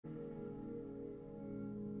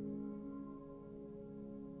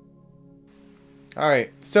All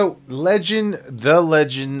right. So, the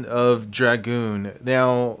Legend of Dragoon.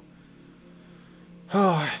 Now,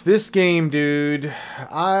 oh, this game, dude,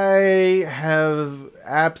 I have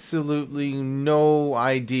absolutely no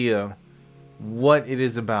idea what it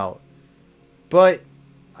is about. But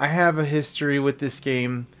I have a history with this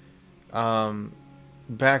game um,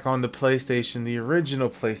 back on the PlayStation, the original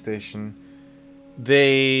PlayStation.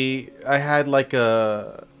 I had like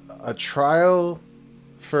a trial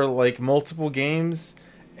for like multiple games,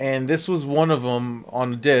 and this was one of them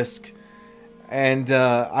on a disc. And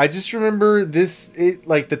I just remember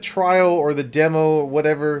like the trial or the demo or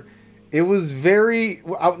whatever. It was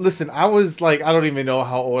listen. I was like, I don't even know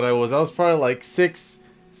how old I was. I was probably like 6,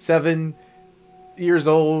 7 years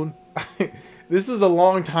old. This was a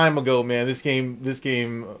long time ago, man. This game,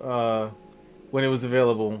 when it was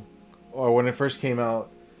available, or when it first came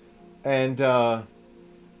out. And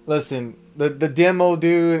listen, the demo,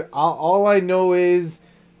 dude. All I know is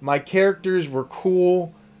my characters were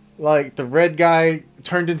cool. Like the red guy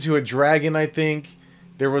turned into a dragon, I think.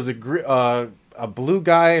 There was a blue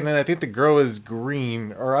guy, and then I think the girl is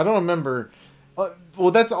green, or I don't remember.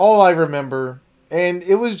 Well, that's all I remember, and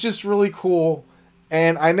it was just really cool.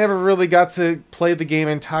 And I never really got to play the game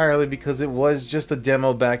entirely because it was just a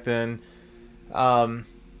demo back then. Um,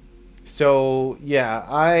 so yeah,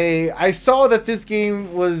 I saw that this game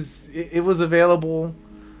it was available,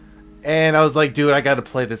 and I was like, dude, I got to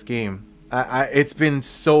play this game. It's been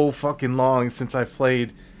so fucking long since I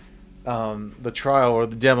played the trial or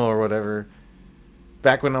the demo or whatever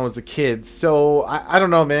back when I was a kid. So I don't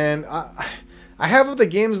know, man. I have other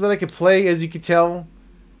games that I could play, as you could tell,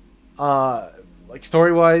 like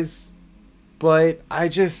story wise, but I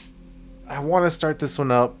want to start this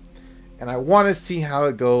one up, and I want to see how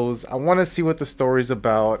it goes. I want to see what the story's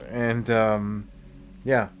about, and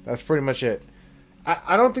yeah, that's pretty much it.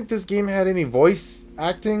 I don't think this game had any voice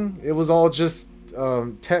acting. It was all just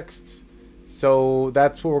text. So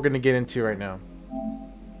that's what we're going to get into right now.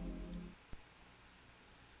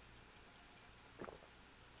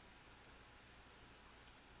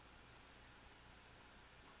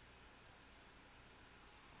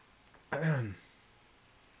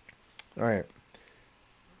 Alright.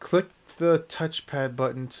 Click the touchpad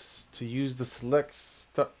button to use the select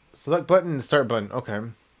button and start button. Okay.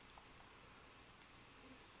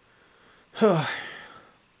 I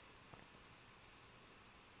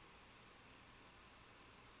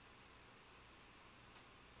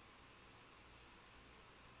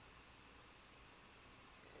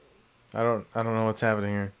don't know what's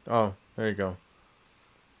happening here. Oh, there you go.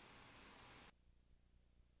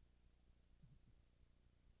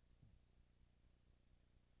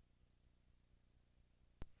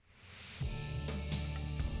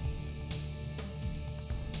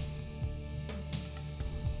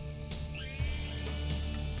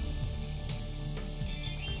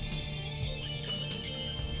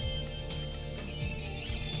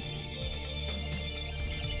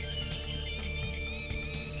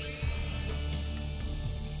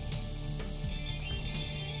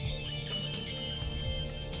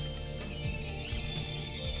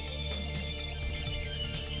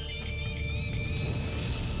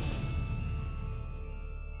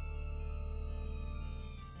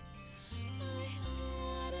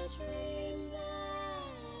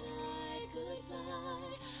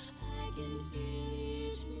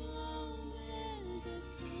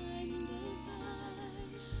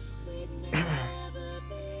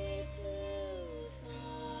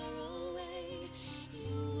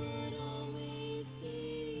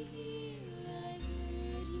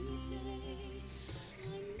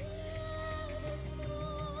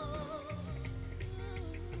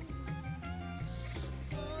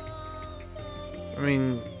 I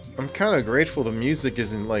mean, I'm kind of grateful the music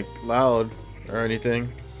isn't like loud or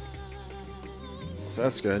anything. So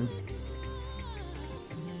that's good.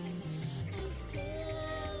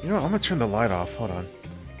 You know what? I'm gonna turn the light off. Hold on.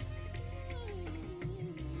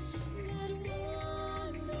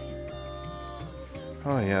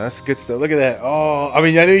 Oh yeah, that's good stuff. Look at that. Oh, I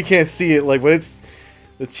mean, I know you can't see it, like, but it's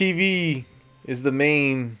the TV is the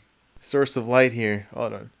main source of light here.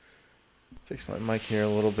 Hold on. Fix my mic here a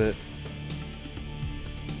little bit.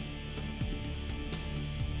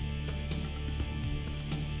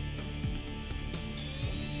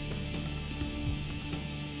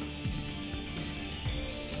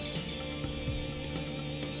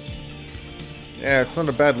 Yeah, it's not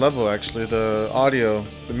a bad level actually. The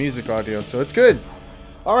music audio, so it's good.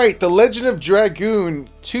 All right, The Legend of Dragoon,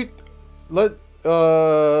 2000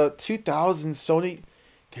 Sony.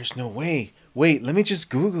 There's no way. Wait, let me just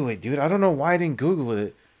Google it, dude. I don't know why I didn't Google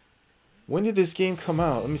it. When did this game come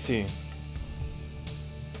out? Let me see.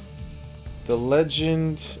 The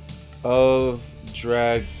Legend of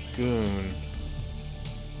Dragoon.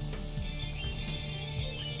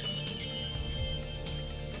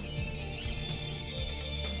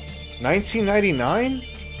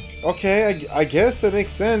 $19.99? Okay, I guess that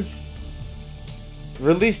makes sense.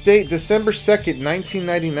 Release date December 2nd,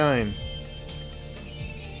 1999.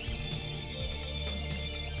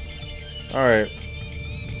 Alright.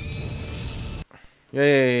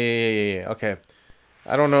 Yeah. Okay.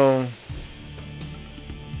 I don't know.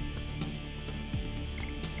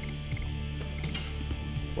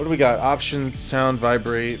 What do we got? Options, sound,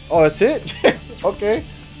 vibrate. Oh, that's it? Okay.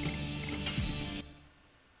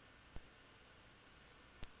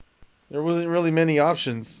 There wasn't really many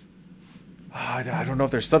options. I don't know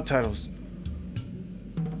if there's subtitles.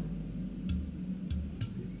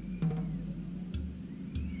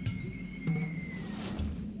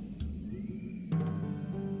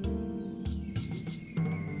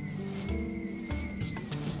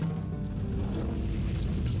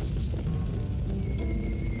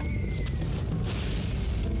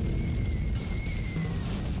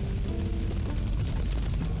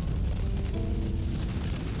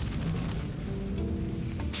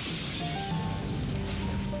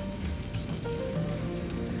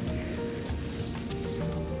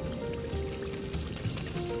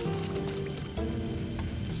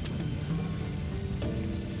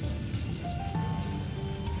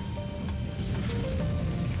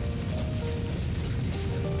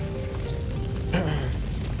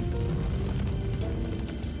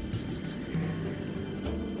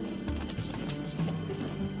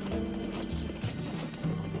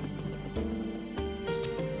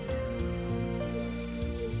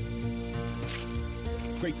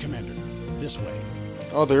 Great Commander, this way.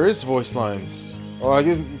 Oh, there is voice lines. Oh, I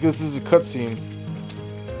guess this is a cutscene.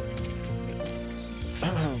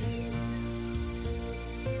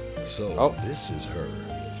 So, this is her.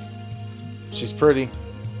 She's pretty.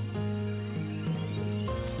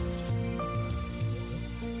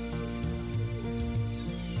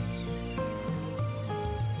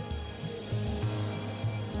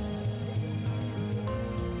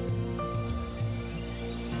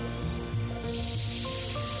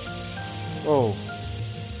 Oh.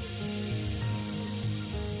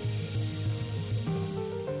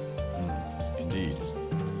 Indeed.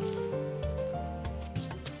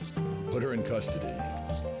 Put her in custody.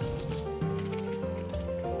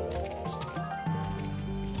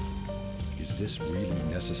 Is this really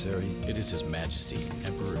necessary? It is His Majesty,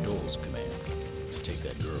 Emperor Dole's command to take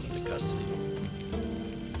that girl into custody.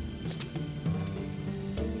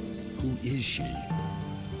 Who is she?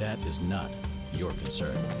 That is not your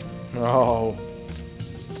concern. Oh.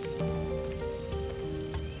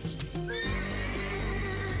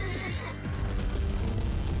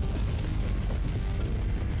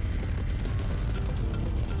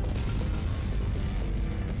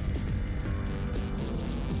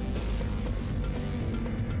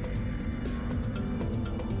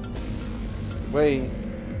 Wait,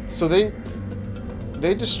 so they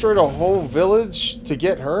destroyed a whole village to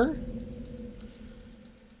get her?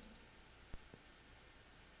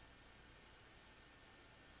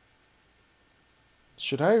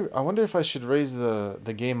 Should I wonder if I should raise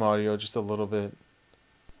the game audio just a little bit.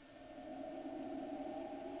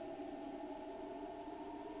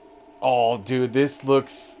 Oh, dude, this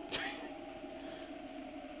looks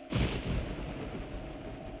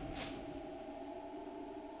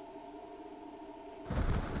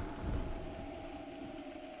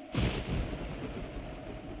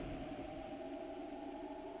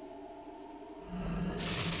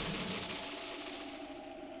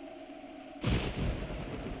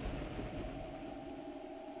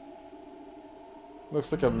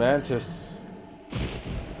looks like a mantis.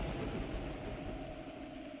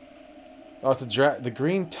 Oh, it's the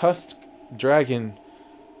green tusked dragon,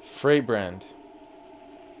 Freybrand.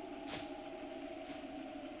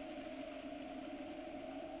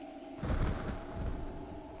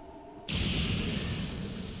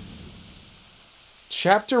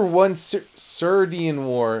 Chapter 1, Serdian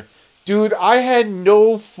War. Dude, I had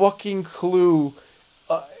no fucking clue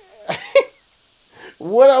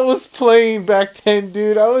what I was playing back then,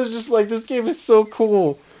 dude. I was just like, this game is so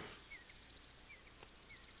cool.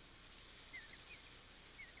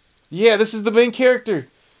 Yeah, this is the main character.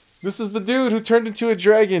 This is the dude who turned into a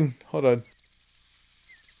dragon. Hold on.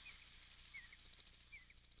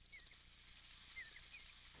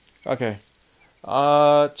 Okay.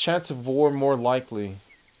 Chance of war more likely.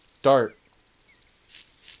 Dart.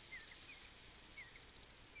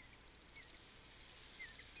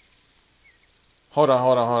 Hold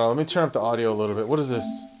on. Let me turn up the audio a little bit. What is this?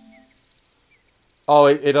 Oh,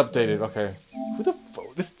 it updated. Okay. Who the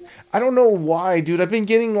fuck? This? I don't know why, dude. I've been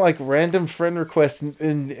getting like random friend requests,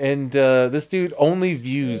 and this dude only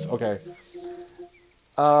views. Okay.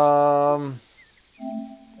 No,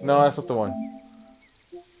 that's not the one.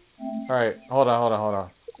 All right, hold on.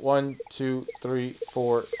 1, 2, 3,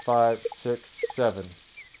 4, 5, 6, 7.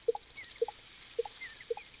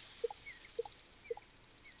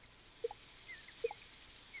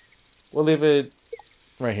 We'll leave it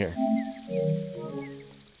right here.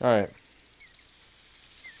 All right.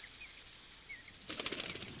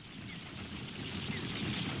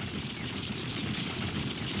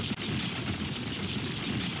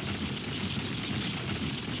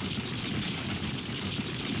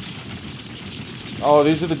 Oh,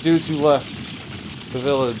 these are the dudes who left the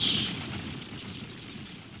village.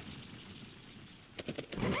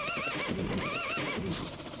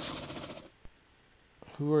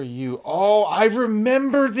 Who are you? Oh, I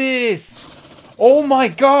remember this! Oh my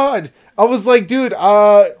god! I was like, dude,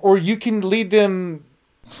 or you can lead them...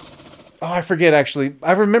 Oh, I forget, actually.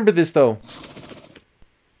 I remember this, though.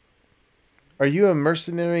 Are you a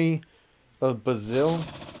mercenary of Brazil?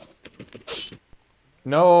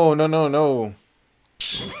 No.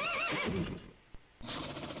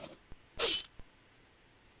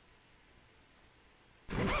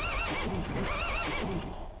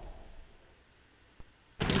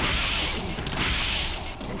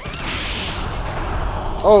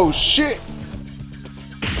 Oh, shit!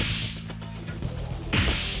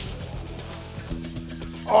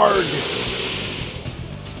 Arg!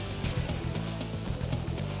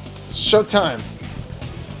 Showtime!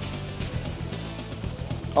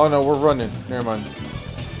 Oh no, we're running. Never mind.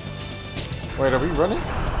 Wait, are we running?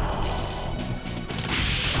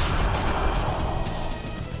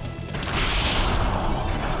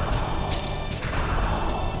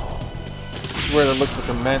 I swear that looks like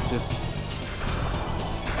a mantis.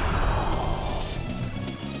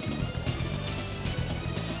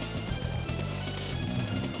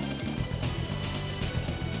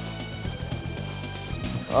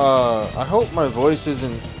 I hope my voice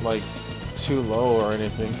isn't, like, too low or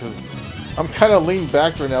anything, because I'm kind of leaned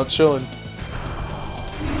back right now, chilling.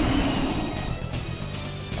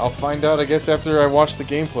 I'll find out, I guess, after I watch the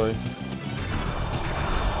gameplay.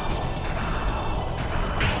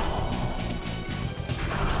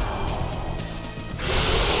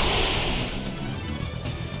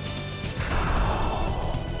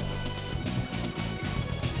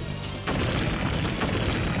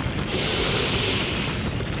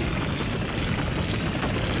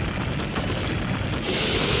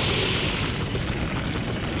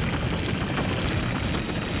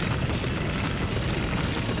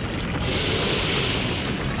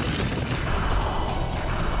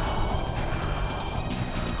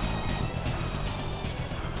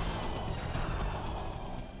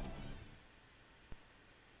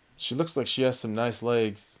 She looks like she has some nice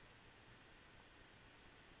legs.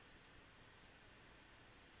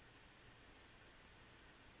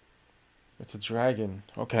 It's a dragon.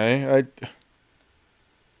 Okay,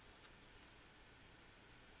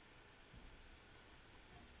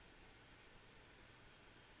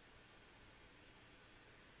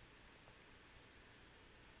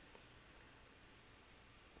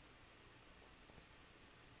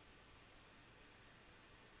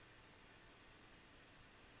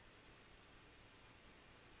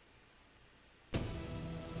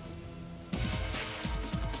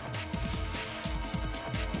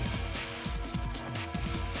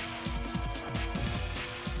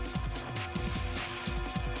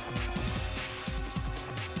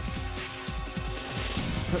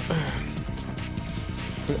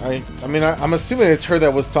 I mean, I'm assuming it's her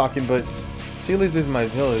that was talking, but Sealy's is my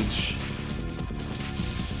village.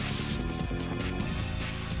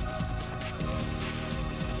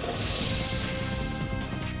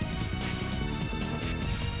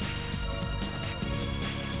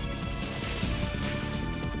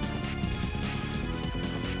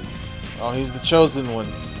 Oh, he's the chosen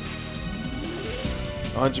one.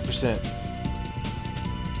 100%.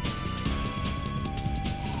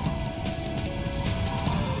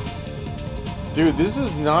 Dude, this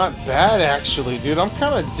is not bad, actually, dude. I'm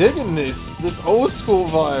kind of digging this old school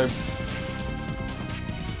vibe.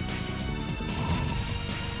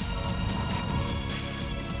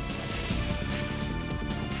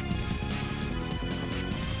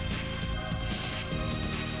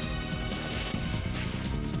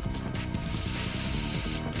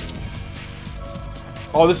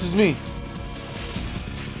 Oh, this is me.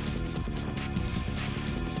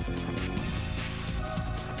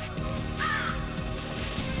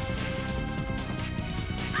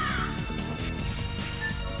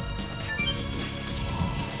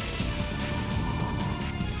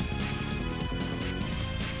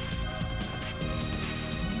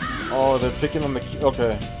 Oh, they're picking on the...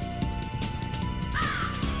 Okay.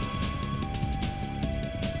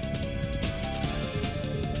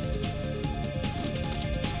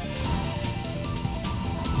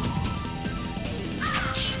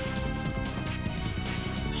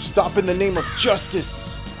 Stop in the name of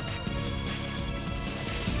justice!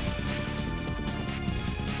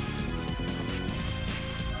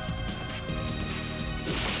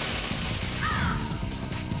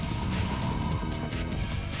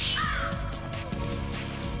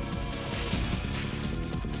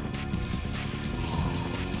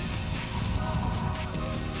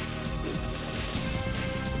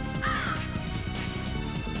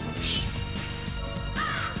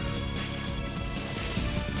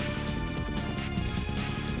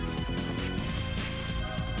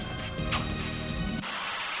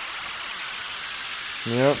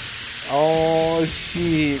 Yep. Oh,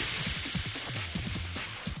 shit.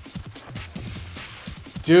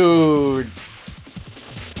 Dude.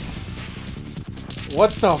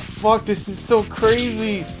 What the fuck? This is so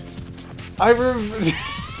crazy. I remember...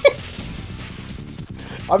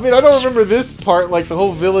 I mean, I don't remember this part, like the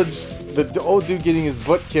whole village, the old dude getting his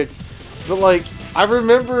butt kicked. But, like, I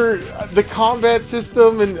remember the combat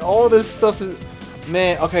system and all this stuff is...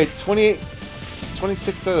 Man, okay, 28... It's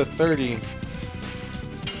 26 out of 30.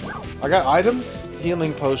 I got items,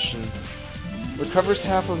 healing potion, recovers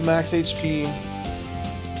half of max HP,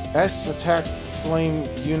 S attack flame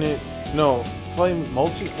unit, no, flame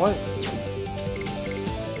multi, what?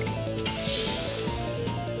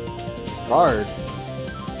 Guard.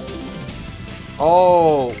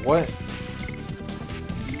 Oh, what?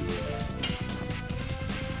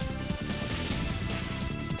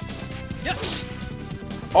 Yes.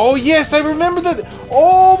 Oh yes, I remember that.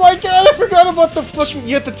 Oh my god, I forgot about the fucking.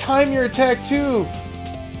 You have to time your attack too.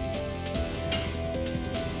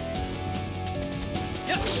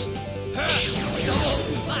 Yes. Double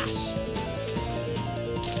flash.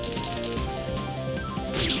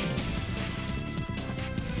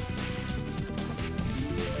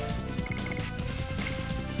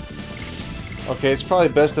 Okay, it's probably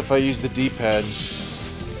best if I use the D-pad.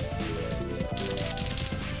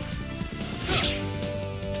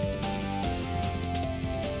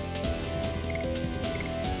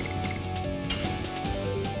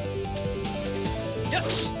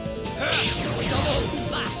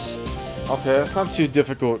 Okay, that's not too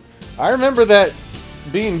difficult. I remember that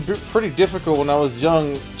being pretty difficult when I was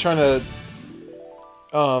young, trying to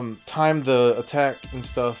time the attack and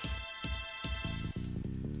stuff.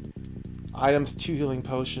 Items, 2 healing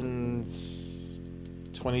potions,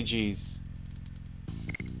 20 Gs.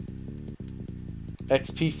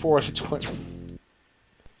 XP 4 out of 20.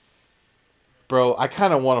 Bro, I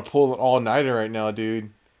kind of want to pull an all-nighter right now, dude.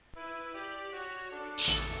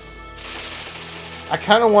 I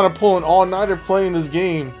kind of want to pull an all-nighter playing this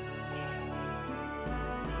game.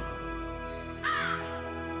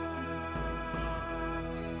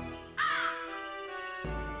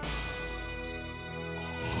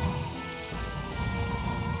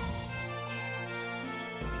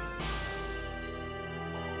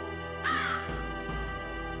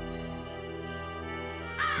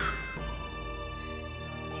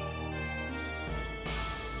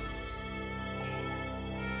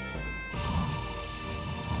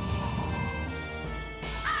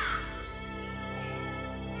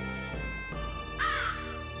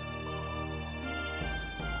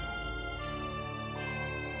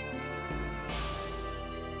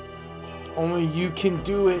 Only you can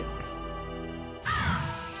do it.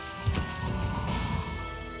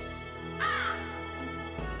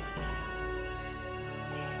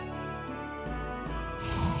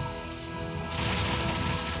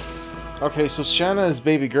 Okay, so Shanna is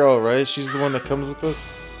baby girl, right? She's the one that comes with us?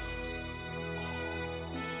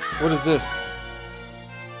 What is this?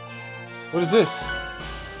 What is this?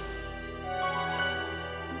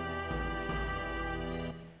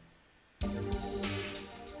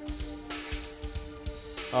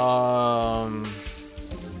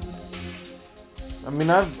 I mean,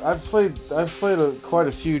 I've played quite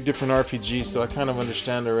a few different RPGs, so I kind of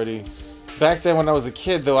understand already. Back then, when I was a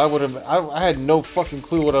kid, though, I had no fucking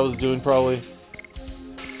clue what I was doing, probably.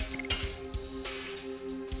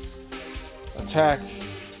 Attack.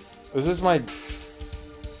 Is this my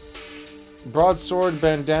broadsword,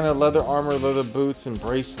 bandana, leather armor, leather boots, and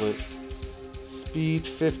bracelet? Speed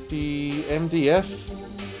 50, MDF?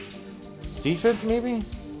 Defense, maybe?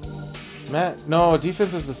 Matt? No,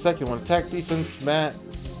 defense is the second one. Attack, defense, Matt.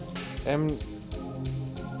 M.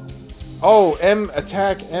 Oh, M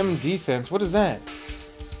attack, M defense. What is that?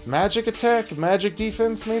 Magic attack? Magic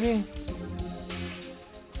defense, maybe?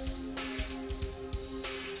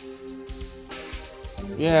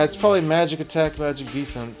 Yeah, it's probably magic attack, magic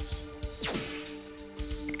defense.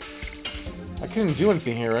 I couldn't do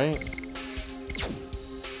anything here, right?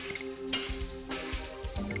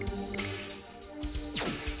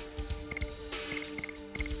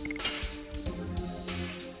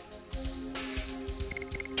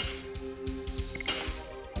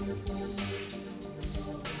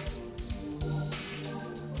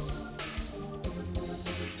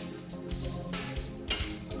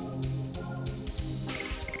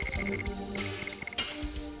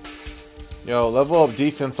 Yo, level up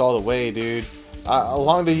defense all the way, dude.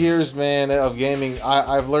 Along the years, man, of gaming,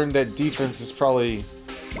 I've learned that defense is probably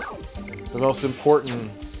the most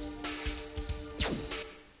important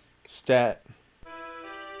stat.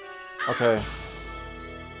 Okay.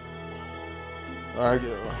 Alright.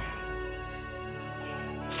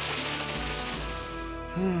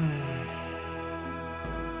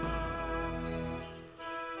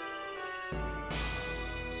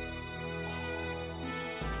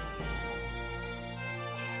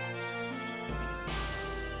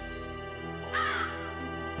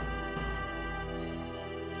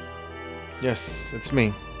 Yes, it's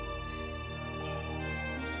me.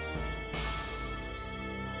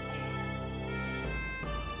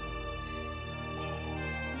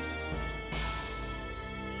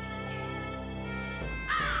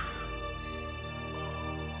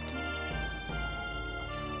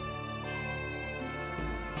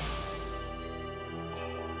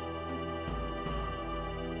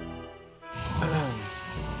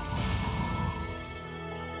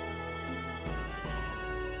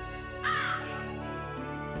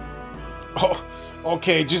 Oh,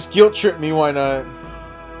 okay, just guilt trip me, why not?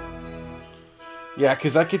 Yeah,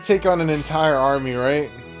 because I could take on an entire army, right?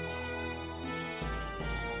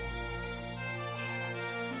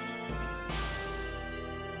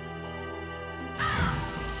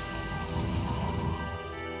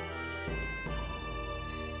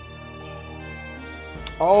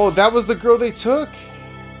 Oh, that was the girl they took?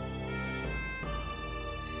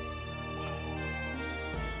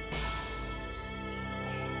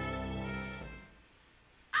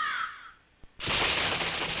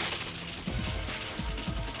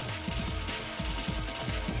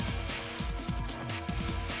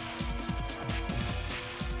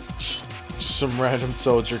 Some random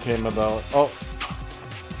soldier came about. Oh.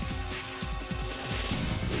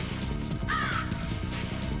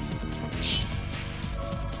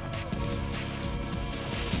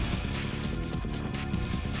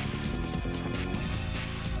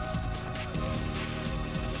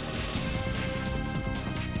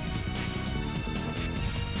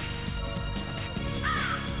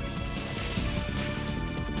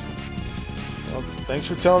 Well, thanks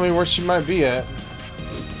for telling me where she might be at.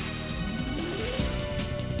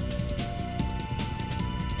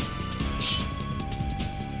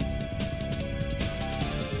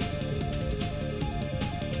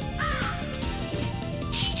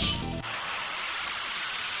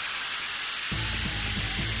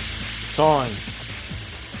 On.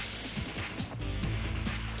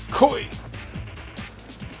 Koi.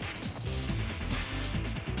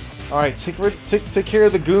 All right, take care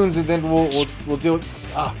of the goons, and then we'll deal with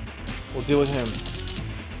we'll deal with him.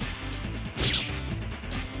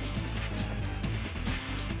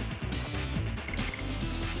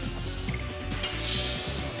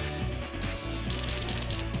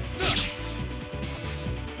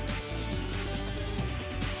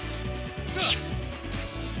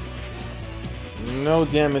 No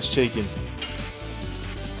damage taken.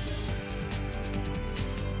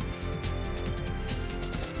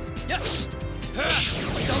 Yes.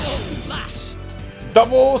 Double slash.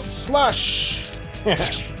 Double slash.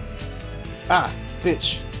 Ah,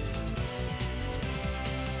 bitch.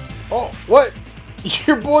 Oh, what?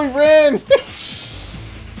 Your boy ran.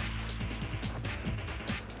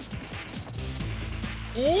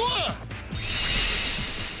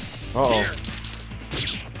 Uh-oh.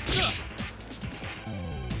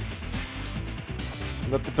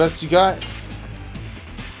 That the best you got?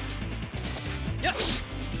 Yes.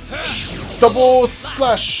 Double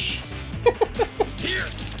slash.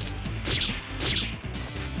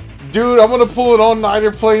 Dude, I'm gonna pull an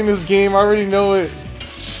all-nighter playing this game. I already know it.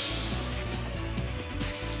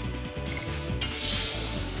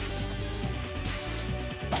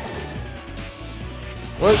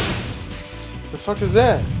 What? The fuck is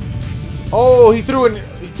that? Oh, he threw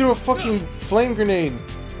a fucking flame grenade.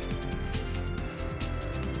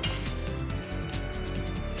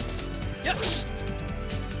 Yes.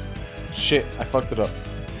 Shit, I fucked it up.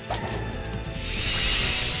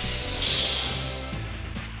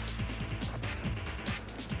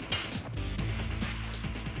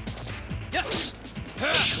 Yes.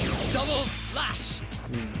 Double slash.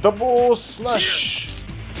 Double slash.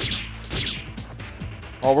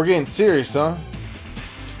 Oh, we're getting serious, huh?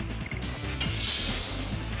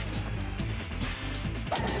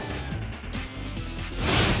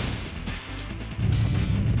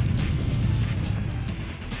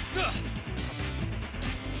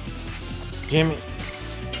 Damn it.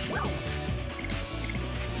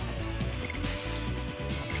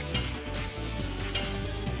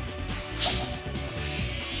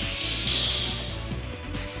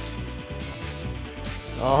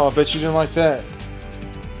 Oh, I bet you didn't like that.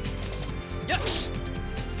 Yes.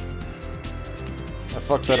 I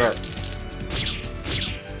fucked that up.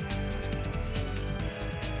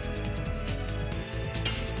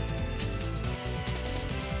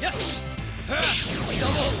 Yes.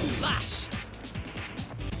 Double slash.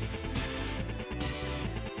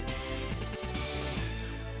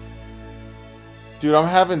 Dude, I'm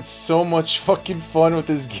having so much fucking fun with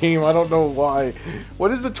this game. I don't know why.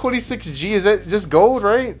 What is the 26G? Is that just gold,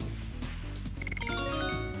 right?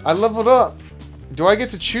 I leveled up. Do I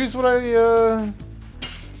get to choose what I,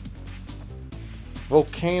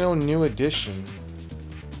 Volcano New Edition.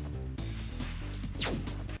 I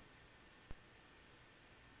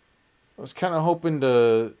was kind of hoping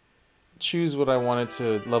to choose what I wanted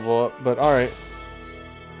to level up, but alright.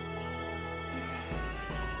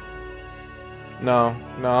 No,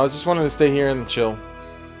 I was just wanting to stay here and chill.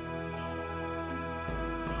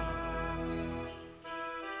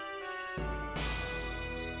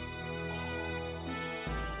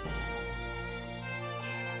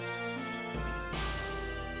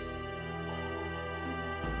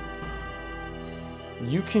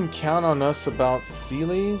 You can count on us about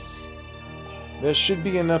Sealies? There should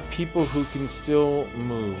be enough people who can still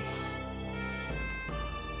move.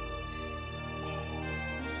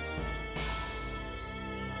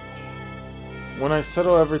 When I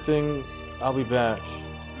settle everything, I'll be back.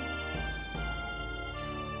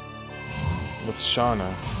 With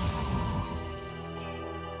Shauna.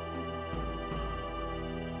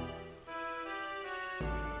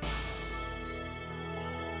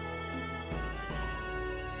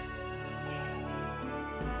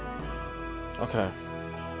 Okay.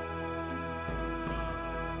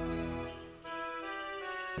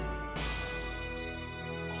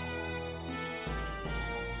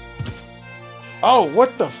 Oh,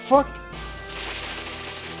 what the fuck?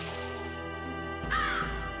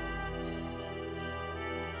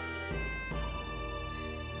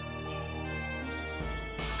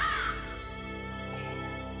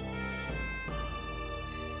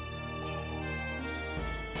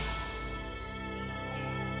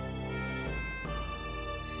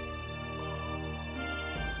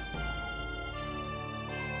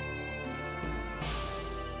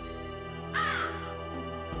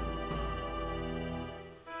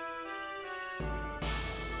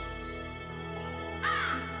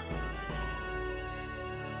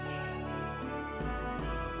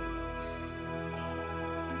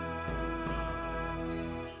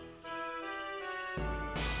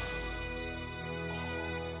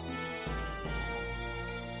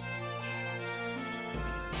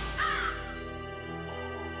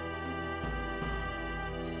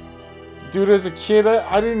 Dude, as a kid,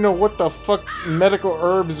 I didn't know what the fuck medical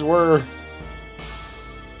herbs were.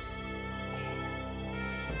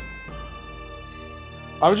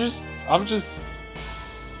 I'm just... I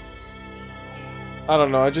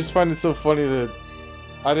don't know, I just find it so funny that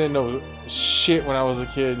I didn't know shit when I was a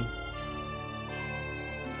kid.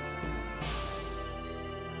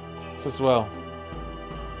 As well.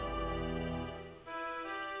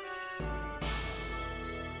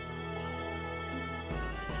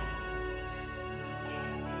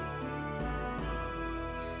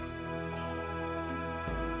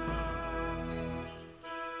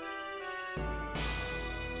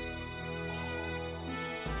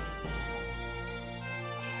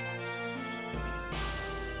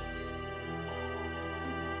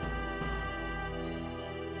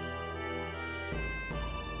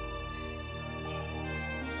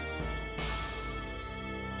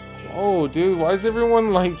 Oh, dude, why is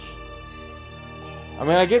everyone like... I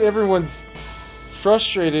mean, I get everyone's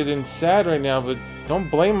frustrated and sad right now, but don't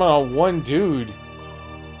blame it on one dude.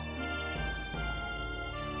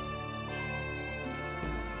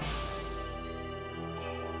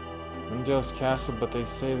 Indel's castle, but they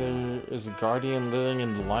say there is a guardian living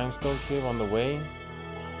in the limestone cave on the way.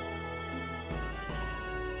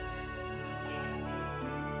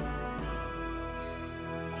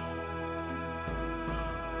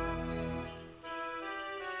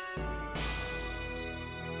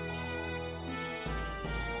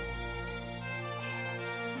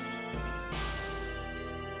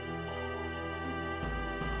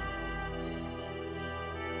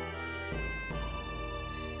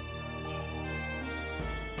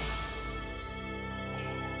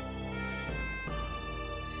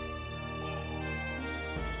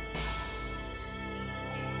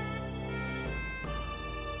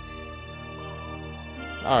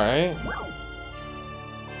 Alright.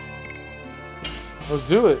 Let's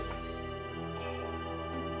do it.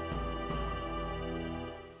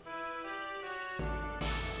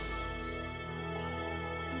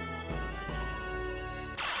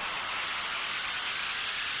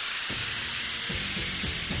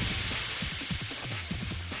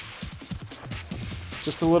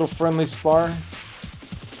 Just a little friendly spar.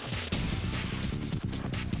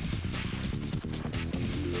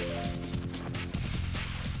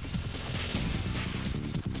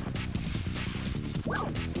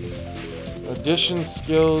 Addition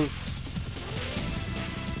skills.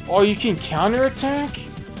 Oh, you can counterattack?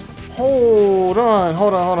 Hold on,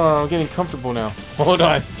 hold on, hold on. I'm getting comfortable now. Hold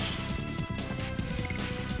on.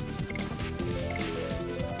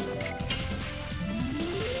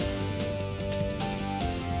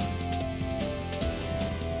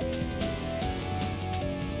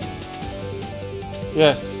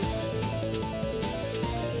 Yes.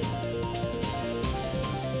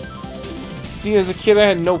 See, as a kid, I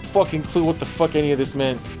had no fucking clue what the fuck any of this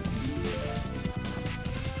meant.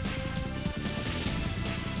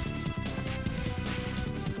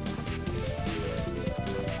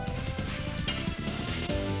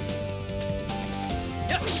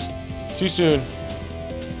 Yes. Too soon.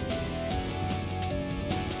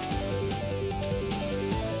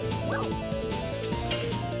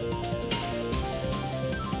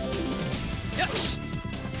 Yes.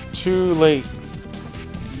 Too late.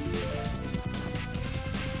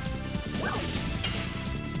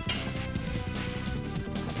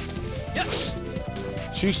 Yes.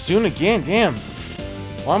 Too soon again, damn.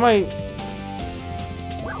 Why am I...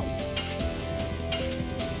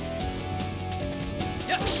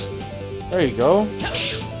 Yes. There you go.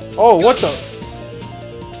 Oh, what the...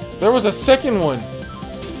 There was a second one.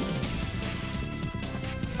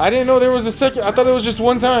 I didn't know there was a second. I thought it was just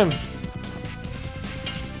one time.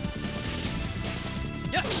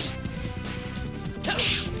 Yes.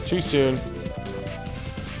 Too soon.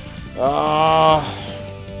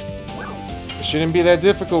 It shouldn't be that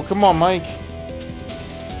difficult. Come on, Mike.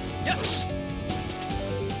 Yes.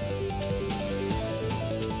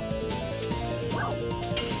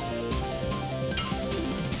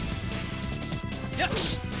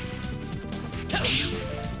 Yes.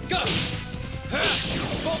 Go.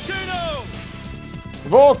 Volcano.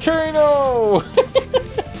 Volcano!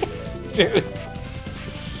 Dude.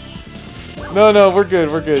 No, we're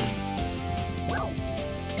good, we're good.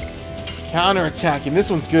 Counterattacking. This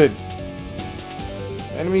one's good.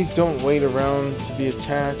 Enemies don't wait around to be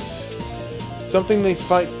attacked. Sometimes they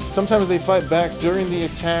fight back during the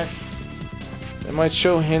attack. It might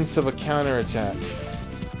show hints of a counterattack.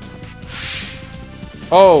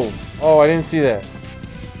 Oh, I didn't see that.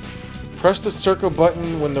 Press the circle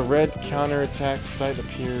button when the red counterattack sight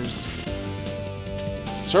appears.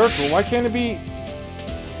 Circle? Why can't it be...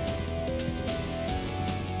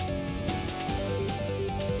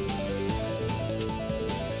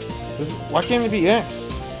 Why can't it be X?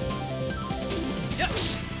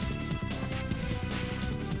 Yes.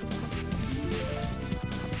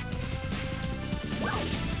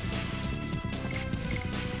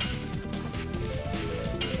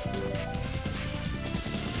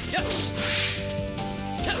 Yes.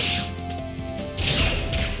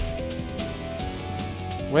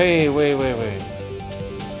 Wait.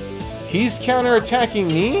 He's counterattacking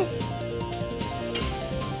me?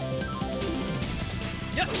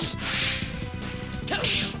 Yes.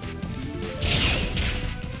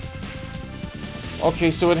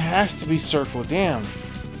 Okay, so it has to be circle. Damn.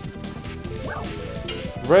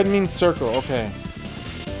 Red means circle. Okay.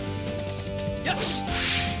 Yes.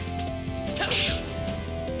 Yes.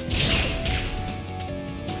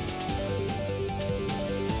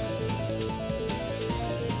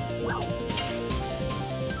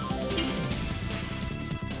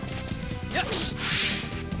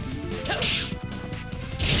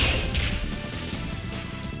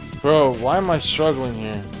 Bro, why am I struggling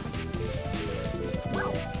here?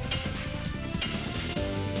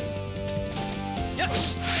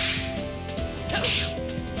 Yes.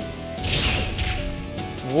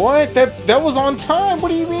 What? That was on time. What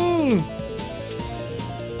do you mean?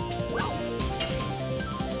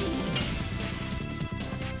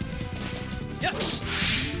 Yes.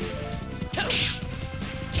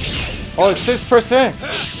 Oh, it says press X.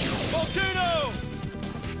 Volcano.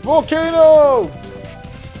 Volcano!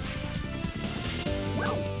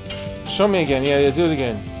 Show me again. Yeah, do it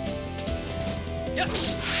again.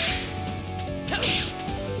 Yes.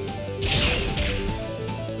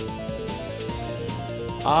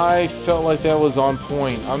 I felt like that was on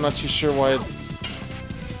point. I'm not too sure why it's...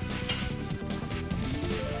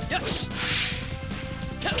 Yes.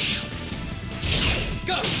 Go!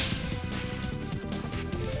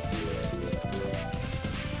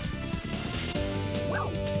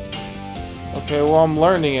 Okay, well, I'm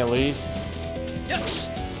learning at least. Yes!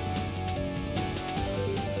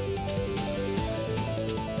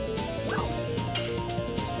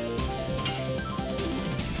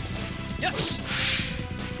 Yes!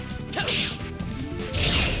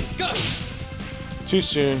 Go! Too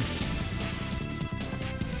soon.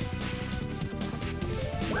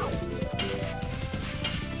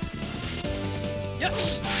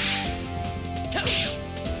 Yes!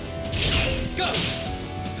 Go!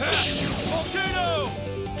 Volcano!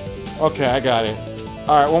 Okay, I got it.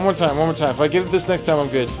 Alright, one more time, one more time. If I get it this next time, I'm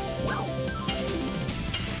good.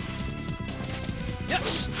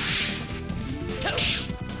 Yes!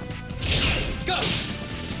 Go!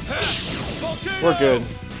 Volcano! We're good.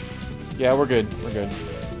 Yeah, we're good. We're good.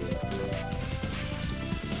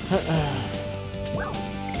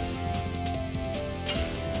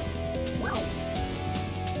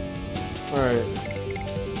 Alright.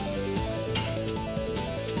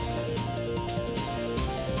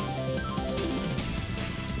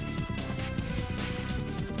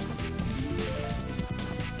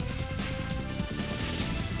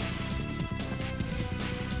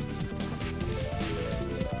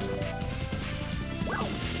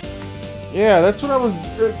 Yeah, that's what I was...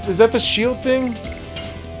 is that the shield thing?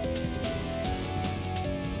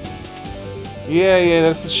 Yeah,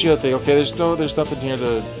 that's the shield thing. Okay, there's nothing here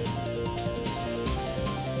to...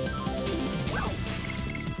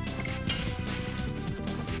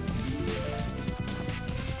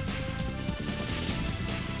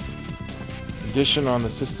 Addition on the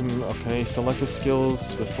system. Okay, select the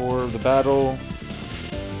skills before the battle.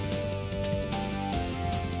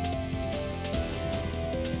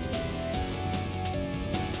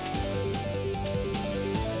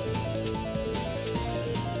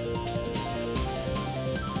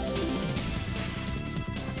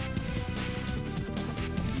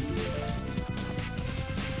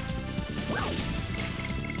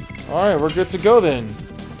 Alright, we're good to go then.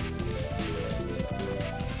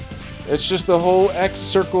 It's just the whole X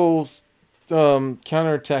circle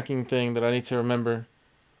counterattacking thing that I need to remember.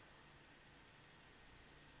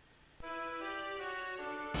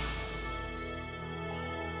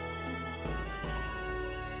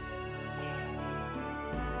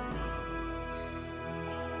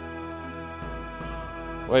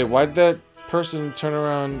 Wait, why did that person turn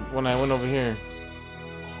around when I went over here?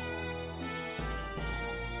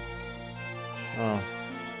 Oh.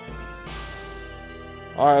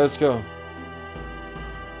 Alright, let's go.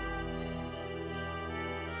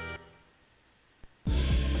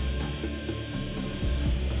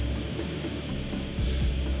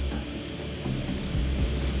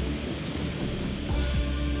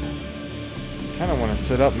 Kinda wanna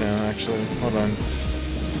sit up now, actually. Hold on.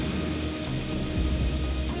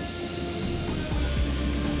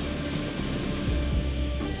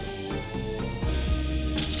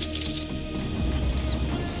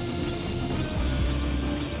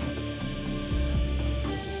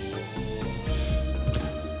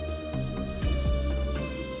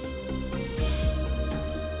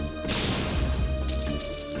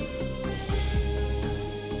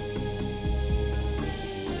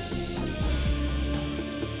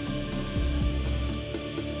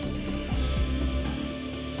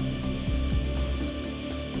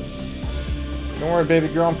 Don't worry, baby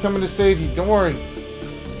girl. I'm coming to save you. Don't worry.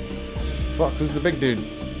 Fuck, who's the big dude?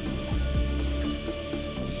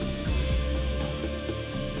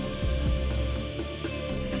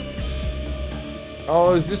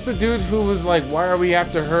 Oh, is this the dude who was like, why are we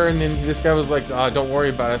after her? And then this guy was like, don't worry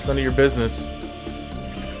about it. It's none of your business.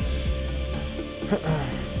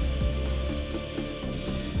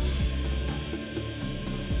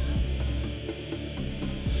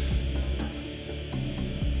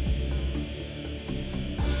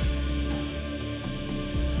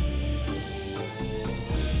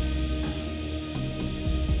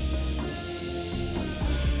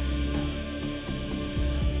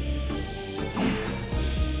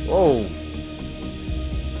 Whoa.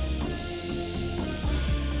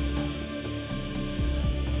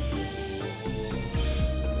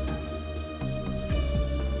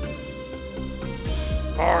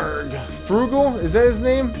 Arg. Frugal? Is that his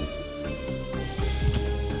name?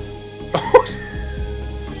 Oh,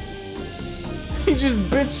 he just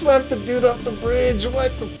bitch slapped the dude off the bridge.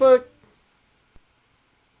 What the fuck?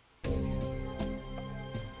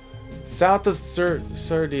 South of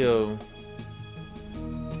Serdio.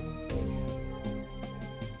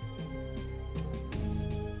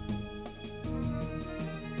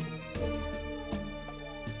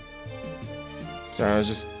 Sorry, I was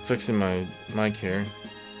just fixing my mic here.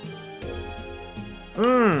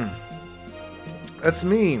 That's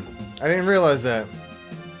me. I didn't realize that.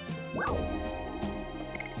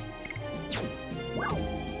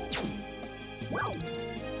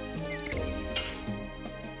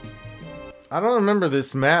 I don't remember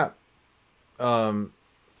this map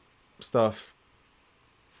stuff.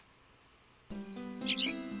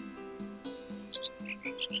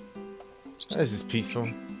 This is peaceful.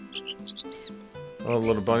 Oh,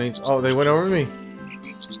 little bunnies. Oh, they went over me.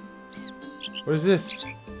 What is this?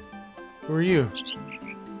 Who are you?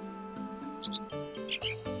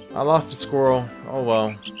 I lost a squirrel. Oh well.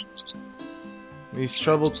 In these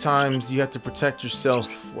troubled times, you have to protect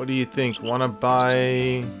yourself. What do you think? Wanna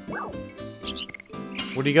buy...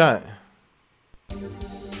 What do you got?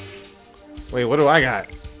 Wait, what do I got?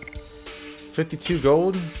 52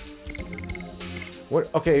 gold?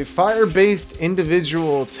 What? Okay, fire-based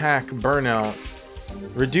individual attack burnout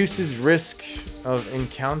reduces risk of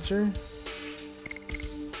encounter.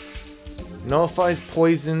 Nullifies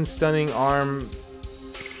poison, stunning arm.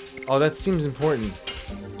 Oh, that seems important.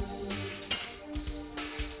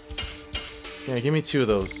 Yeah, give me 2 of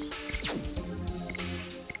those.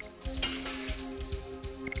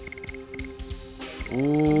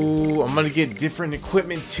 Ooh, I'm gonna get different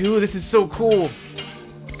equipment too. This is so cool.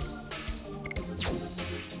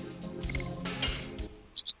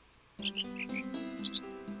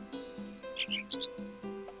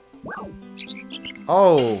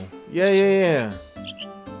 Oh, yeah.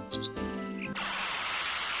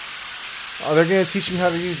 Oh, they're gonna teach me how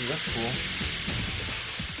to use it. That's cool.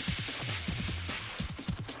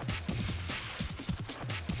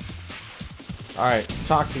 Alright,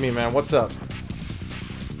 talk to me, man. What's up?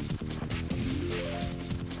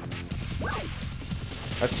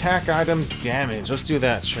 Attack items damage. Let's do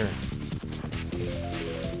that, sure.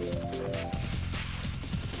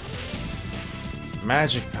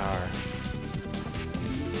 Magic power.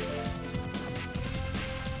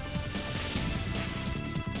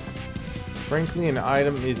 Frankly, an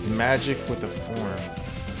item is magic with a form.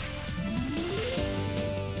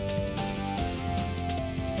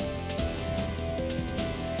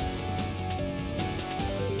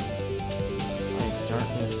 Light,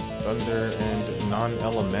 darkness, thunder, and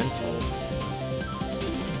non-elemental.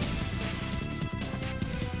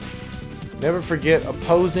 Never forget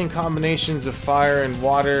opposing combinations of fire and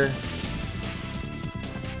water,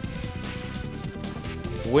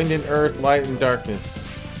 wind and earth, light and darkness.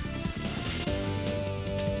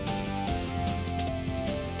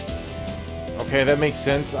 Okay, that makes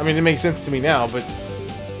sense. I mean, it makes sense to me now, but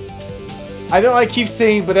I know I keep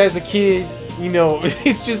saying, but as a kid, you know,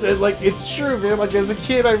 it's just like, it's true, man. Like, as a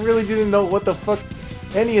kid, I really didn't know what the fuck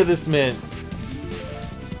any of this meant.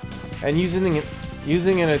 And using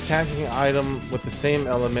an attacking item with the same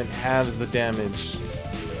element halves the damage.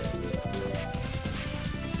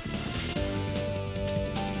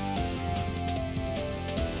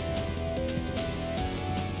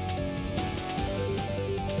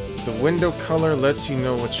 The window color lets you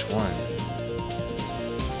know which one.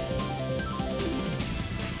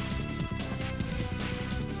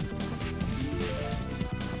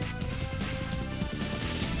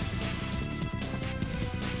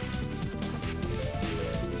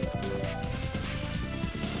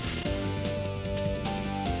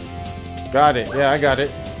 Got it. Yeah, I got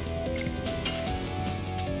it.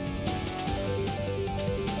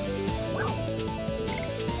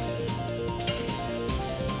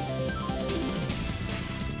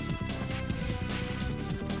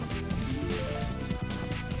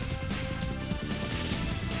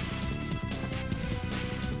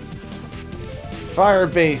 Fire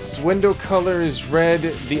base. Window color is red.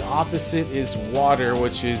 The opposite is water,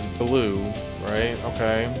 which is blue. Right?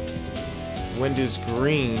 Okay. Wind is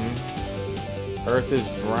green. Earth is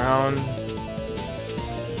brown.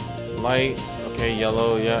 Light. Okay,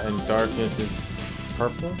 yellow. Yeah, and darkness is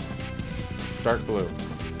purple. Dark blue.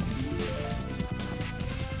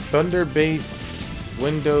 Thunder base.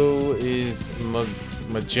 Window is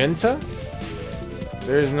magenta.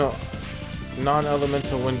 There is no...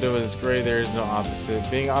 Non-elemental window is gray. There is no opposite.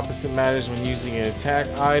 Being opposite matters when using an attack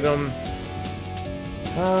item.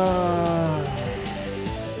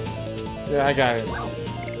 Yeah, I got it.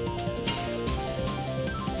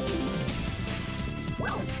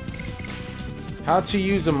 How to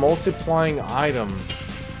use a multiplying item.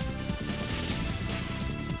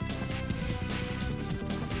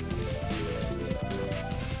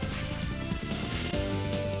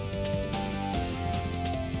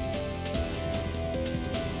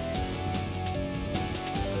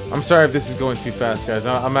 I'm sorry if this is going too fast, guys.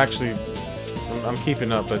 I'm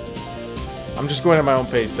keeping up, but I'm just going at my own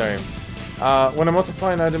pace, sorry. When a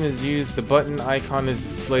multiplying item is used, the button icon is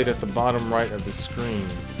displayed at the bottom right of the screen.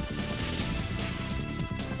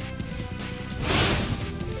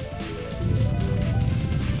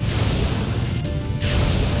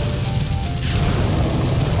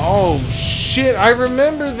 Oh shit, I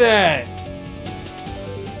remember that!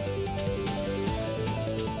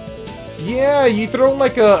 Yeah, you throw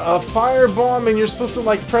like a firebomb and you're supposed to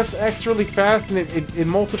like press X really fast and it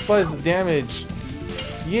multiplies the damage.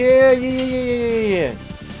 Yeah.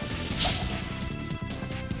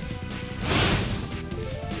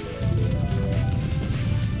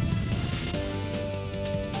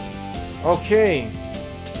 Okay.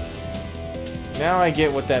 Now I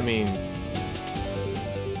get what that means.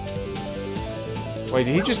 Wait,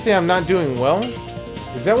 did he just say I'm not doing well?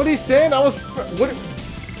 Is that what he said? I was... What?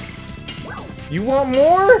 You want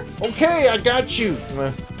more? Okay, I got you.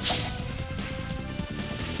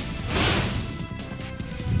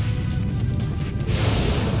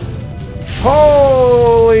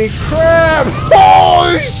 Holy crap!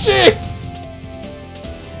 Holy shit!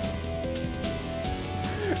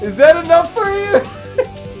 Is that enough for you?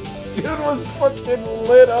 Dude was fucking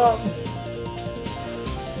lit up.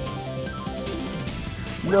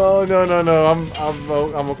 No.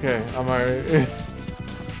 I'm okay. I'm alright.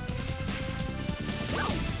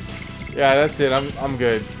 Yeah, that's it. I'm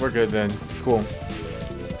good. We're good then. Cool.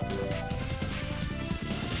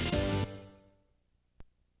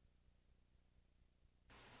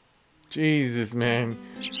 Jesus, man.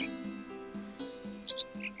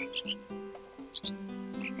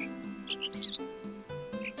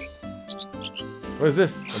 What is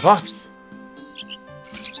this? A box?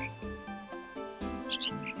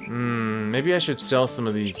 Maybe I should sell some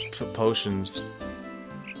of these potions.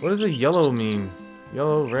 What does the yellow mean?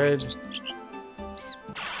 Yellow, red.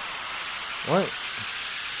 What?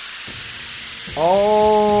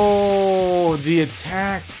 Oh, the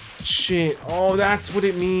attack shit. Oh, that's what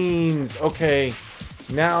it means. Okay.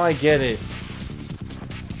 Now I get it.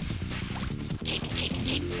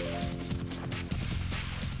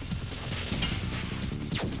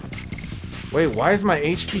 Wait, why is my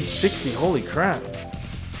HP 60? Holy crap.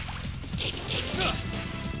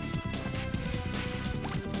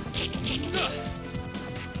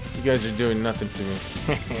 You guys are doing nothing to me.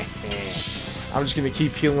 I'm just gonna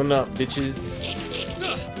keep healing up, bitches.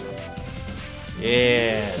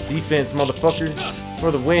 Yeah, defense, motherfucker,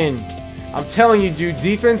 for the win. I'm telling you, dude,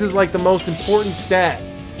 defense is like the most important stat.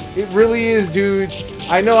 It really is, dude.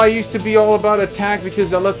 I know I used to be all about attack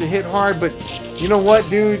because I love to hit hard, but you know what,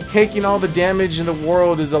 dude? Taking all the damage in the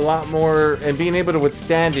world is a lot more, and being able to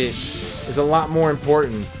withstand it is a lot more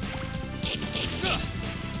important.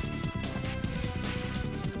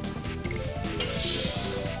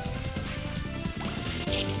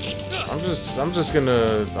 I'm just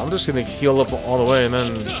gonna heal up all the way and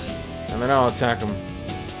then I'll attack him.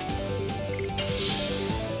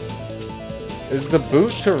 Is the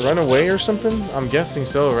boot to run away or something? I'm guessing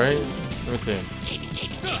so, right? Let me see.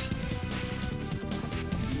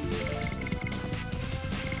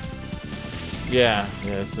 Yeah,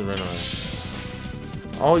 it's the run away.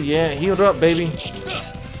 Oh yeah, healed up, baby.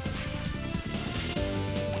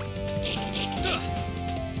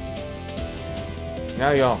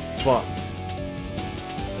 Now y'all fucked.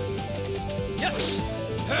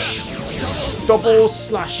 Double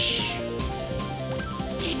slash.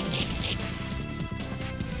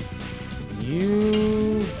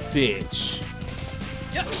 You bitch.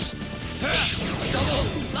 Double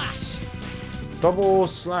slash. Double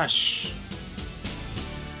slash.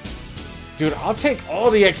 Dude, I'll take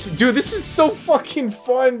all the XP. Dude, this is so fucking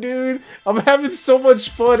fun, dude. I'm having so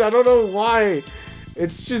much fun. I don't know why.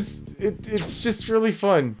 It's just really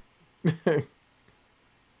fun.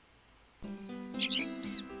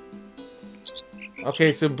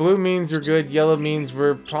 Okay, so blue means we're good, yellow means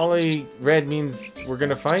we're probably, red means we're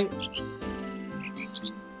gonna fight?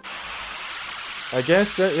 I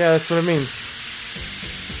guess, yeah, that's what it means.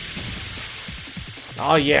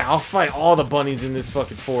 Oh yeah, I'll fight all the bunnies in this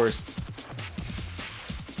fucking forest.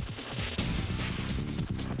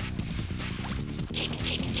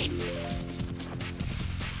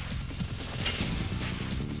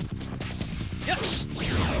 Yes.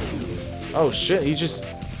 Oh shit, he just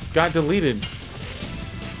got deleted.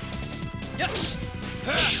 Yes.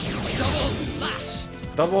 Double slash.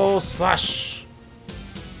 Double slash.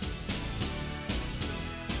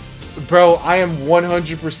 Bro, I am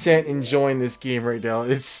 100% enjoying this game right now.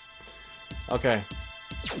 It's... Okay.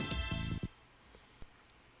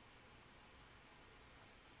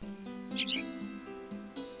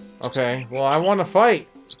 Okay, well, I want to fight.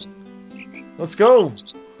 Let's go.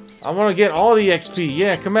 I want to get all the XP.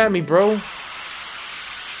 Yeah, come at me, bro.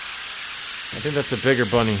 I think that's a bigger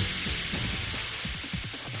bunny.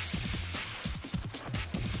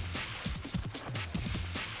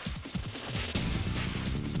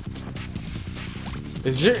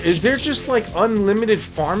 Is there just like unlimited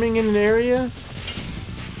farming in an area?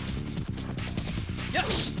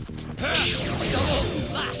 Yes. Double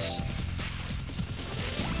lash.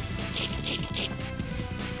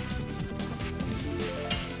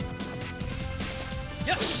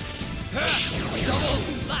 Yes. Double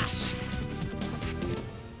lash.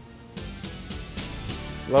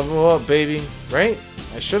 Level up, baby. Right?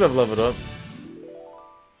 I should have leveled up.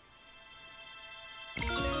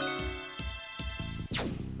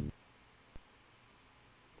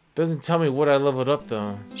 Doesn't tell me what I leveled up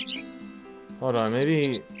though. Hold on,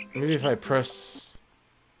 maybe if I press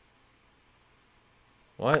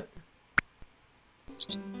what?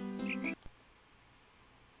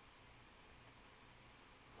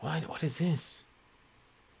 What is this?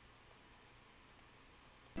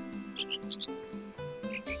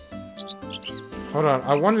 Hold on,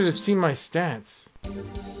 I wanted to see my stats.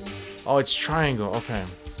 Oh, it's triangle, okay.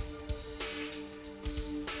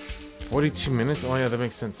 42 minutes? Oh yeah, that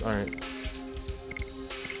makes sense. Alright.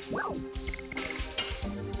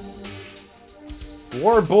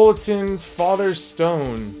 War Bulletin, Father's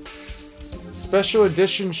Stone. Special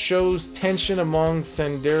edition shows tension among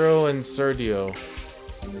Sandero and Sergio.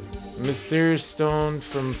 Mysterious stone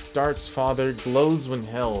from Dart's father glows when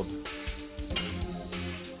held.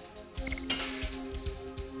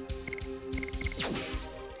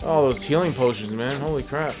 Oh, those healing potions, man. Holy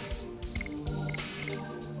crap.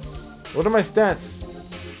 What are my stats?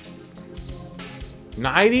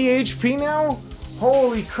 90 HP now?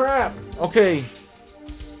 Holy crap. Okay.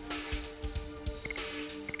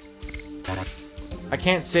 I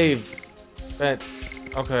can't save that.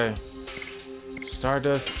 Okay.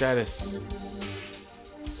 Stardust status.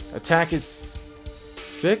 Attack is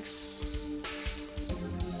 6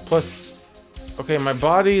 plus. Okay, my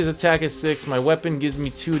body's attack is 6. My weapon gives me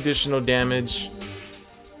 2 additional damage.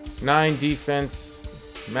 9 defense.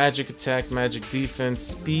 Magic attack, magic defense,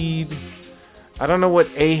 speed. I don't know what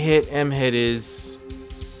A hit, M hit is.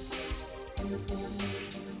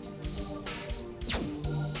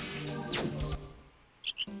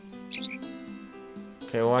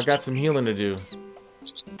 Okay, well I got some healing to do.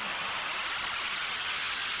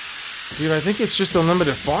 Dude, I think it's just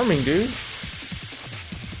unlimited farming, dude.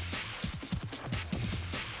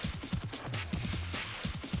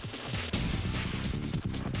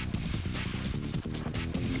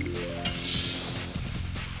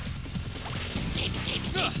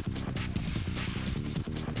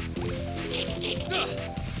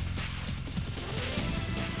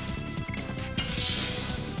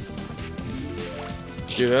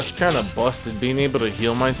 Dude, that's kind of busted, being able to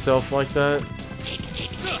heal myself like that.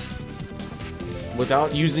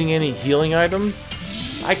 Without using any healing items.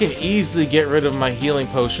 I can easily get rid of my healing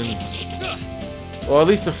potions. Well, at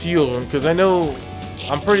least a few of them, because I know,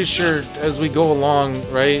 I'm pretty sure as we go along,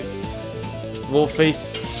 right, we'll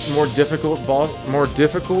face more difficult bosses?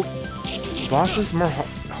 More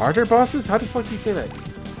harder bosses? How the fuck do you say that?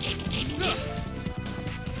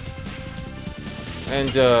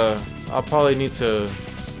 And, I'll probably need to...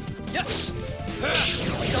 Yes.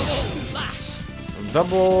 Double lash.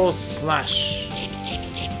 Double slash.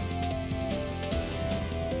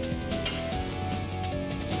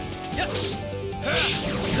 Yes.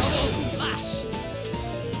 Double lash.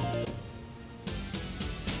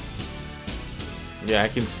 Yeah, I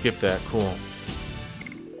can skip that. Cool.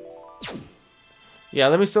 Yeah,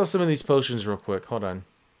 let me sell some of these potions real quick. Hold on.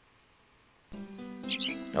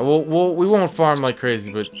 We won't farm like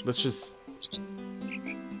crazy, but let's just...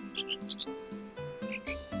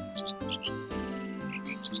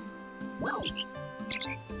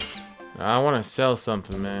 I want to sell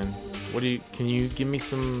something, man. What do you... Can you give me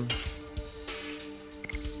some...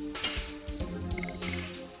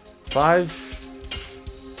 5?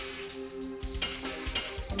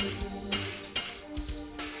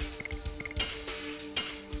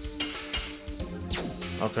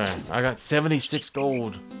 Okay, I got 76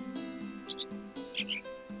 gold.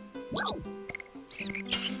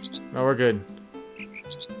 No, we're good.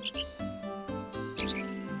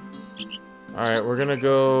 Alright, we're gonna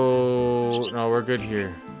go... No, we're good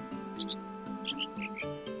here.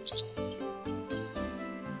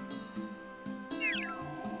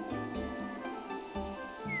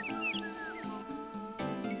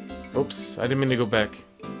 Oops, I didn't mean to go back.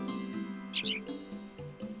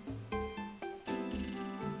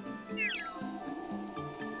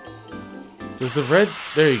 Does the red...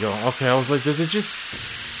 There you go. Okay, I was like, does it just...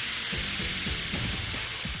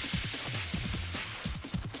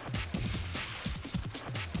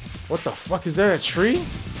 What the fuck is that? A tree?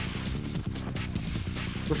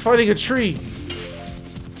 We're fighting a tree.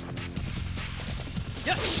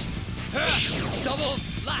 Yes. Double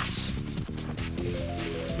slash.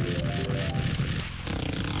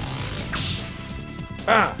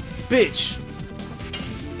 Ah, bitch.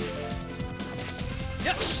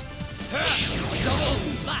 Yes. Double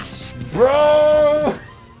slash. Bro!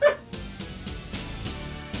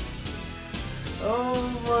 Oh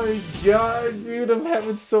my god, dude, I'm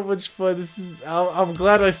having so much fun. This is I'm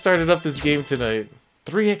glad I started up this game tonight.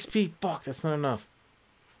 3 XP, fuck, that's not enough.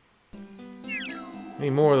 I need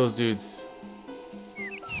more of those dudes.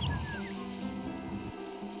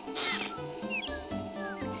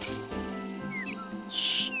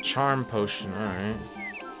 Charm potion, alright.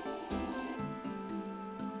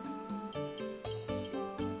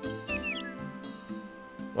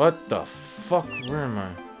 What the fuck? Where am I?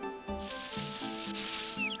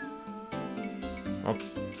 Okay,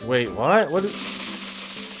 wait, what? What is...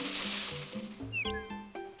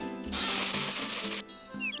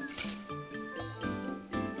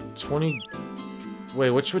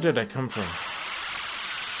 Wait, which way did I come from?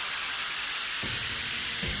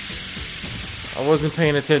 I wasn't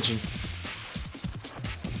paying attention.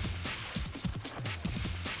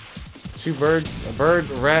 2 birds, a bird,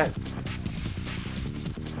 a rat.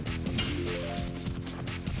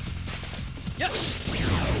 Yes.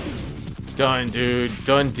 Done, dude.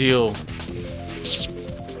 Done deal.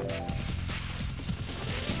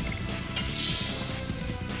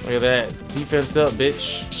 Look at that. Defense up,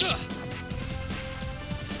 bitch.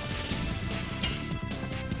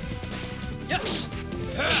 Yes.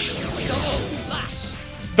 Double slash.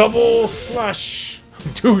 Double slash.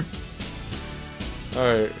 Dude.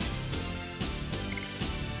 Alright.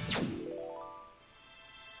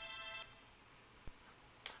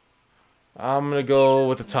 I'm gonna go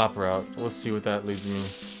with the top route. We'll see what that leads me.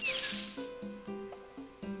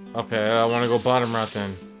 Okay, I wanna go bottom route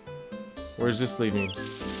then. Where's this lead me?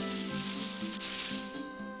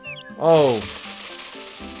 Oh.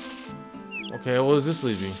 Okay, what does this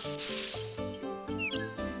lead me?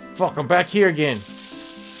 Fuck, I'm back here again.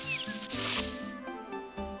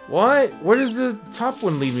 What? Where does the top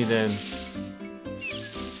one lead me then?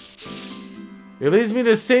 It leads me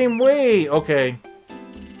the same way. Okay.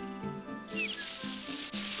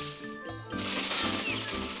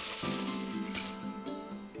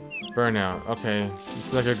 Burnout. Okay.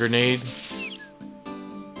 It's like a grenade.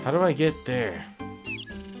 How do I get there?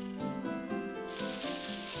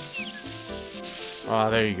 Ah,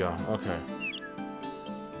 there you go. Okay.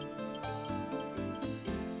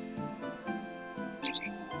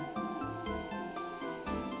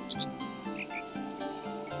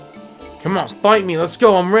 Come on, fight me. Let's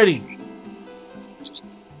go. I'm ready.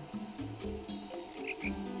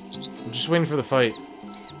 I'm just waiting for the fight.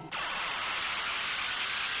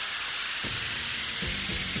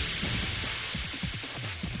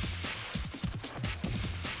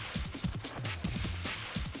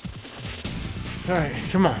 Alright,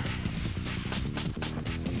 come on.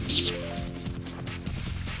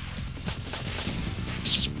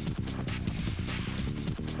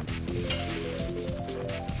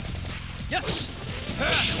 Yes.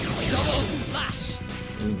 Double slash.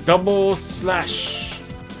 Double slash.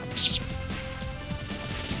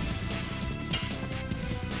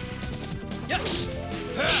 Yes.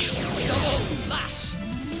 Double slash.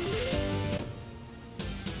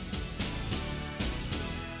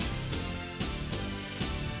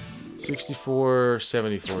 $64,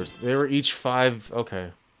 $74. They were each 5.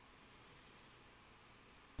 Okay.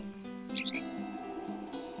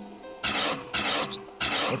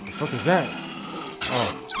 What the fuck is that?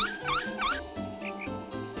 Oh.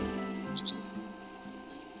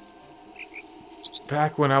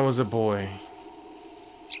 Back when I was a boy.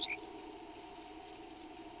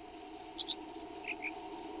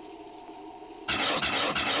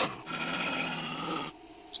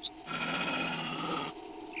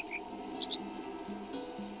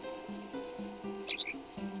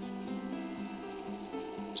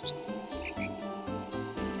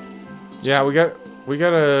 Yeah, we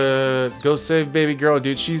gotta go save baby girl,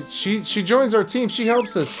 dude. She joins our team. She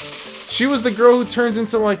helps us. She was the girl who turns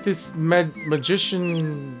into like this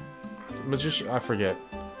magician. I forget.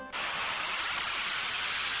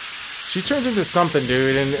 She turns into something,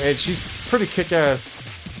 dude, and she's pretty kick-ass.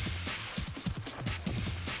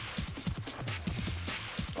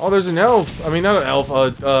 Oh, there's an elf. I mean, not an elf.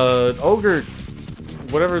 Ogre.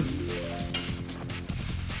 Whatever.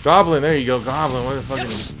 Goblin. There you go. Goblin. What the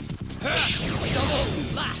fucking... Yes. Double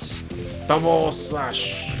slash. Double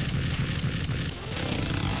slash.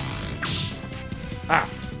 Ah,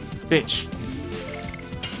 bitch.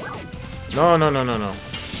 No, no, no, no, no.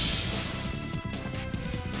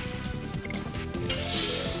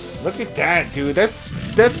 Look at that, dude. That's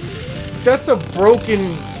a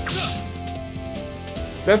broken...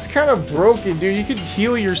 That's kind of broken, dude. You could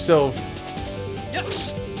heal yourself.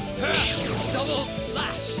 Yes. Double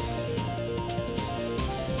slash.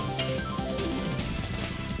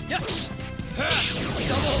 Yes.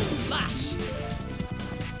 Double slash.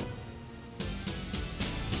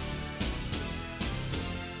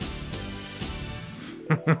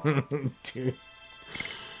 Dude.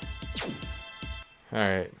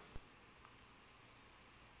 Alright.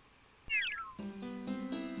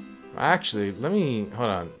 Actually, let me... Hold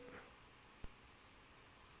on.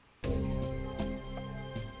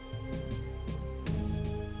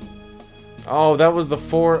 Oh, that was the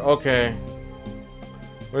 4... Okay.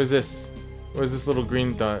 What is this? What is this little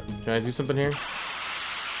green dot? Can I do something here?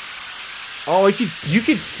 Oh, you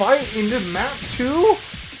could fight in the map too?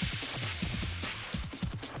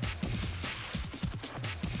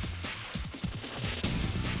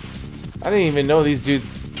 I didn't even know these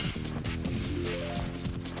dudes...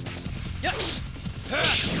 Yes.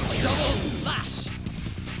 Double slash.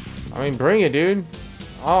 I mean, bring it, dude.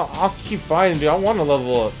 I'll keep fighting, dude. I want to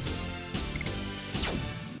level up.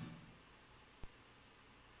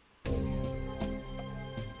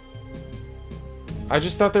 I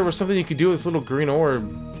just thought there was something you could do with this little green orb.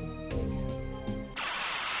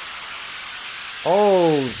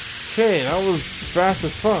 Okay, that was fast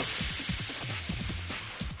as fuck.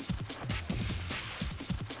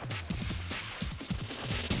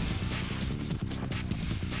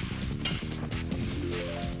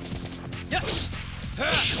 Yes.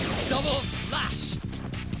 Double slash.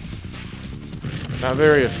 Not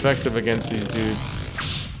very effective against these dudes.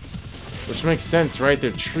 Which makes sense, right?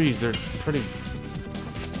 They're trees. They're pretty...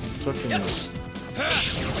 fucking... Yes.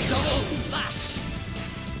 Double slash.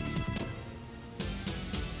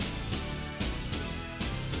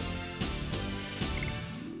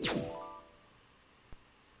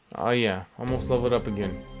 Oh yeah, almost leveled up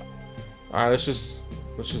again. Alright, let's just...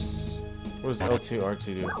 What does L2, R2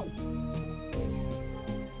 do?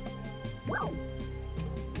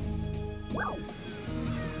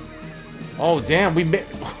 Oh damn, we made...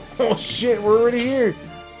 Oh shit, we're already here!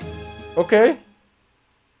 Okay.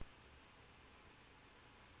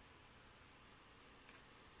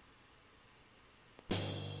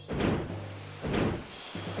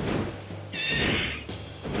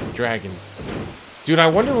 Dragons. Dude, I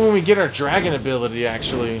wonder when we get our dragon ability,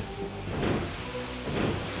 actually.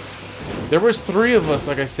 There was 3 of us,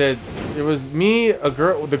 like I said. It was me, a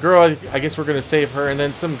girl, the girl, I guess we're gonna save her, and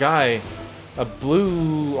then some guy. A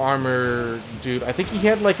blue armor dude. I think he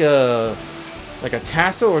had like a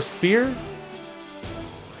tassel or spear.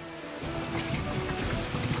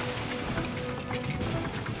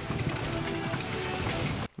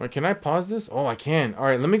 Wait, can I pause this? Oh, I can. All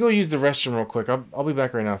right, let me go use the restroom real quick. I'll be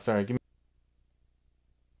back right now. Sorry. Give me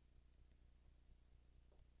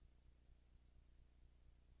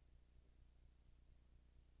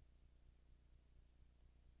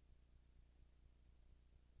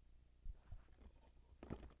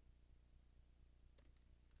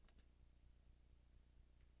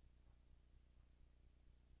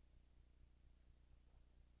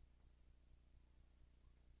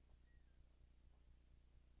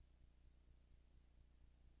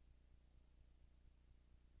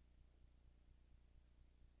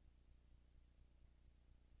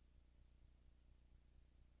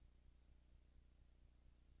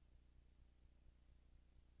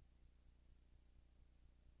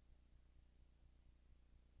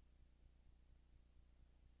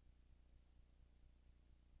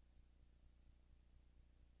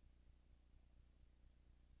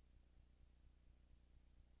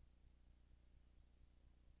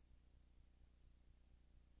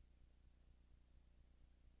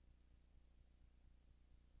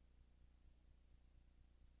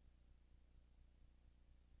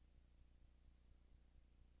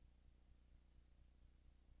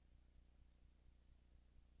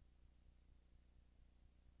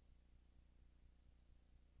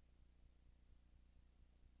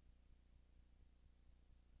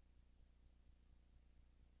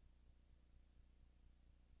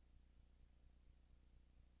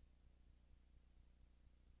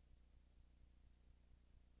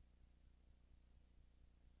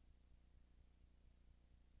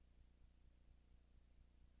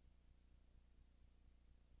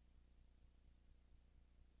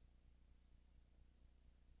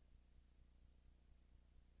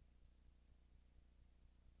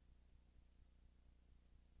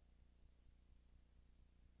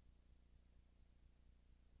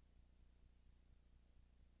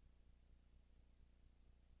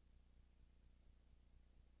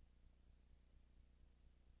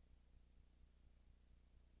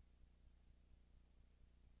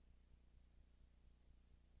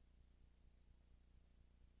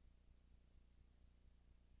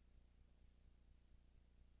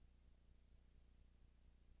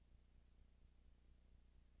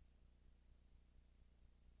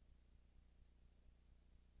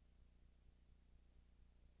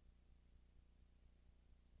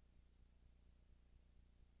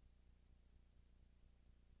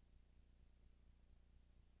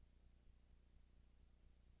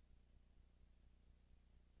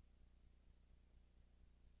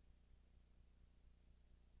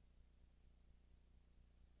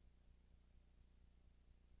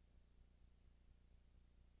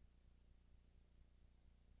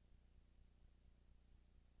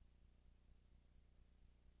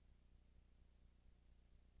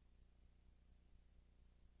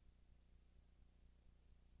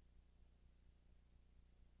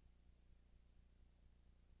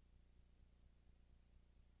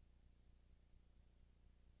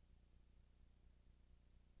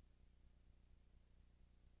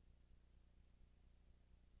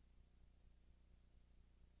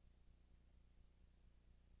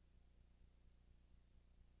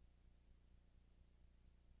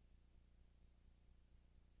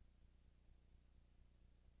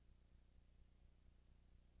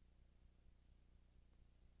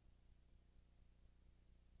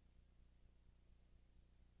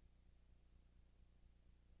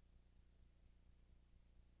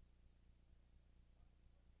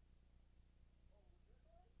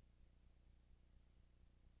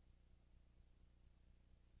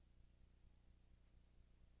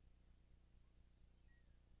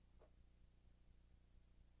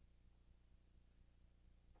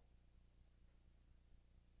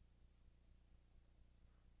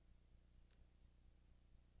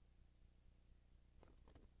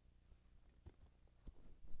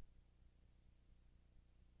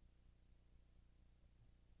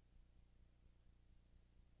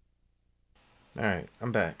Alright,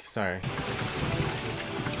 I'm back. Sorry.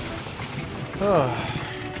 Oh.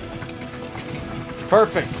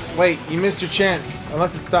 Perfect. Wait, you missed your chance.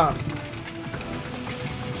 Unless it stops.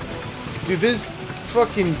 Dude, this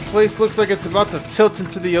fucking place looks like it's about to tilt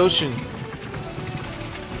into the ocean.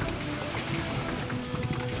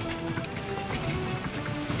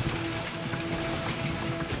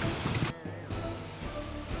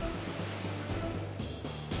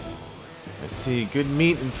 Let's see. Good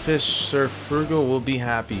meat and fish served frugal will be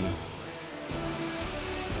happy.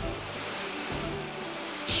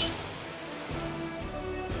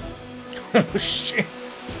 Oh shit.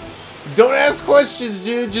 Don't ask questions,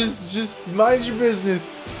 dude. Just mind your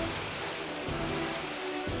business.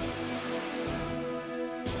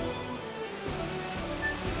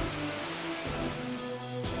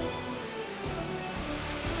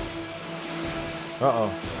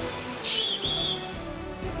 Uh-oh.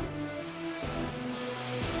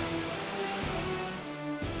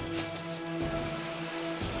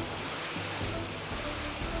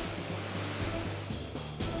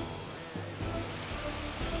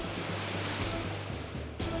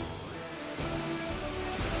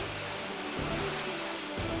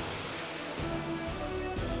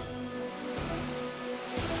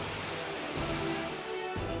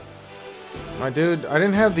 My dude, I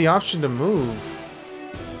didn't have the option to move.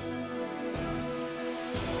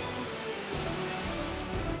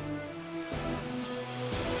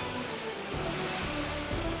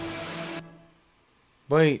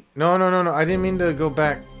 Wait, no, I didn't mean to go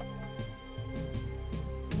back.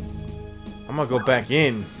 I'm gonna go back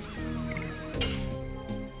in.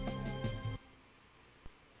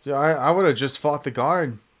 Yeah, I would have just fought the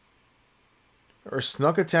guard. Or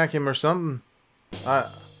snuck attack him or something.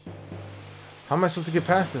 How am I supposed to get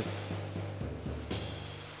past this?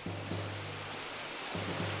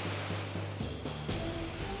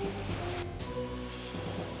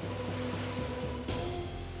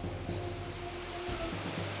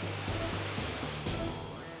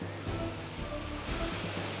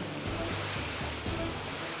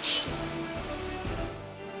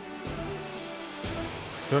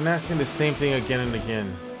 Don't ask me the same thing again and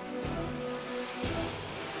again.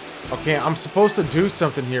 Okay, I'm supposed to do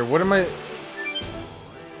something here. What am I...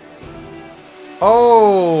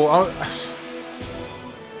 Oh!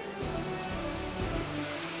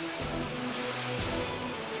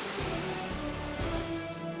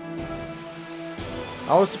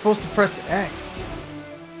 I was supposed to press X.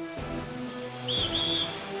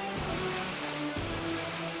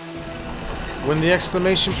 When the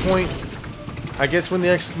exclamation point... I guess when the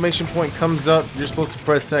exclamation point comes up, you're supposed to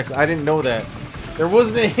press X. I didn't know that. There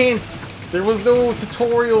wasn't a hint. There was no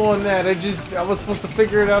tutorial on that. I was supposed to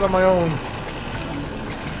figure it out on my own.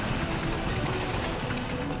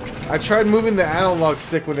 I tried moving the analog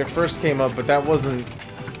stick when it first came up, but that wasn't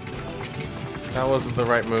the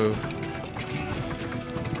right move.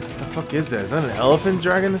 What the fuck is that? Is that an elephant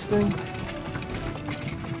dragging this thing?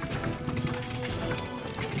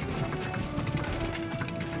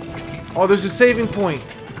 Oh, there's a saving point.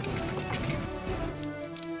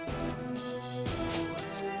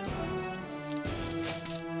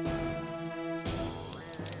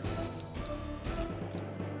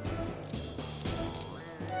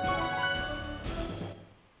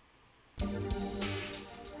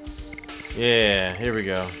 Yeah, here we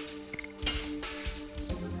go.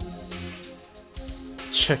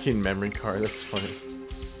 Checking memory card, that's funny.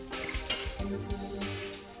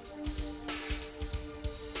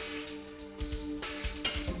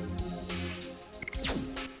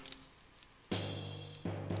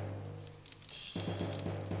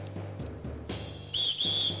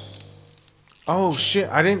 Oh shit,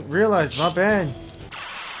 I didn't realize, my bad.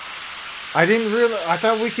 I didn't realize, I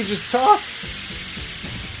thought we could just talk.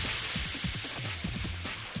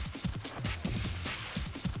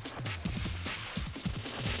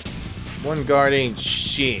 One guard ain't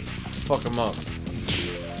shit. Fuck him up.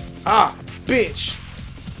 Ah, bitch.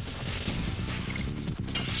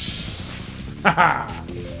 Haha.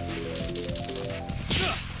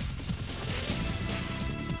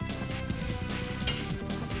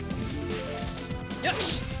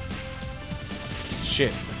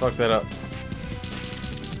 Shit, I fucked that up.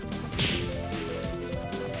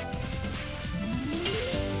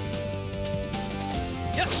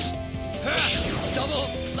 Yes. Double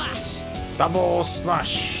slash. Double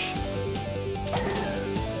slash.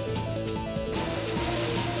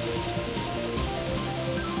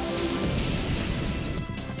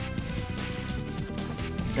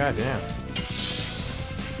 God damn.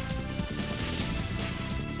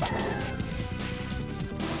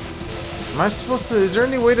 Am I supposed to... Is there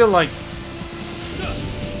any way to, like...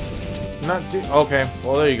 not do... Okay,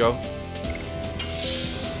 well, there you go.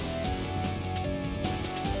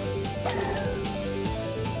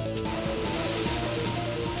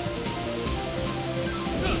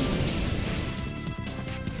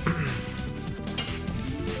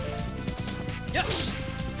 Yes!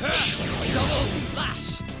 Double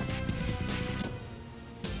slash!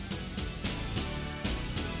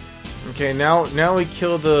 Okay, now we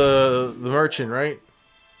kill the merchant, right?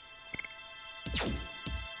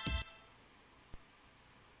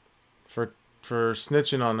 For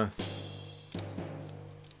snitching on us.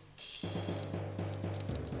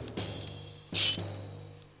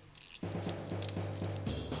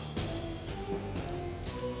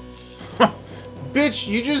 Bitch,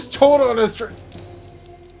 you just told on us.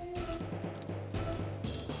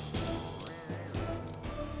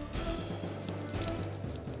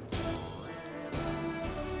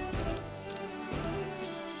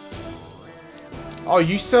 Oh,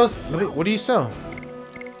 you sell... What do you sell?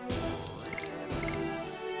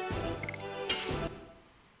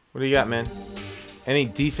 What do you got, man? Any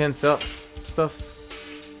defense up stuff?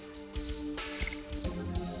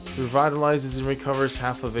 Revitalizes and recovers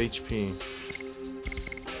half of HP.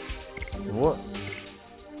 What?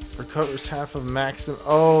 Recovers half of maximum...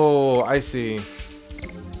 Oh, I see.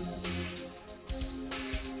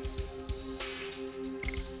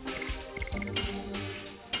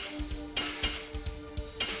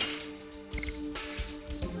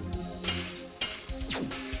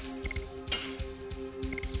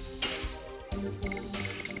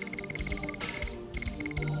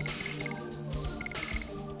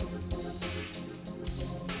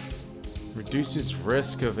 Reduces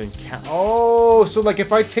risk of encounter. Oh, so like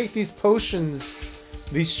if I take these potions,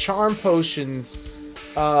 these charm potions,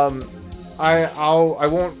 I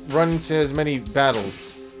won't run into as many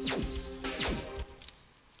battles.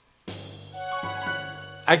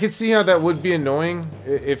 I could see how that would be annoying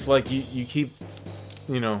if like you keep,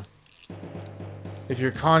 you know, if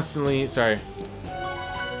you're constantly if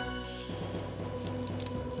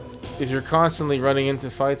you're constantly running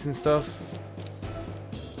into fights and stuff.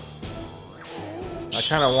 I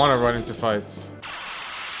kind of want to run into fights.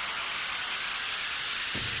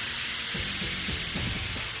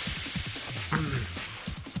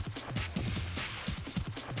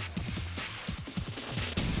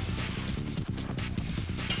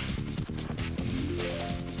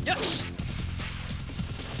 Yes.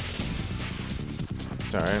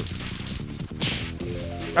 It's alright.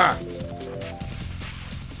 Ah!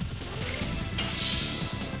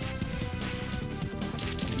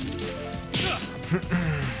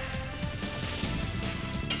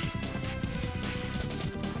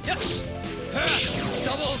 Yes.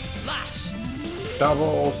 Double slash.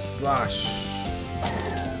 Double slash.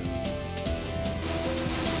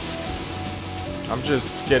 I'm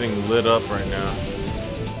just getting lit up right now.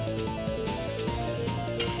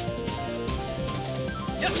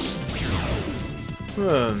 Yes.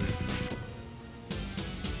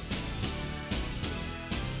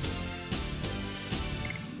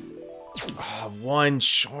 Oh, one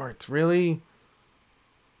short, really?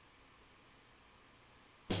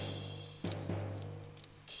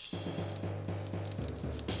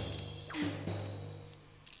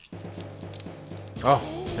 Oh,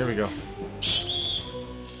 here we go.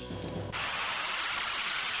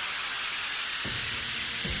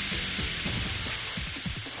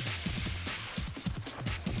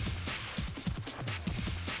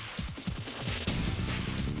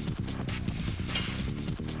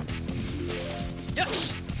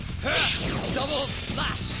 Yes. Double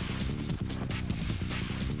slash.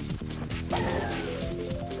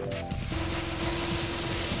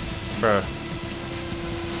 Bruh.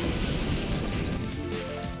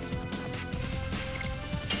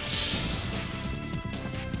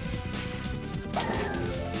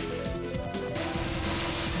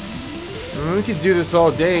 We could do this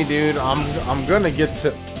all day, dude. I'm gonna get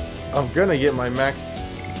my max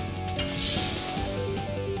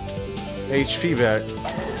HP back.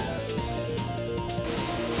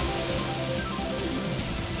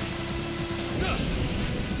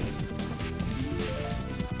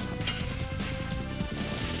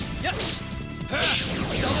 Yes.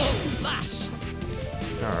 Double slash.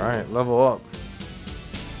 All right, level up.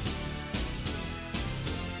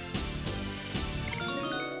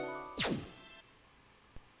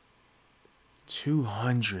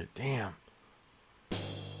 $200, damn.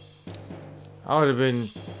 I would have been.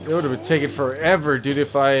 It would have been taking forever, dude.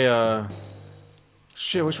 If I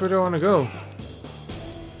shit, which way do I want to go?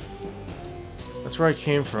 That's where I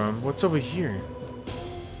came from. What's over here?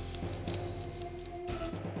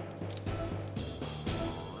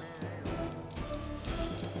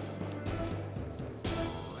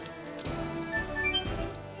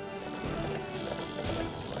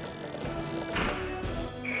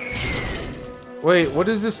 Wait, what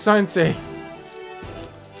does this sign say?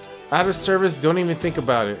 Out of service, don't even think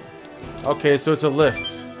about it. Okay, so it's a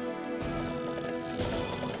lift.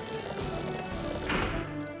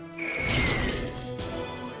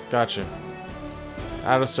 Gotcha.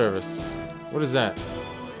 Out of service. What is that?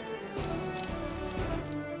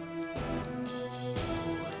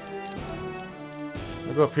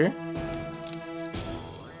 I'll go up here.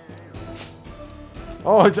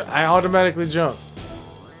 Oh, I automatically jump.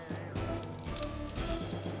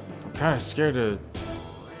 I'm kind of scared to...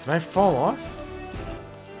 Can I fall off?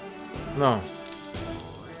 No.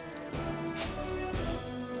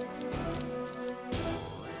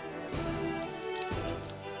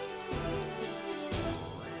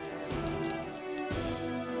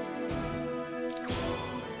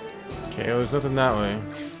 Okay, well, there's nothing that way.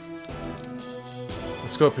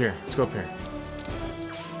 Let's go up here. Let's go up here.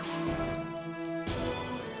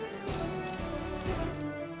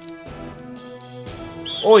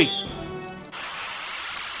 Oi!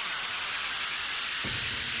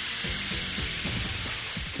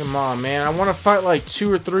 Come on, man. I want to fight like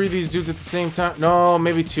 2 or 3 of these dudes at the same time. No,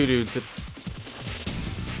 maybe 2 dudes.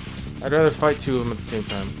 I'd rather fight 2 of them at the same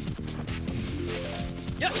time.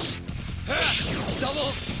 Yes.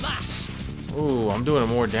 Double slash. Ooh, I'm doing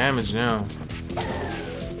more damage now.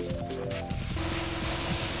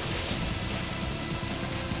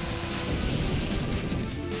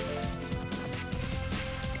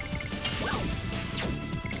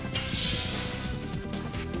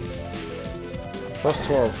 Plus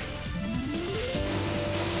 12.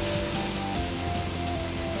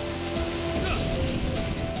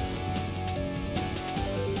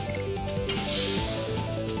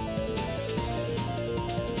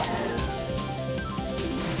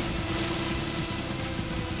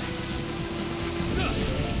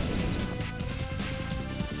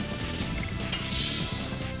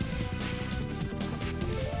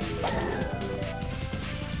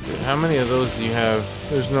 Dude, how many of those do you have?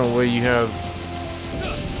 There's no way you have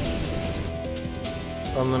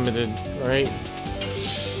unlimited, right?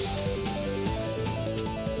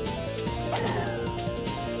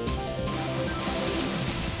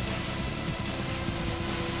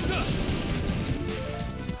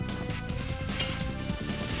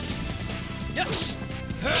 Yes.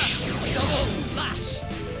 Double slash.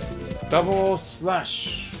 Double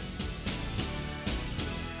slash.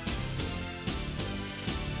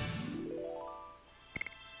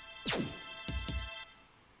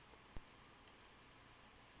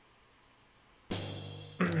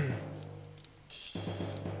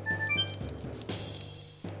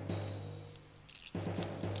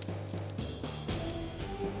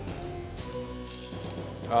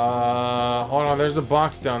 Hold on, there's a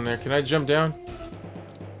box down there. Can I jump down?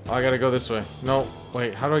 Oh, I gotta go this way. No,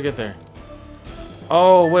 wait, how do I get there?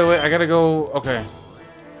 Oh, wait, I gotta go, okay.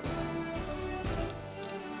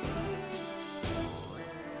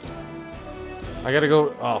 I gotta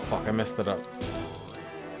go, oh fuck, I messed it up.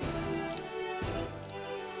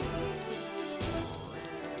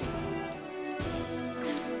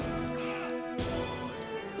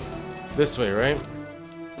 This way, right?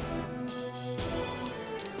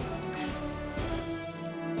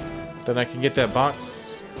 Then I can get that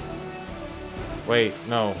box. Wait,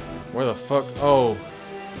 no. Where the fuck? Oh.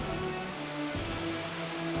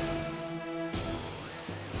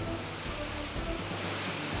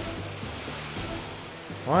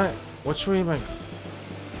 What? Which way am I?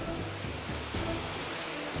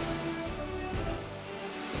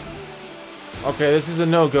 Okay, this is a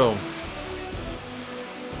no-go.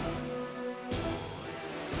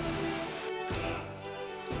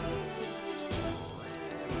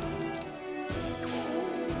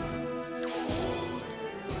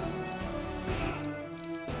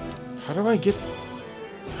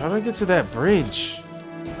 How do I get to that bridge?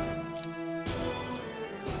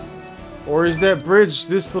 Or is that bridge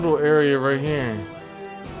this little area right here?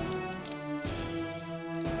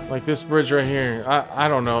 Like this bridge right here. I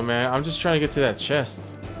don't know, man. I'm just trying to get to that chest.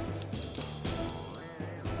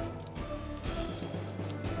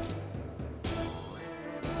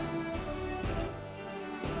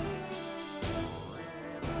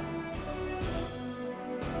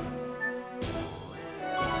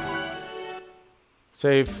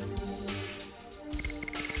 Save.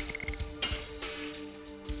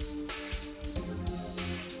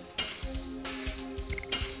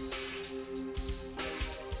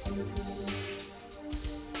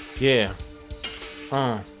 Yeah.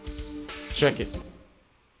 Check it.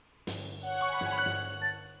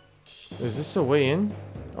 Is this a way in?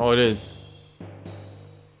 Oh, it is.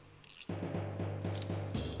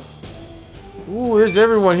 Ooh, there's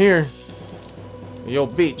everyone here. Yo,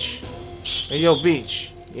 beach. Hey, yo,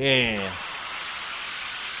 beach. Yeah.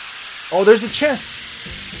 Oh, there's a chest.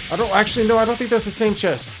 I don't actually know. I don't think that's the same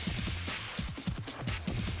chest.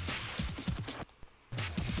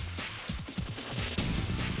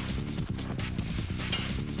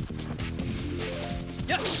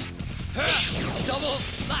 Yes. Double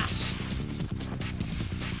flash.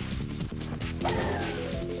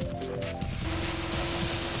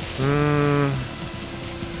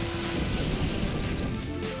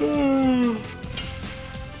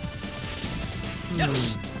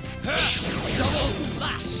 Yes. Double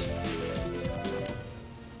flash.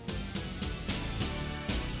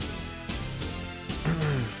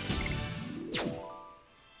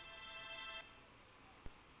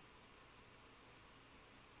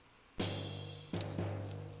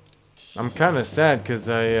 I'm kind of sad because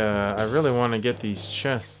I really want to get these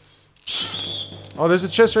chests. Oh, there's a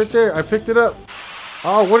chest right there. I picked it up.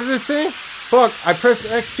 Oh, what did it say? Fuck, I pressed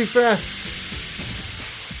X too fast.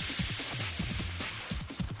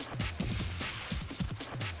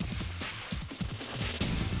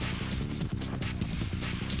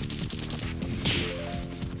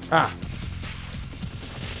 Ah.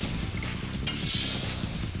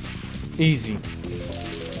 Easy.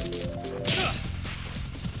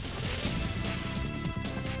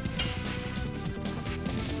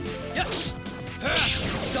 Yes.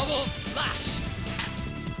 Double flash.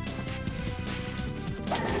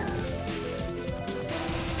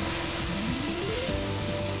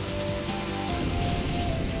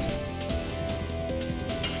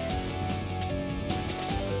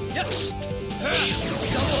 Yes.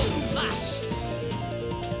 Double flash.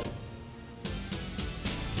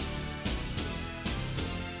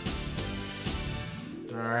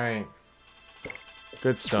 All right.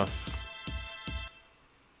 Good stuff.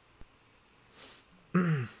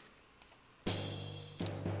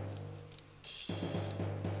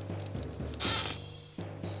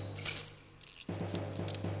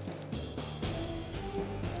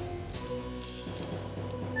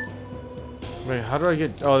 Wait, how do I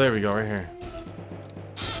get... Oh, there we go, right here.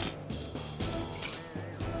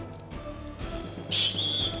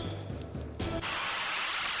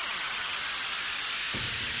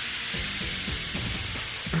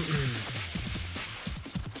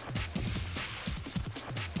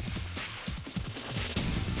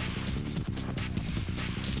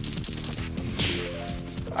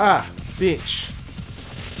 Ah, bitch.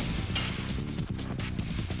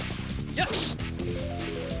 Yes.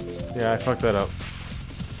 Yeah, I fucked that up.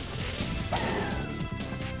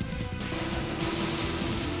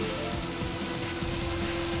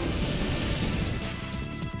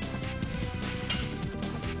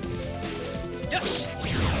 Yes.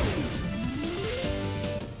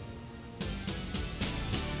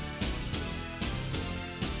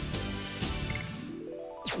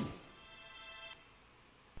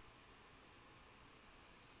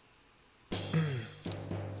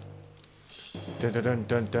 Dun, dun, dun,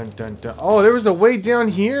 dun, dun, dun, dun. Oh, there was a way down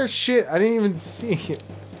here? Shit, I didn't even see it.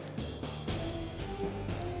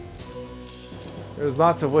 There's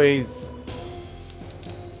lots of ways.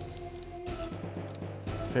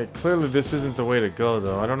 Okay, clearly this isn't the way to go,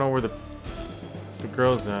 though. I don't know where the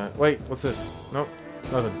girl's at. Wait, what's this? Nope,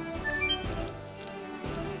 nothing.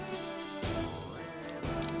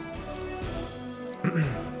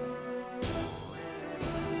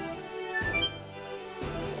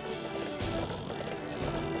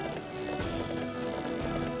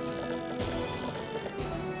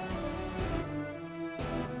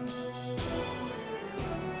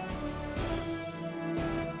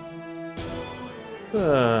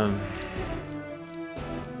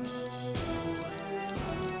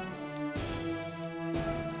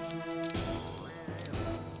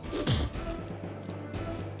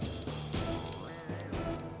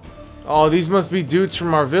 Oh, these must be dudes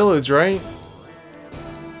from our village, right?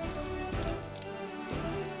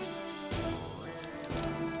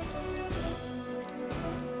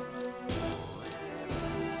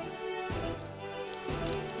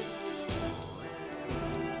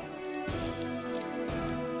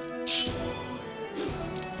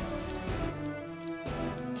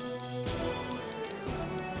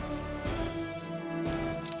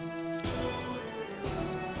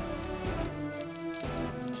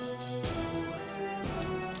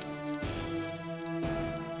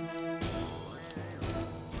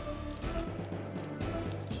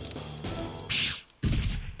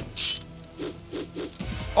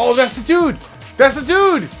 Oh, that's the dude! That's the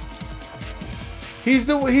dude! He's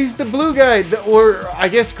the blue guy, or I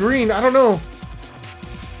guess green, I don't know.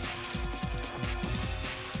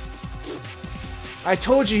 I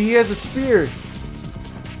told you he has a spear.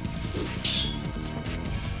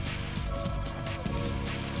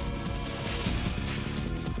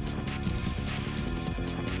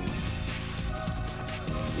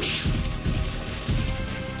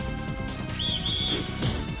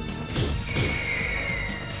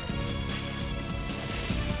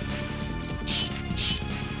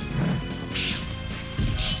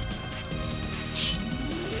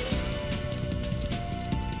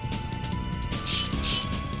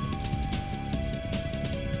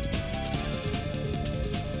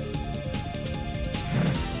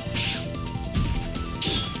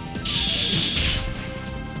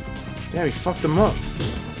 Damn, he fucked him up.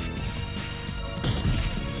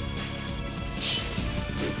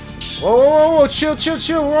 Whoa, whoa, whoa, whoa, chill, chill,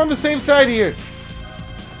 chill. We're on the same side here.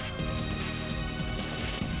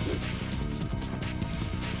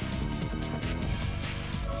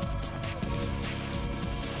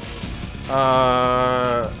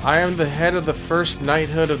 I am the head of the first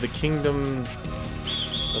knighthood of the kingdom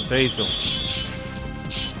of Basil.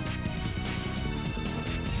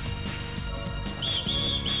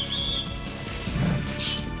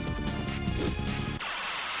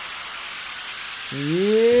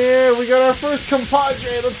 Yeah, we got our first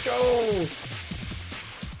compadre. Let's go.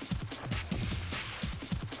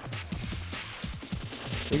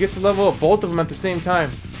 We get to level up both of them at the same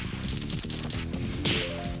time.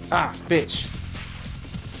 Ah, bitch.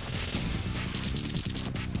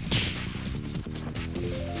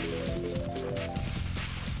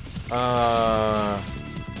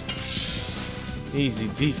 Easy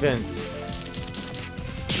defense.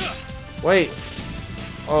 Wait.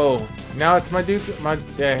 Oh, now it's my dude's.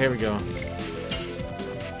 Yeah, here we go.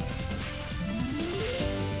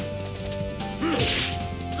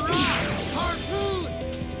 Harpoon!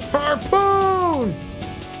 Harpoon!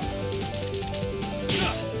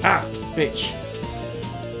 Ah, bitch.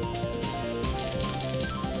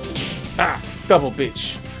 Ah, double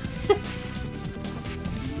bitch.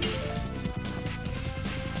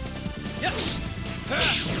 Yes!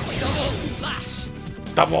 Double slash!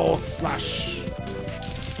 Double slash.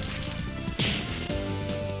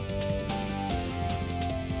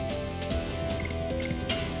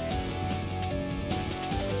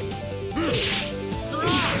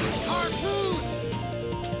 Harpoon!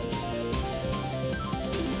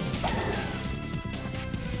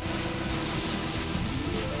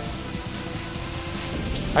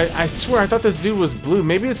 I swear I thought this dude was blue.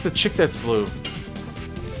 Maybe it's the chick that's blue.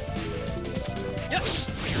 Yes!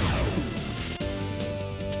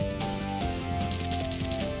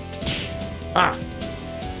 Ah.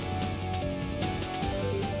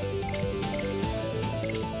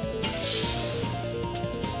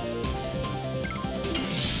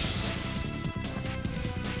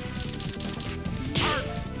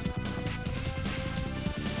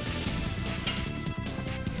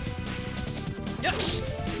 Yes!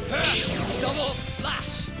 Double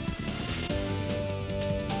slash!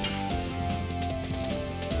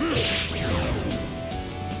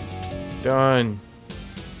 Done.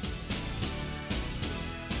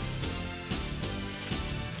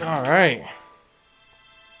 All right.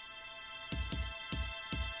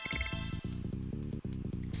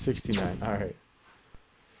 $69. All right.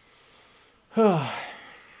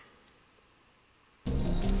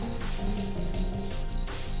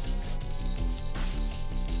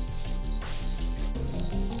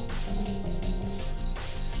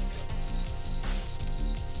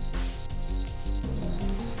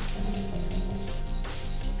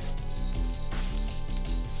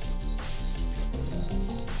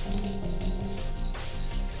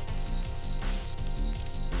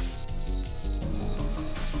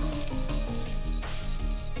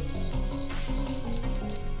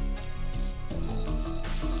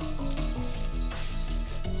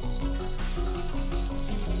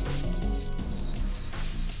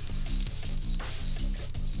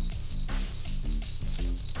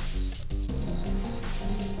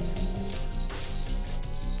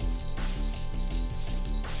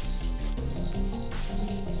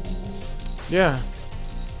 Yeah.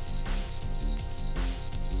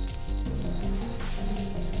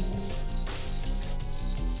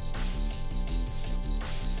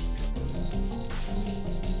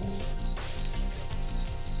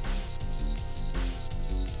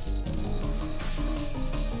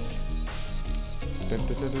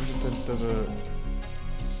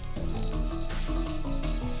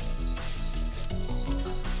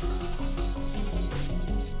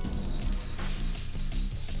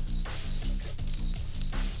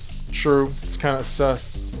 True, it's kind of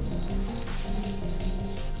sus.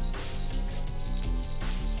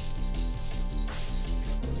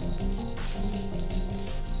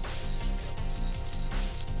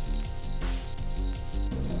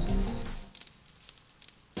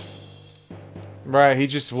 Right, he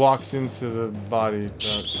just walks into the body.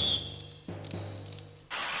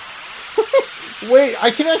 Wait, I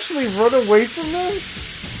can actually run away from them?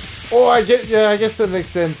 Oh, I guess that makes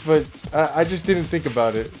sense, but I just didn't think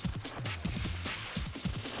about it.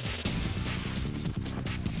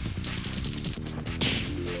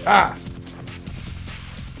 Ah!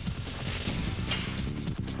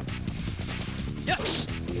 Yes!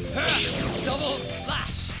 Double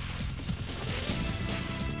slash!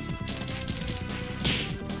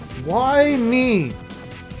 Why me?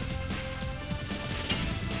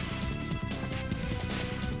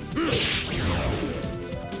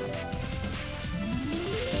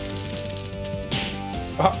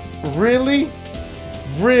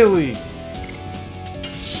 Really?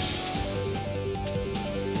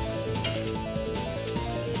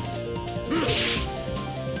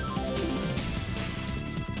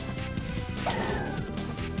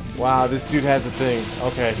 Wow, this dude has a thing.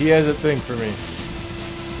 Okay, he has a thing for me.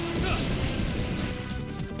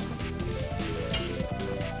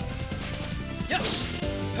 Yes.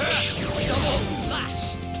 Double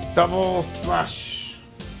slash. Double slash.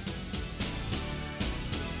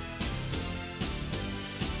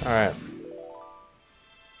 Alright.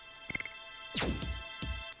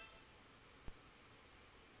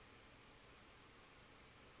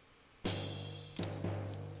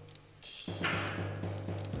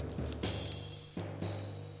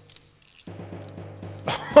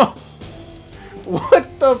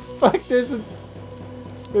 What the fuck? There's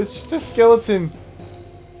just a skeleton.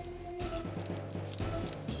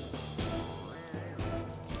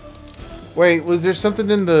 Wait, was there something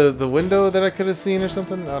in the window that I could have seen or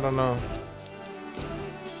something? I don't know.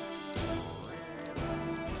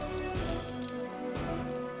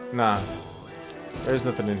 Nah. There's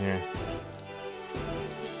nothing in here.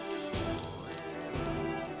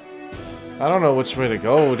 I don't know which way to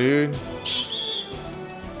go, dude.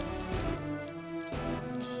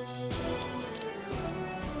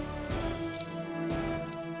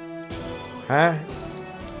 Huh?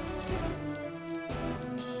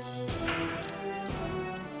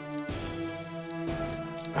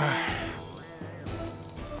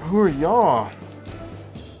 Who are y'all?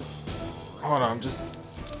 Hold on, just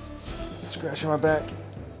scratching my back.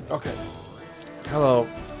 Okay. Hello.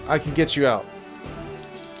 I can get you out.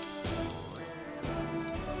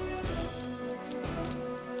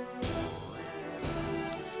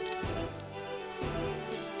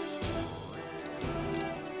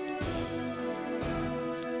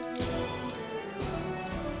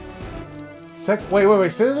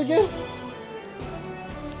 Wait, say that again?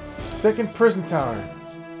 Second prison tower.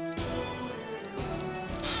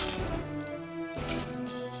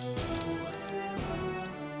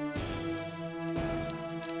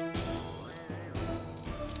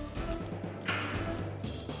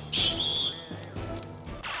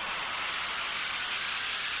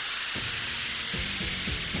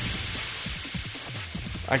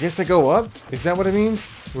 I guess I go up? Is that what it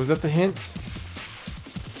means? Was that the hint?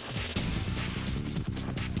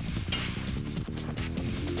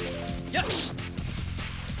 Yes.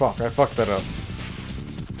 Fuck, I fucked that up.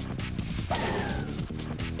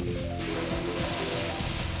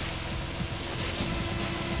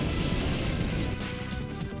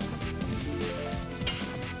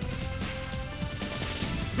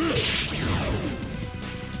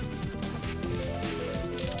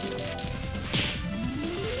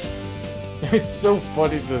 It's so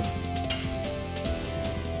funny the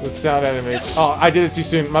sound animation. Oh, I did it too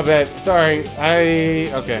soon. My bad. Sorry.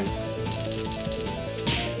 Okay.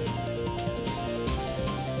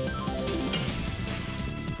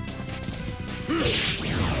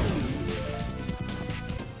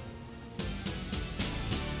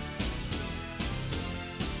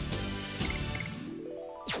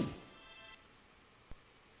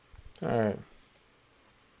 Alright.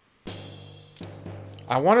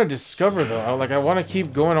 I want to discover, though. I want to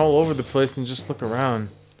keep going all over the place and just look around.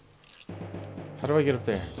 How do I get up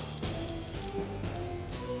there?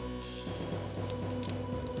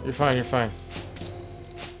 You're fine, you're fine.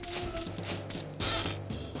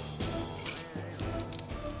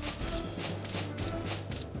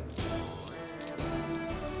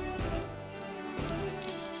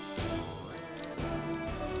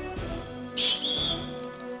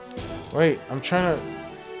 Wait, I'm trying to...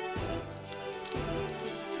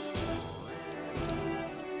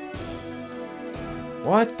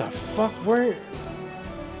 What the fuck? Where...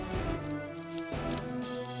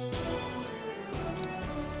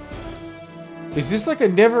 Is this like a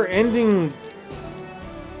never-ending...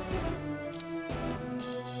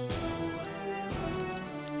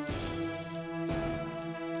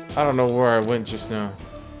 I don't know where I went just now.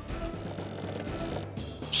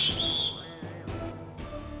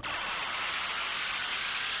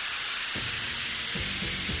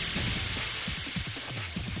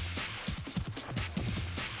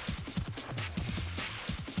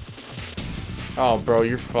 Oh, bro,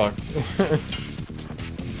 you're fucked.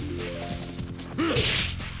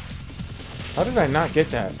 How did I not get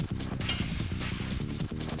that?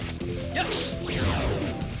 Yes.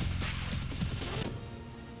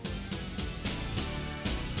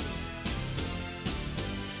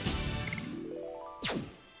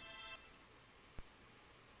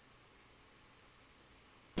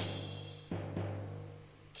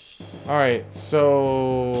 Alright,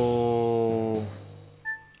 so...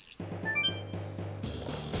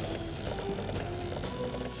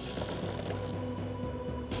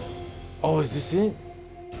 Oh, is this it?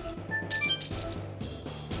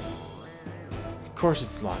 Of course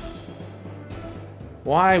it's locked.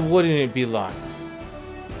 Why wouldn't it be locked?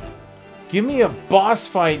 Give me a boss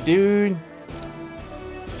fight, dude.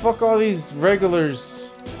 Fuck all these regulars.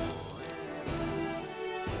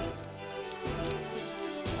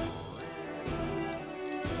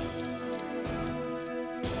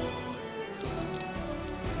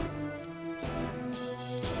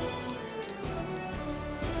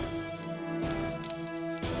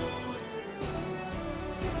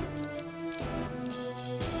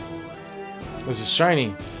 This is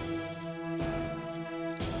shiny.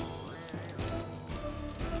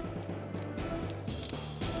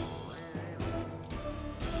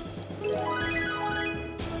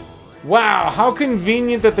 Wow, how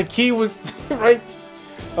convenient that the key was right.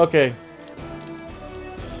 Okay.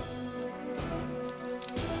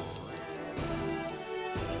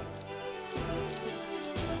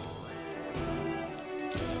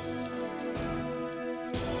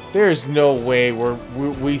 There's no way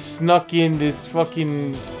we snuck in this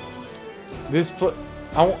fucking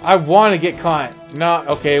I want to get caught. No,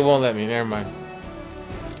 okay, it won't let me. Never mind.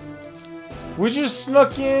 We just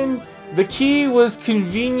snuck in. The key was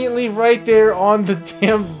conveniently right there on the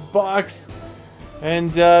damn box.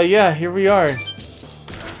 And yeah, here we are.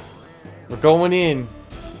 We're going in.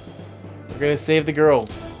 We're gonna save the girl.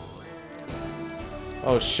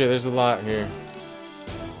 Oh shit, there's a lot here.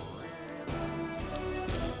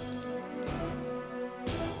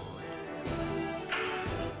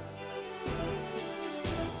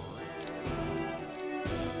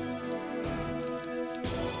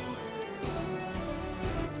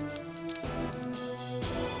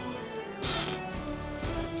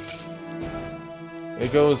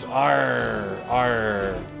 It goes R.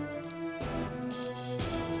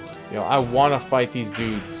 Yo, I wanna fight these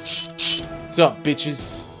dudes. What's up,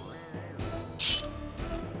 bitches?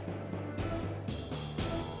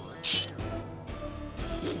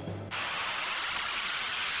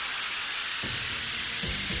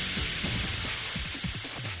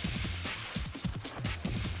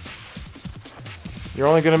 You're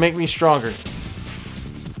only gonna make me stronger.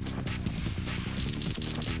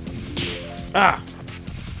 Ah!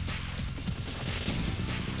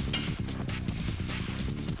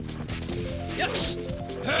 Yes!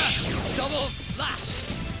 Double slash!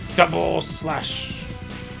 Double slash!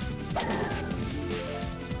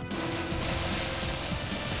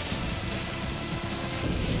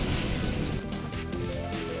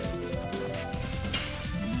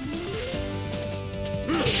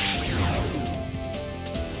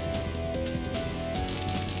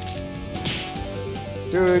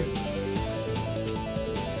 Dude.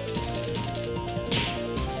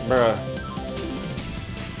 Bruh.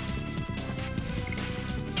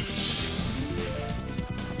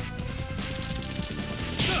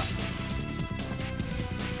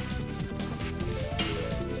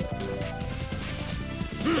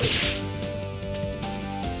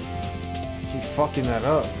 Keep fucking that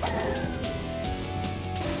up.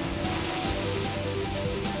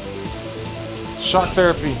 Shock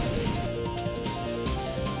therapy.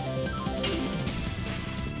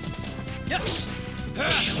 Yes!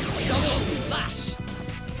 Double slash!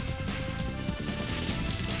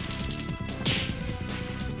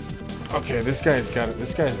 Okay, this guy's got it.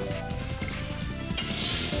 This guy's...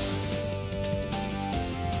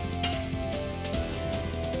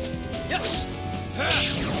 Yes!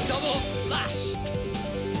 Double slash!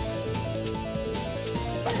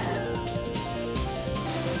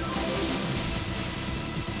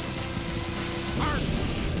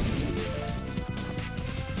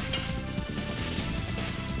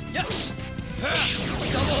 Yes!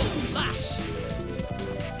 Double slash!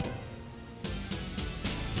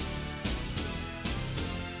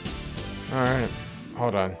 Alright,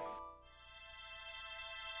 hold on.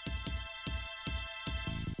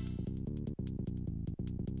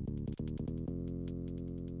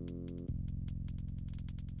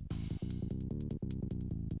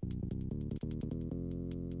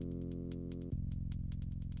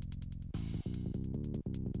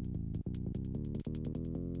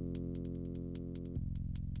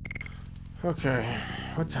 Okay,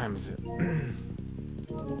 what time is it?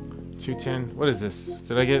 2:10. What is this?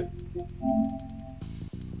 Did I get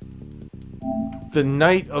the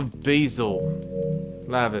Knight of Basil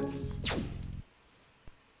Lavitz?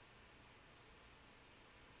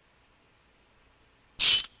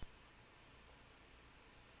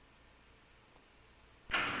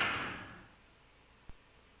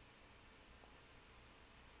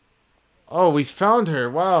 Oh, we found her.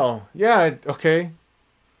 Wow. Yeah, okay.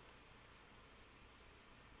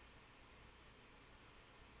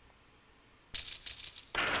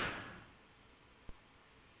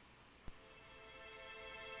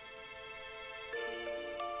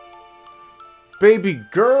 baby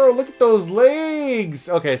girl. Look at those legs.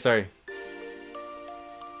 Okay, sorry.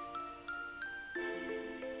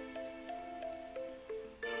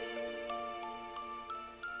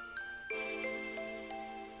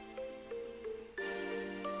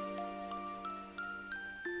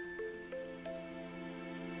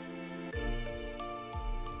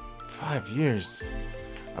 Years.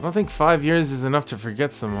 I don't think 5 years is enough to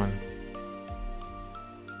forget someone.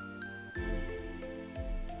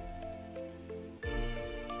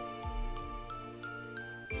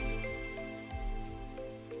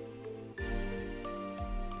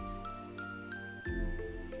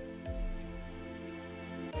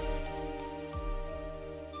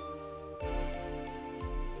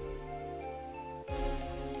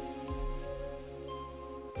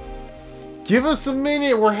 Give us a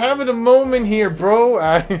minute. We're having a moment here,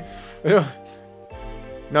 bro.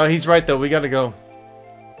 No, he's right, though. We gotta go.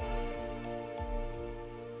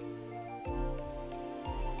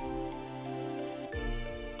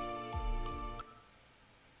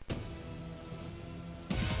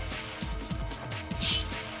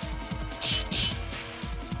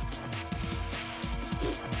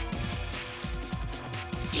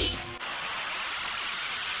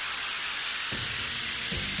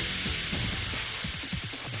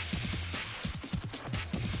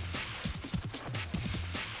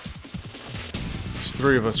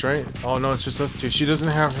 Three of us, right? Oh no, it's just us two. She doesn't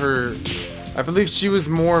have her... I believe she was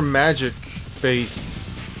more magic based.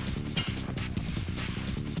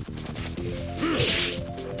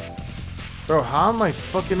 Bro, how am I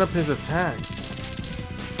fucking up his attacks?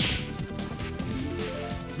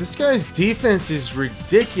 This guy's defense is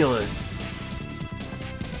ridiculous.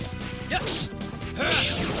 Yes.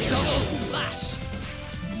 Double lash.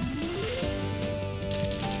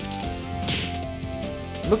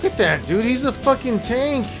 Look at that, dude. He's a fucking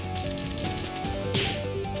tank.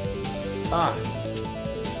 Ah.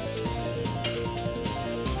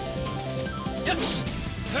 Yes.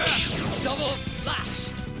 Double lash.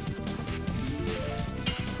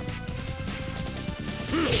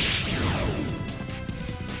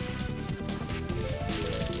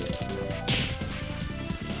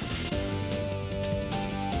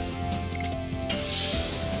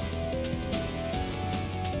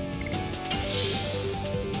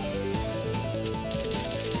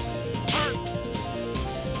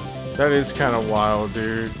 That is kind of wild,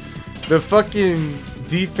 dude. The fucking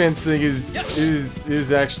defense thing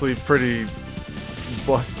is actually pretty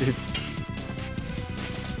busted.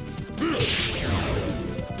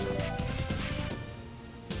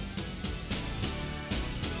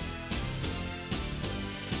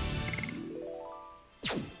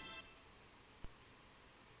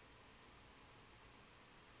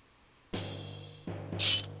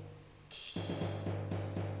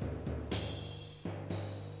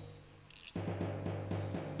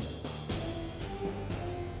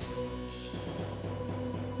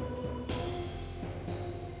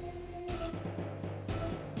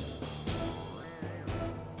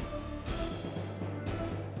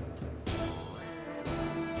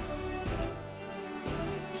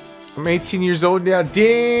 I'm 18 years old now.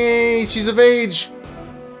 Dang, she's of age.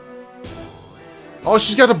 Oh,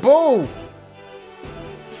 she's got a bow.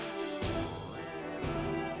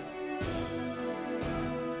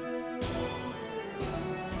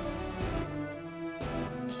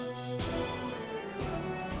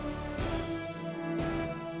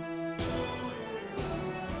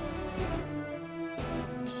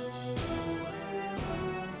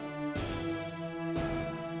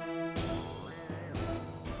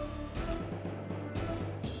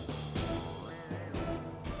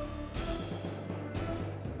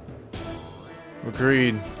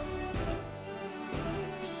 Agreed.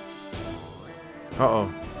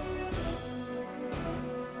 Uh-oh.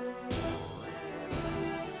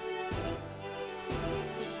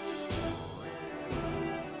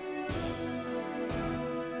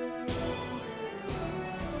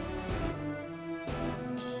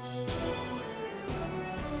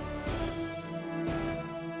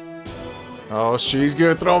 Oh, she's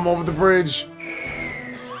gonna throw him over the bridge.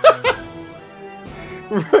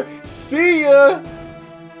 See ya!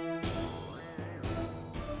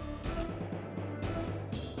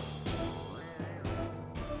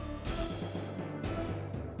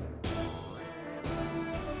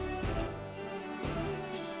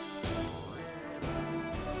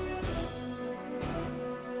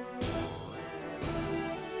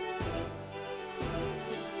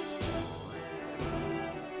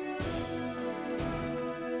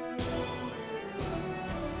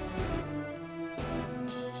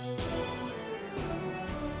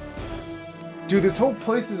 Dude, this whole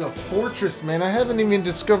place is a fortress, man. I haven't even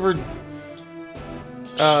discovered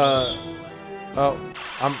Oh,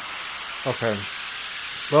 I'm... Okay.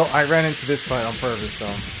 Well, I ran into this fight on purpose,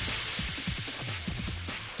 so...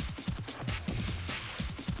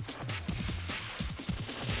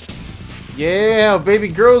 Yeah, baby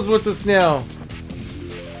girl's with us now.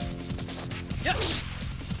 Yes.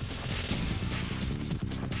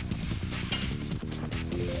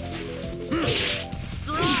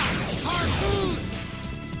 Harpoon.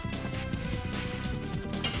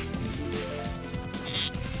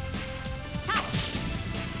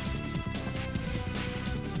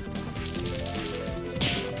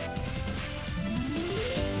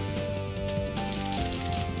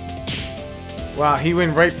 Wow, he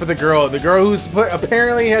went right for the girl. The girl who's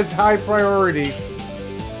apparently has high priority.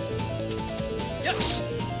 Yes.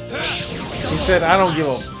 He said, I don't give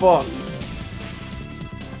a fuck.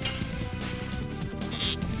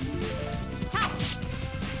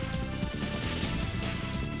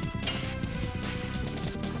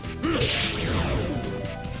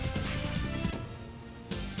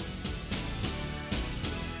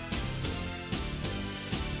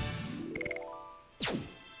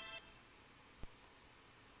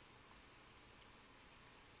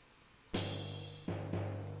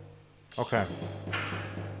 Okay.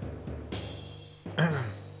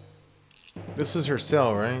 This was her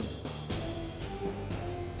cell, right?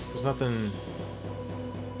 There's nothing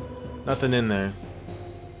in there.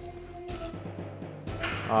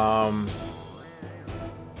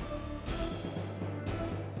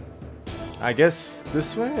 I guess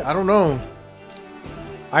this way? I don't know.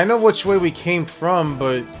 I know which way we came from,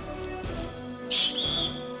 but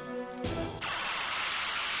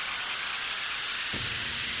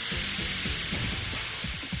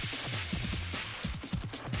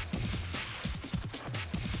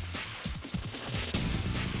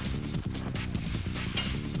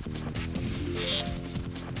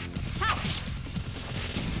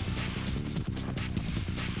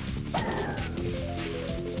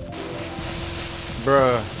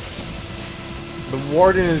bruh. The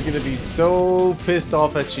warden is gonna be so pissed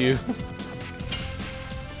off at you.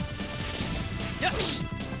 Yes.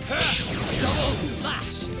 Double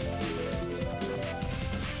lash.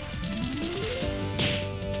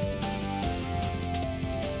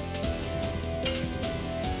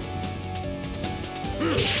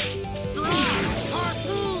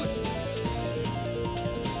 Harpoon.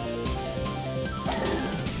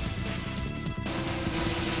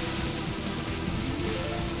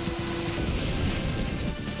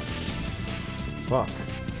 Fuck.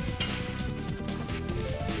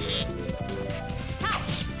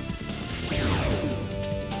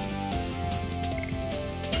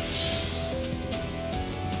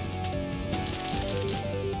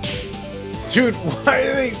 Dude, why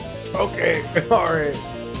are they... Okay, alright.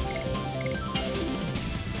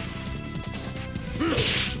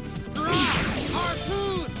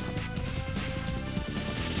 Harpoon.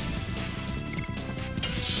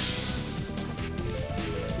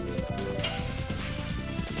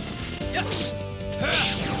 Yes.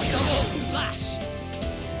 Double lash.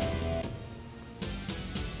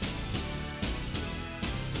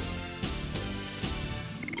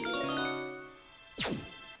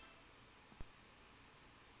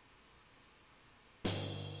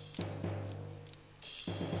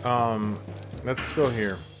 Let's go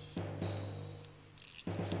here.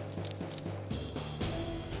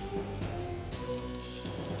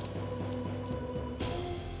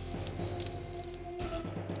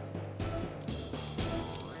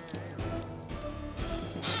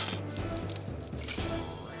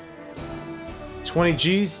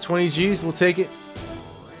 $20 G's, we'll take it.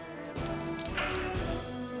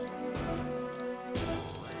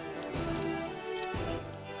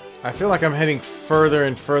 I feel like I'm heading further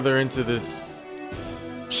and further into this.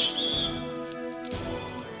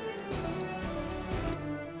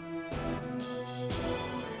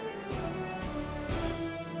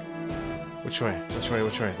 Which way? Which way?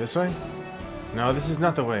 Which way? This way? No, this is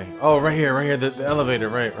not the way. Oh, right here, right here. The elevator.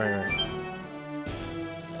 Right, right, right.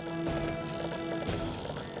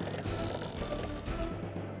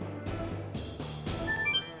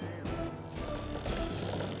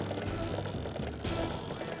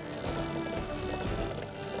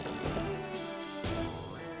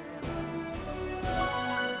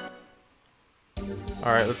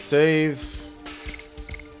 Alright, let's save.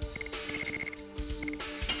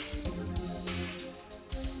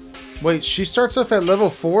 Wait, she starts off at level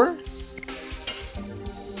 4?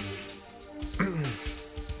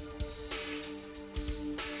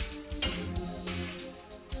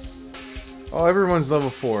 Oh, everyone's level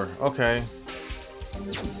 4. Okay.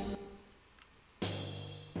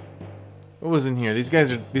 Ooh, was in here? These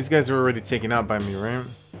guys are already taken out by me, right?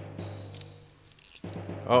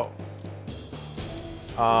 Oh.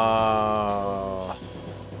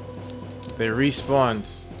 They respawned.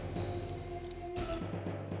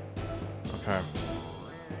 Okay.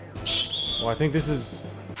 Well, I think this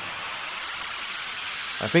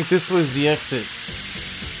was the exit.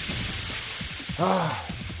 Ah.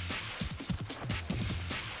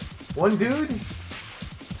 One dude?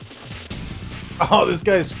 Oh, this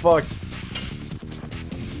guy's fucked.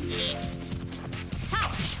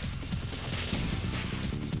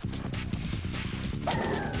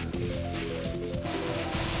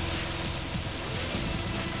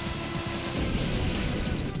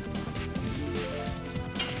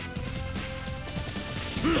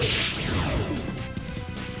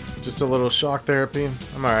 Just a little shock therapy.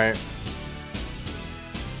 I'm alright.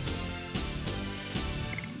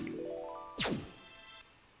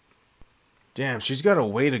 Damn, she's got a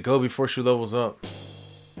way to go before she levels up.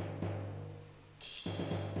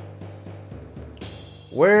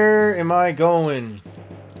 Where am I going?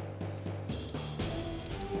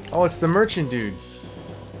 Oh, it's the merchant dude.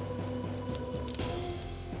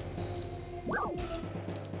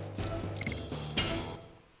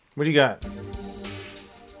 What do you got?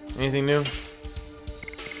 Anything new?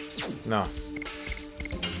 No.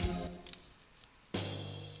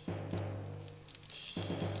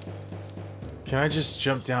 Can I just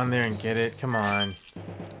jump down there and get it? Come on.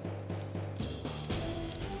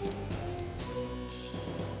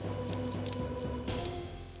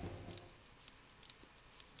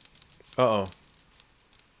 Uh-oh.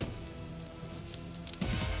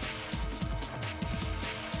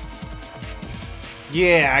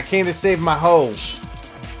 Yeah, I came to save my hoe.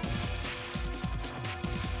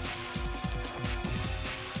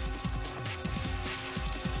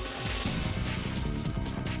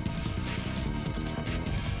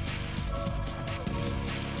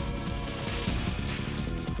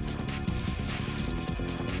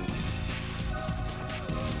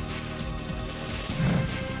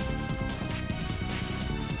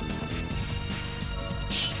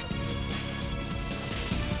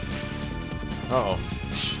 Uh-oh.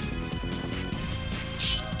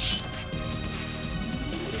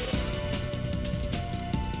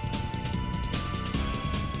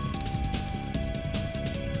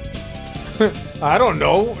 I don't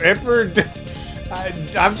know. Emperor...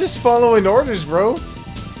 I'm just following orders, bro.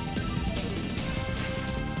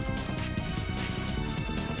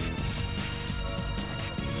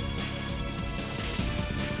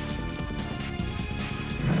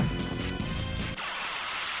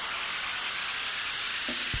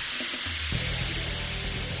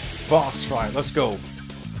 Boss fight, let's go.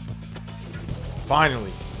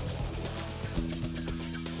 Finally.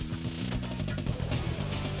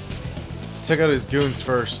 Check out his goons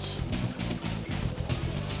first.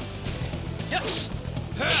 Yes.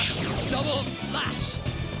 Double slash.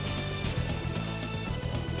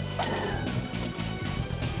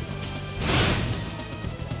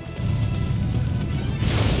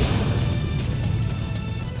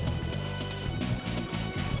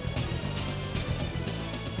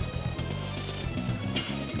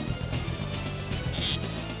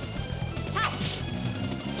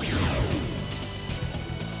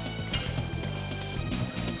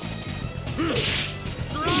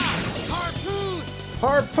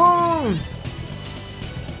 Harpoon! Harpoon!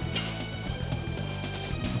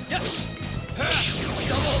 Yes!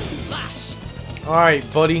 Double slash!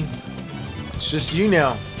 Alright, buddy. It's just you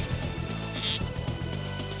now.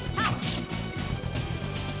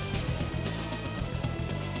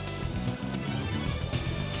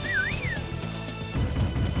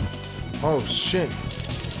 Oh, shit.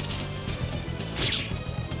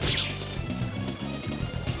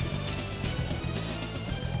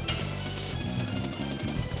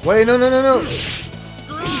 Wait, no, no, no, no!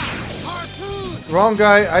 Harpoon! Wrong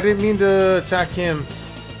guy. I didn't mean to attack him.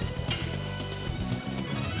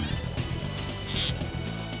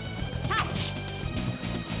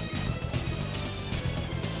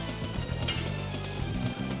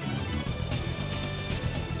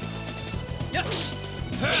 Yes!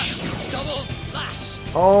 Double slash!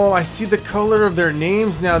 Oh, I see the color of their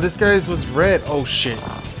names now. This guy's was red. Oh, shit.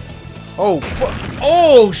 Oh,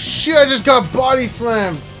 oh, shit. I just got body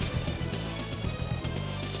slammed.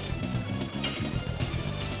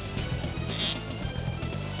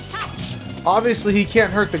 Obviously, he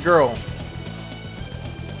can't hurt the girl.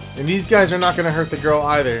 And these guys are not going to hurt the girl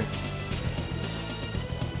either.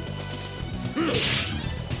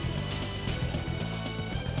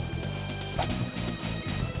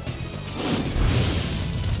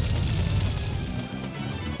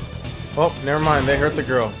 Oh, never mind. They hurt the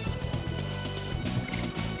girl.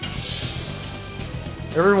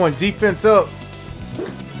 Everyone, defense up.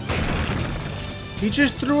 He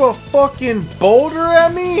just threw a fucking boulder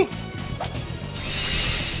at me?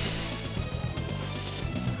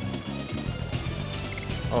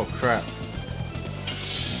 Oh, crap.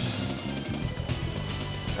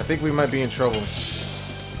 I think we might be in trouble.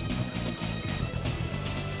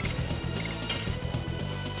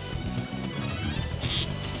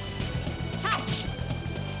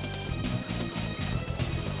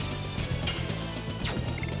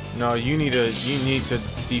 No, you need to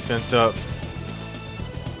defense up.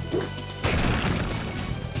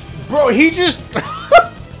 Bro, he just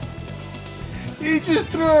he just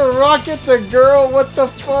threw a rock at the girl. What the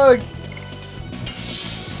fuck?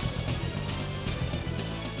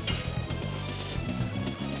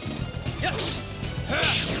 Yes.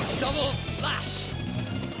 Double slash.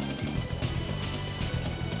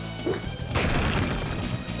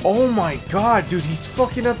 Oh my god, dude, he's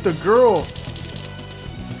fucking up the girl.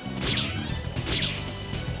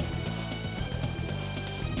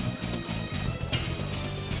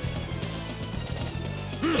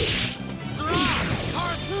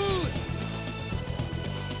 Harpoon.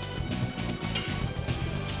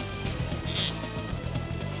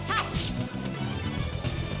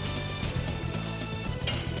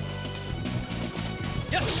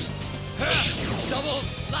 Yes. Double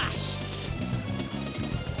slash.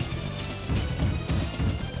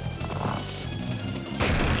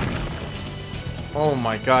 Oh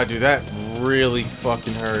my god, dude, that really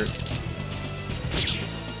fucking hurt.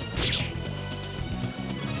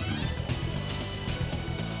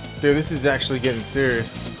 Dude, this is actually getting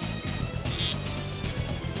serious.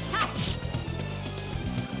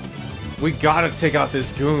 We gotta take out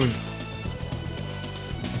this goon.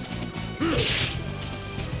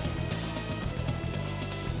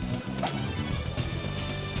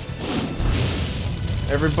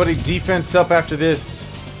 Everybody defense up after this.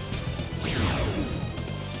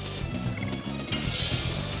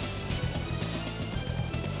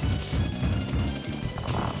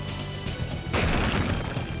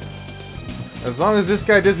 As long as this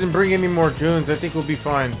guy doesn't bring any more goons, I think we'll be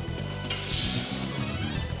fine.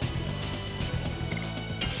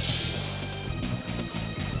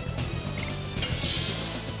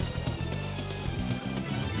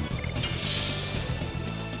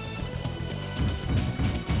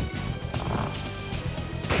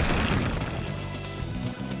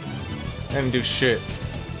 And do shit.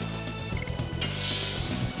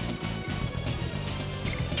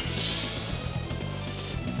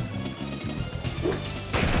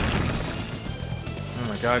 Oh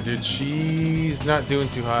my god, dude, she's not doing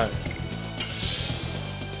too hot.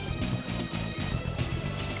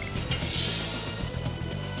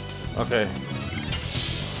 Okay.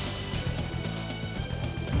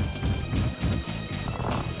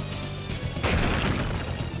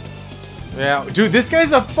 Yeah, dude, this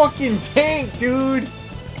guy's a fucking tank, dude.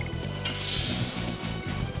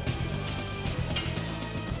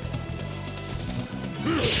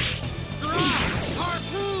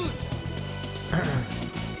 Harpoon.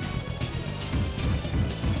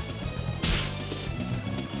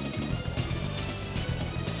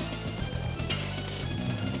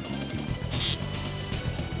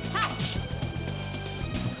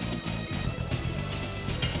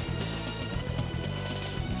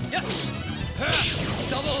 Yes.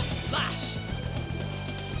 Double slash.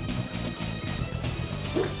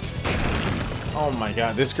 Oh my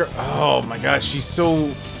god, this girl. Oh my god, she's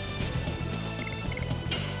so.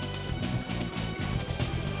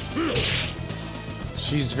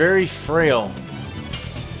 She's very frail.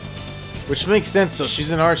 Which makes sense though,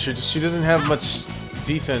 she's an archer. She doesn't have much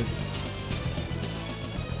defense.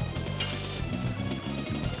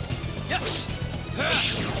 Yes.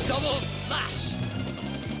 Double slash.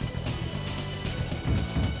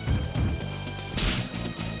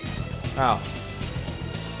 Ow.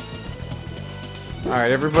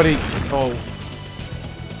 Alright, everybody. Oh.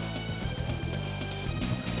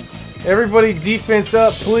 Everybody defense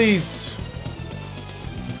up, please.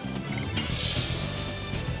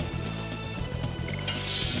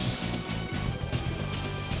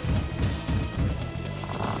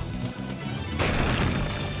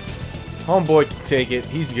 Homeboy can take it.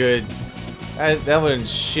 He's good. That wasn't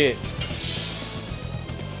shit.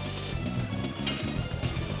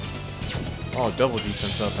 Oh, double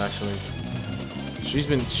defense up actually.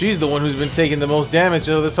 She's the one who's been taking the most damage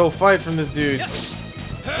of this whole fight from this dude. Yes.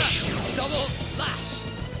 Double slash.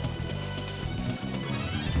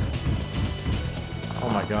 Oh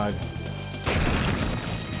my god.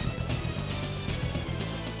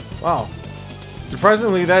 Wow.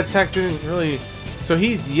 Surprisingly, that attack didn't really. So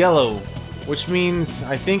he's yellow, which means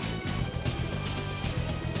I think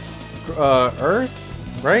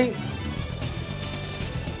Earth, right?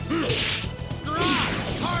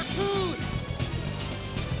 Harpoon!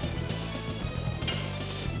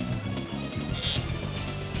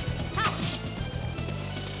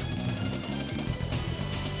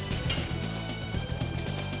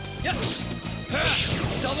 Yes!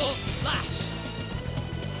 Double lash!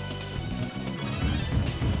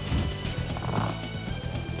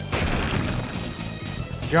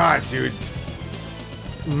 God, dude.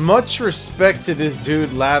 Much respect to this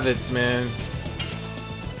dude, Lavitz, man.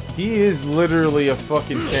 He is literally a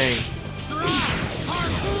fucking tank.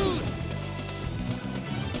 Harpoon!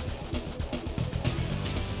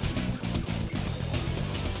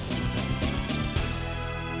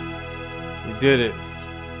 We did it.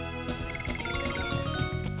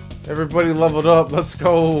 Everybody leveled up. Let's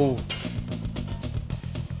go.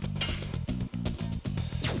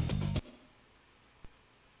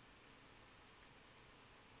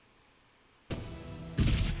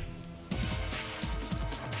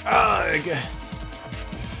 Ah, I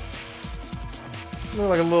look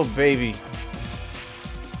like a little baby.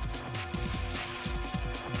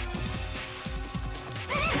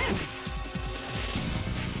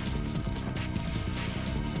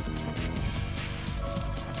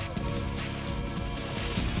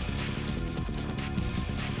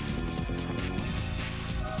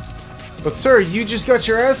 But sir, you just got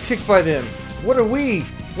your ass kicked by them. What are we?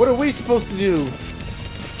 What are we supposed to do?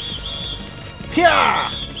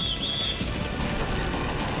 Yeah!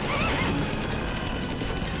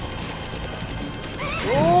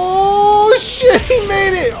 Oh shit, he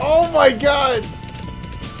made it! Oh my god!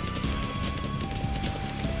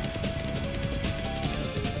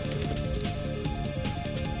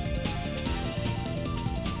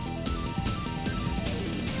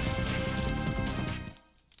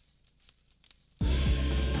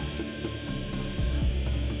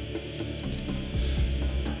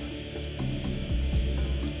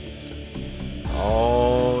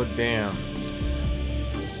 Oh damn.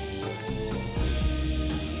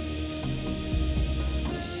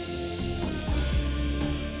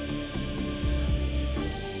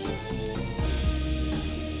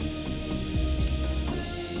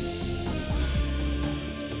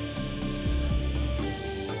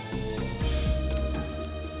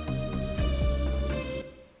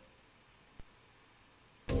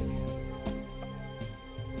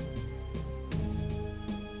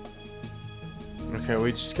 Okay,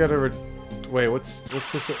 we just gotta wait, what's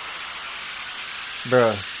this?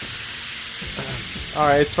 Bruh.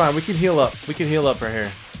 Alright, it's fine. We can heal up. We can heal up right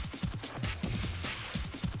here.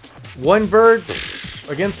 One bird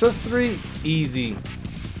against us three? Easy.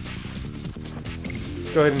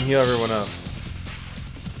 Let's go ahead and heal everyone up.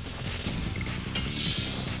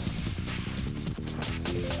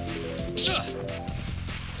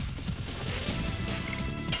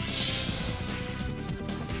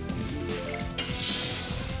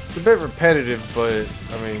 It's a bit repetitive, but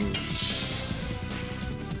I mean,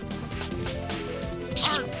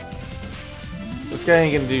 this guy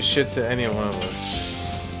ain't gonna do shit to any one of us.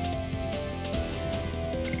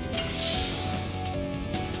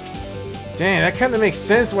 Dang, that kind of makes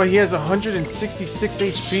sense why he has 166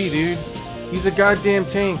 HP, dude. He's a goddamn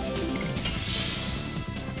tank.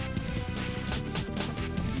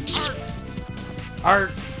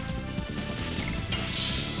 Art.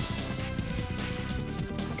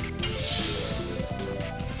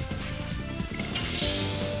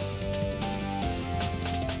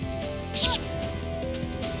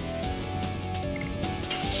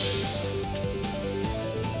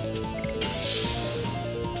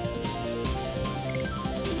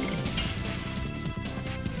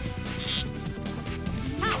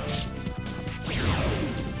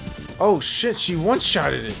 Oh shit, she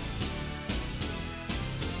one-shotted it.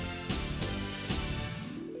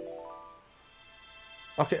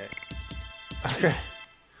 Okay. Okay.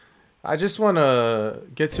 I just want to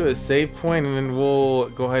get to a save point and then we'll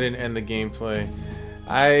go ahead and end the gameplay.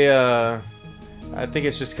 I think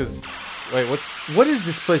it's just cuz wait, what is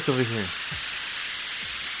this place over here?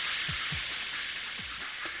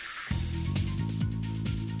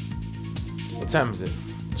 What time is it?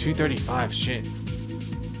 2:35, shit.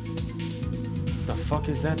 The fuck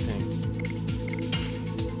is that thing?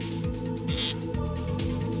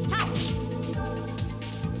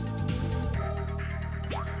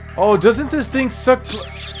 Oh, doesn't this thing suck?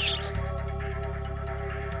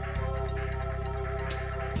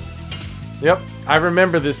 Yep, I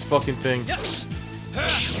remember this fucking thing. Double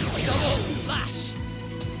lash.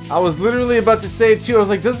 I was literally about to say it too. I was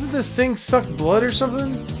like, doesn't this thing suck blood or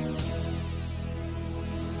something?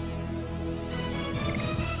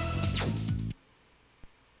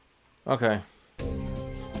 Okay.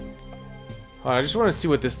 I just want to see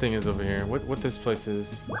what this thing is over here. What this place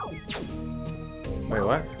is. Wait,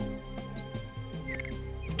 what?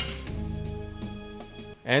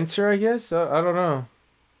 Enter, I guess? I don't know.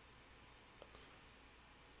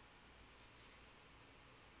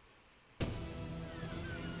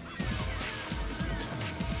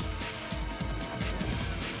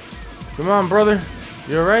 Come on, brother.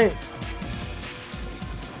 You alright?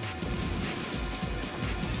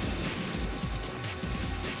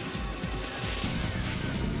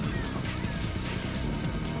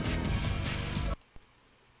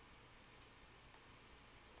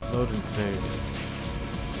 Load and save.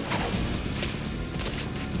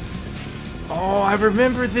 Oh, I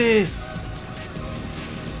remember this!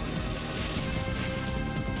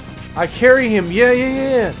 I carry him.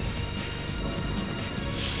 Yeah.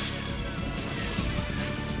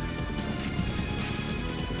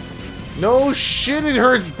 No shit, it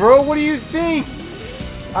hurts, bro. What do you think?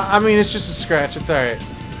 I mean, it's just a scratch. It's alright.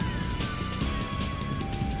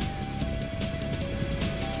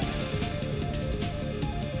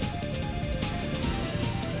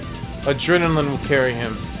 Adrenaline will carry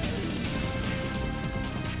him.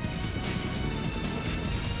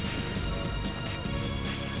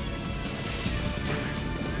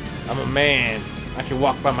 I'm a man. I can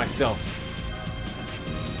walk by myself.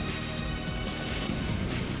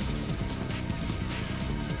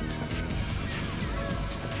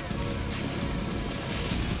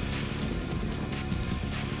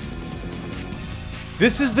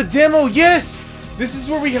 This is the demo, yes! This is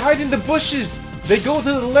where we hide in the bushes. They go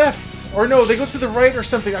to the left. Or no, they go to the right or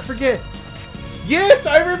something. I forget. Yes,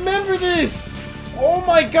 I remember this! Oh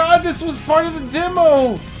my god, this was part of the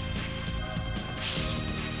demo!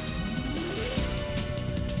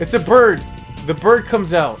 It's a bird. The bird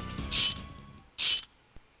comes out.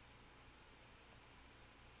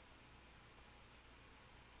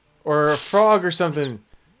 Or a frog or something.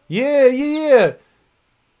 Yeah.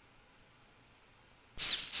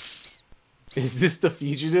 Is this the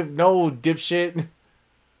fugitive? No, dipshit.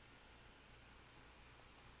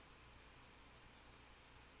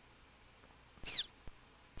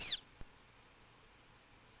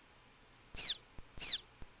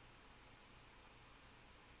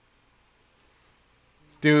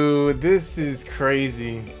 Dude, this is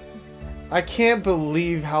crazy. I can't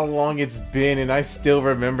believe how long it's been and I still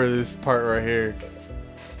remember this part right here.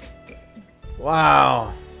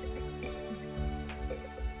 Wow.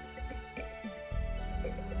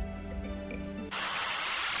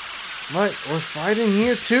 What? We're fighting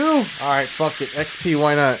here too? Alright, fuck it. XP,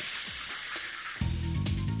 why not?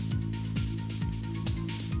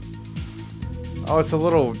 Oh, it's a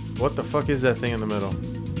little... What the fuck is that thing in the middle?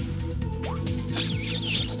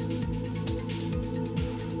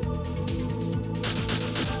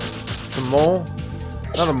 It's a mole?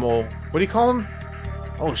 Not a mole. What do you call him?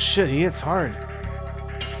 Oh shit, he hits hard.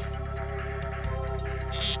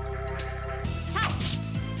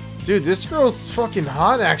 Dude, this girl's fucking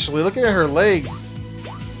hot actually. Look at her legs.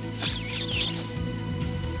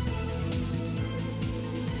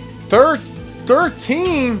 Third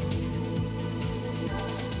 13?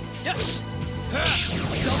 Yes.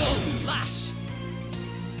 Double lash.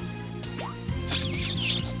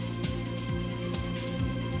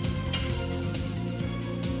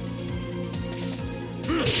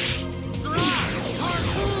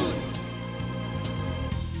 Harpoon.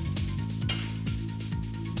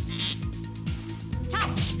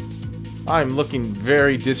 I'm looking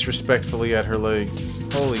very disrespectfully at her legs.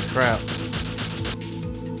 Holy crap.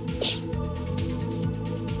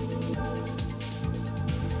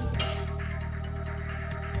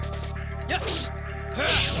 Yes.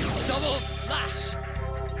 Double lash.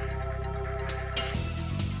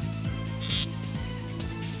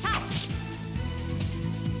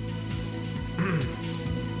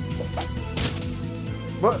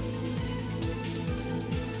 What?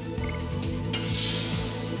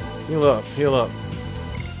 Heal up, heal up.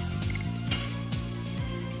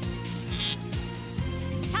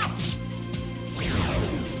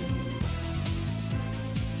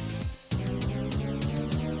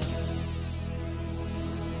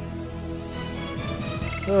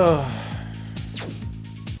 Ugh.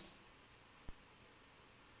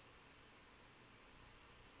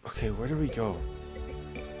 Okay, where do we go?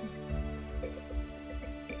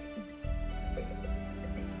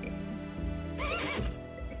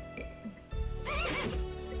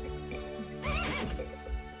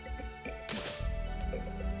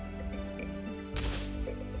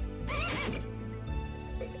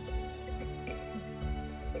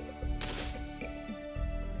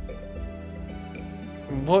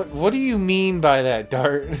 What do you mean by that,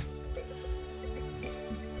 Dart?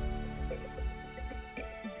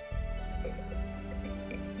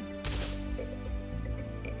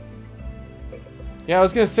 Yeah, I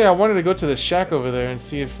was gonna say I wanted to go to the shack over there and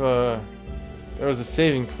see if there was a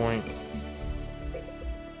saving point.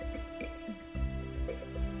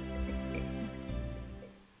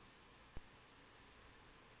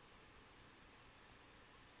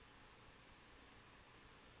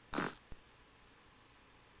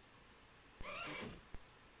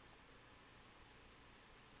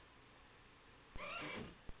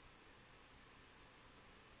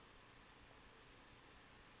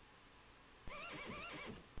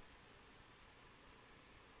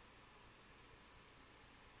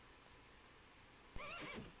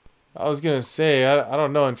 I was gonna say I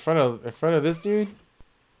don't know in front of this dude.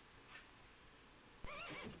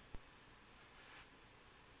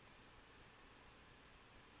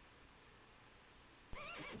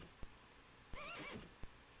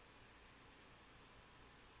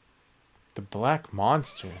 The black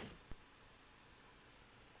monster.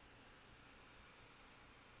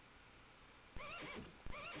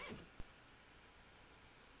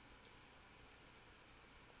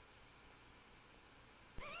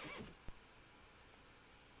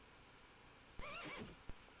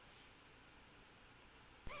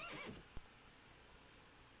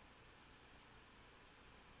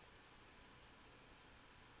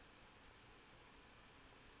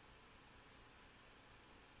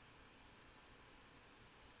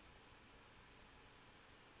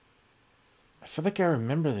 I feel like I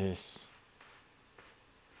remember this.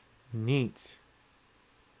 Neat.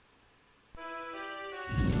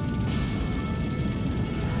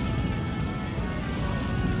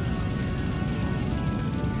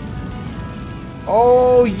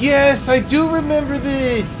 Oh, yes, I do remember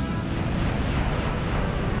this.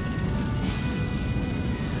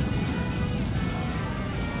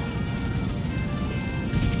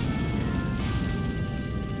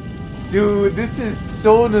 Dude, this is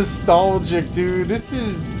so nostalgic, dude. This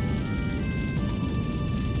is...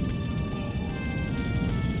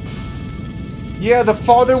 Yeah, the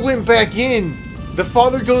father went back in. The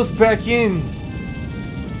father goes back in.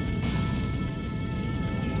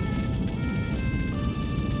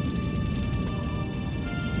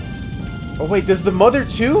 Oh wait, does the mother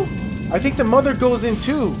too? I think the mother goes in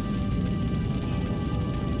too.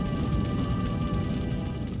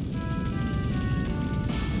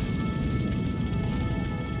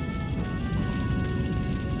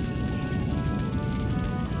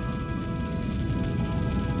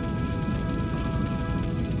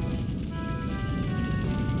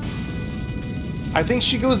 I think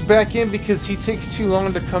she goes back in because he takes too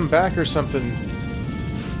long to come back or something.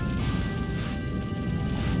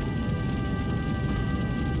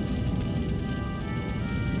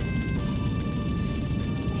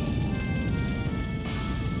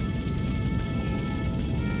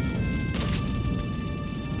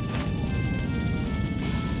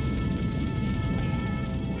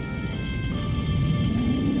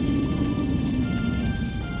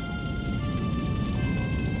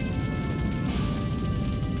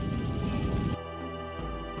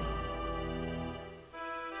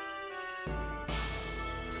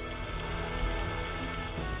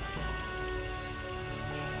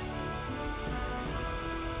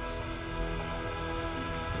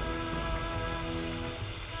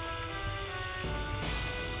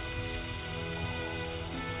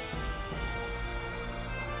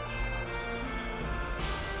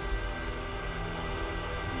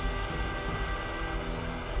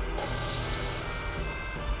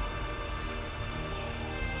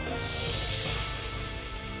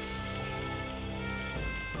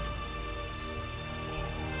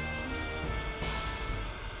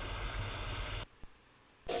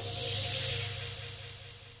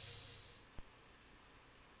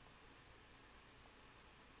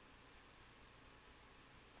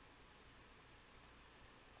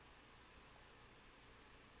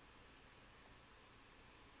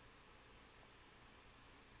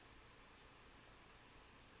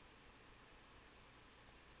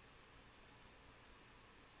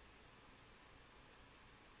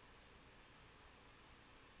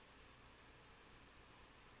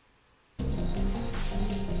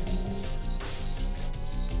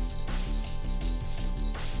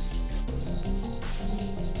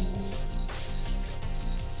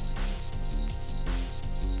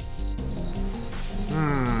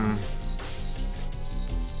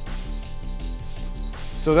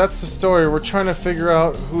 So that's the story. We're trying to figure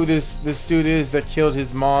out who this dude is that killed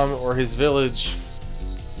his mom or his village.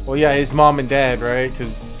 Well, yeah, his mom and dad, right?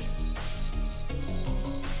 Because...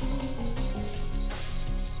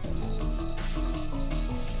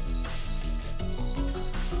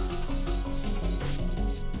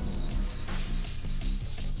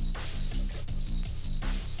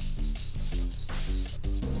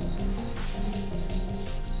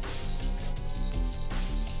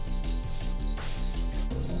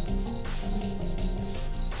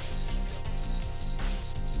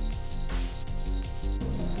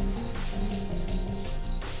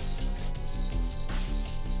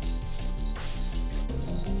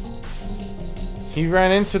 He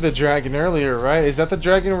ran into the dragon earlier, right? Is that the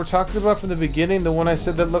dragon we're talking about from the beginning? The one I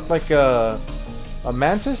said that looked like a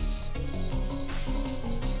mantis?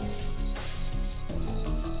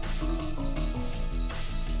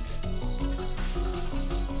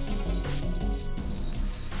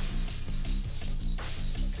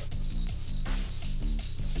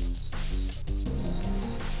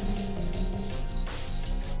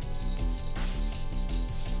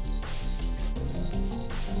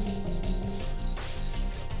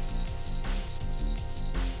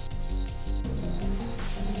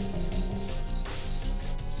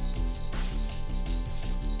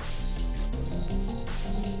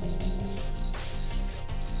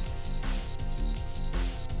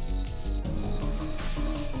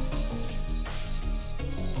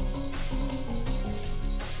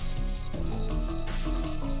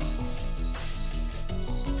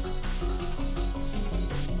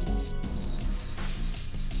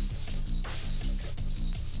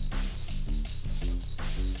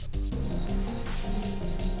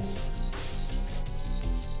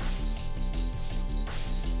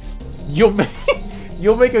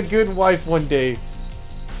 You'll make a good wife one day.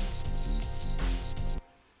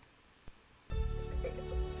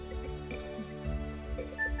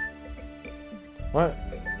 What?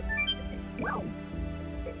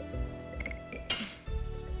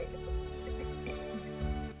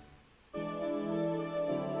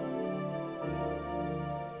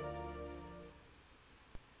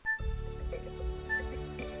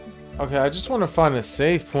 Okay, I just want to find a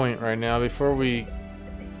save point right now before we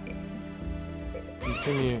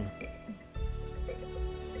continue.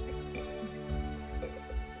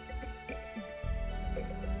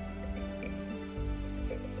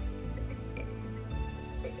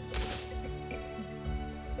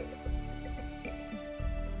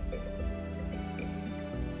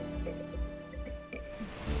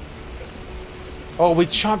 Oh, we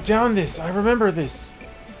chopped down this. I remember this.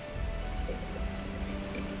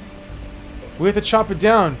 We have to chop it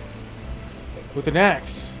down with an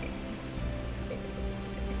axe.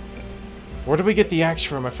 Where did we get the axe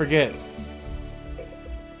from? I forget.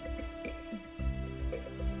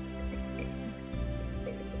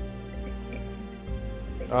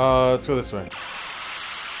 Let's go this way.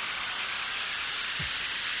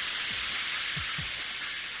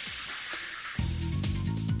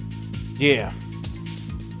 Yeah.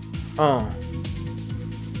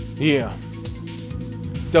 Yeah.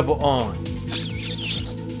 Double on.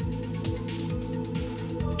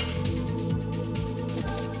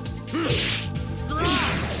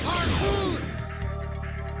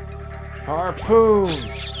 Harpoon!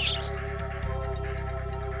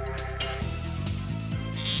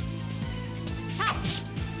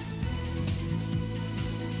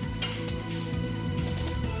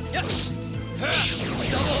 Yes.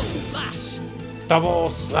 Double slash. Double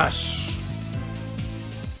slash.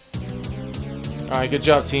 Alright, good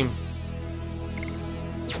job, team.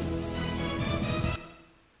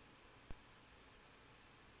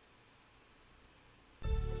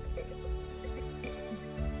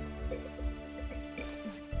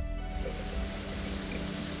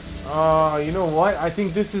 You know what? I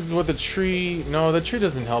think this is what the tree... No, the tree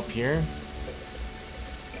doesn't help here.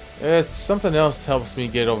 Something else helps me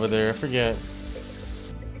get over there. I forget.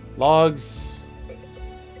 Logs.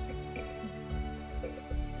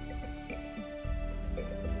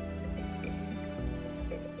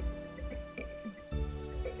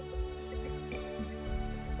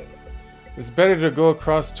 It's better to go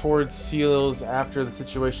across towards Seals after the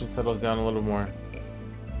situation settles down a little more.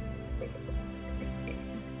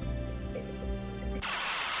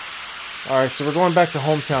 Alright, so we're going back to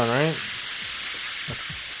hometown, right?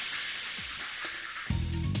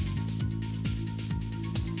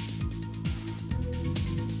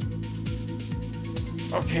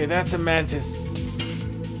 Okay, that's a mantis.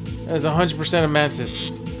 That is 100% a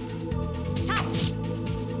mantis.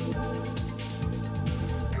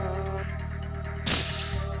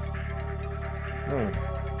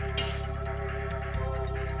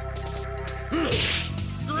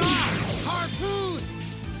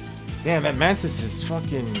 Damn, that mantis is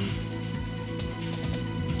fucking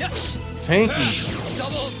tanky.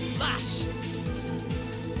 Double slash.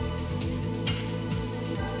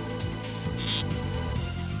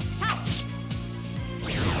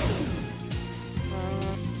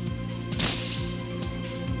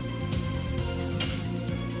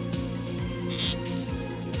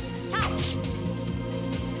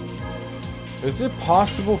 Is it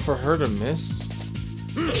possible for her to miss?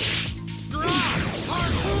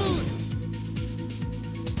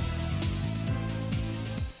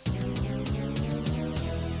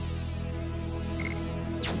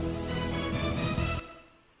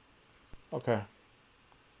 Okay.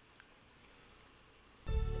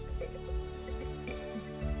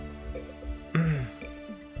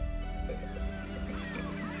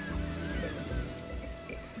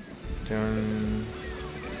 Dun,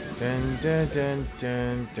 dun, dun, dun,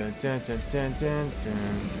 dun, dun, dun, dun, dun, dun,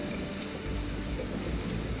 dun.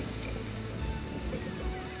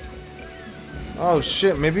 Oh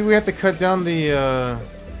shit, maybe we have to cut down the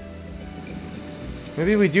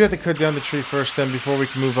maybe we do have to cut down the tree first then before we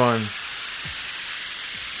can move on.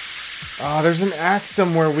 Ah, there's an axe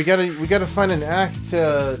somewhere. We gotta find an axe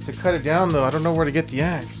to cut it down though. I don't know where to get the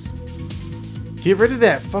axe. Get rid of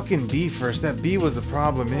that fucking bee first. That bee was a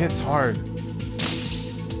problem. It hits hard.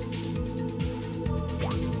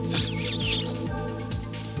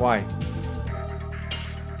 Why?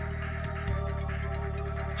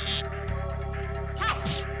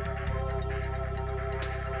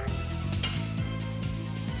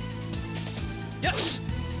 Yes.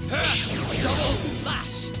 Double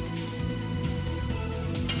lash.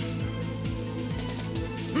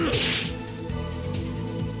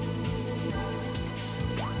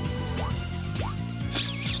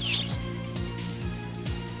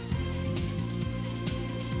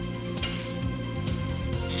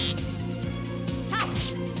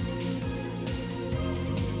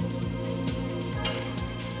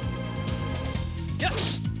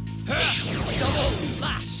 Yes. Double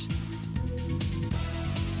lash.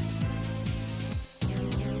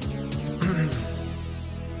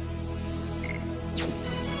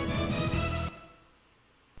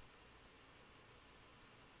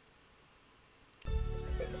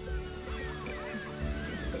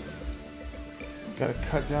 Gotta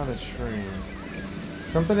cut down the tree.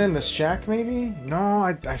 Something in the shack, maybe? No,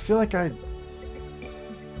 I feel like I...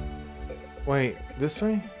 Wait, this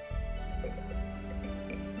way?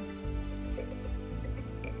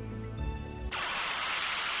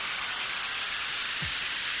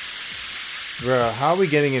 Bruh, how are we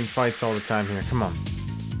getting in fights all the time here? Come on.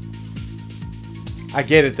 I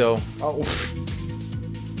get it though. Oh,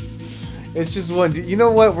 it's just one. You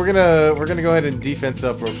know what? We're gonna go ahead and defense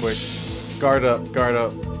up real quick. Guard up, guard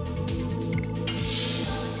up.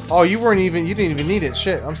 Oh, you didn't even need it.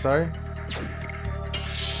 Shit, I'm sorry.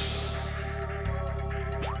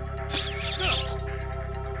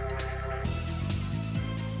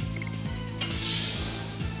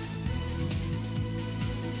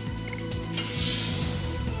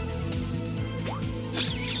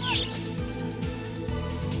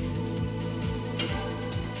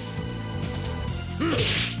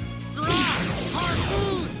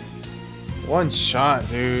 One shot,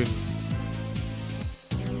 dude.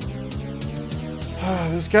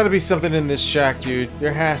 There's got to be something in this shack, dude.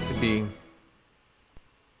 There has to be.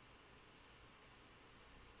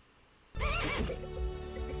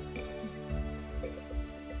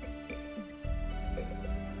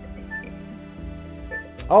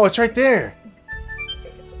 Oh, it's right there.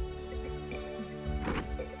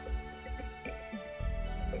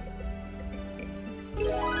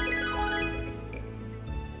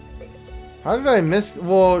 How did I miss?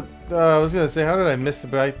 Well, I was gonna say, how did I miss it?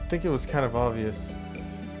 But I think it was kind of obvious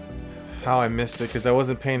how I missed it because I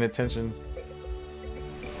wasn't paying attention.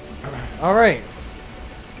 All right,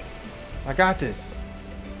 I got this.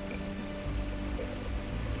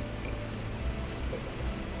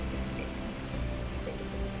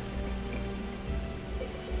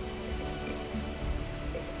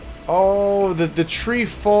 Oh, the tree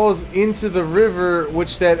falls into the river,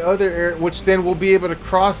 which then we'll be able to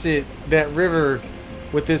cross that river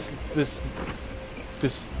with this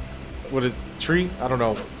what is tree? I don't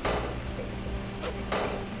know.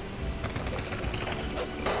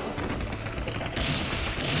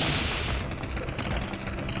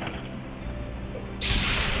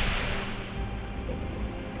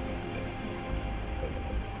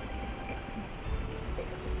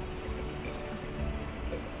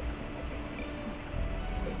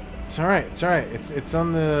 It's alright, it's alright.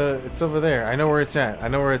 It's over there. I know where it's at. I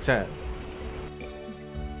know where it's at.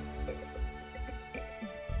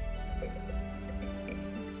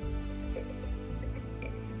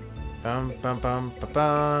 Bum bum bum ba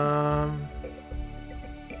bum.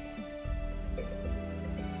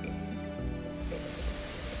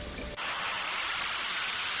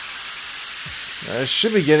 I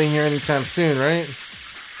should be getting here anytime soon, right?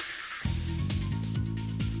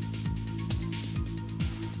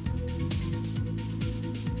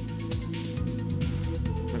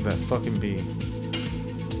 That fucking bee.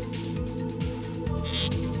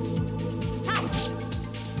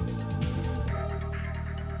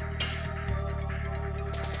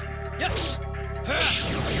 Yes.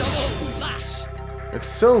 Double lash. It's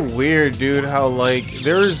so weird, dude, how like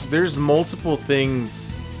there's multiple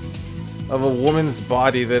things of a woman's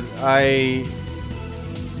body that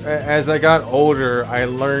as I got older, I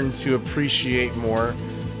learned to appreciate more,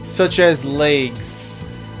 such as legs.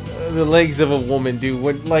 The legs of a woman, dude.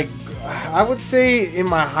 When, like, I would say in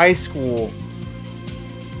my high school,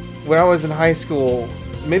 when I was in high school,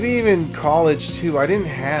 maybe even college too, I didn't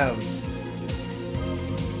have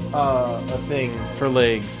a thing for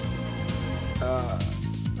legs.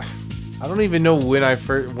 I don't even know when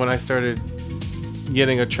I started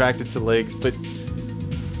getting attracted to legs, but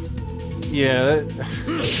yeah,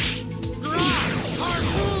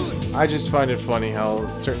 I just find it funny how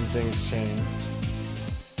certain things change.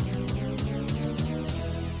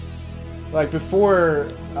 Like before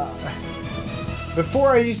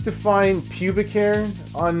I used to find pubic hair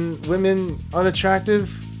on women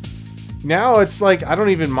unattractive. Now it's like I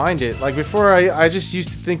don't even mind it. Like before I just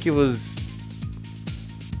used to think it was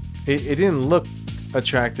it didn't look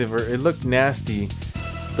attractive, or it looked nasty.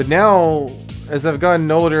 But now, as I've gotten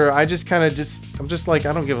older, I just kind of I'm just like,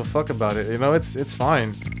 I don't give a fuck about it. You know, it's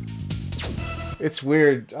fine. It's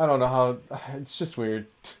weird. I don't know how. It's just weird.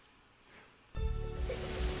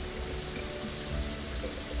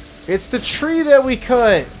 It's the tree that we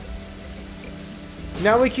cut.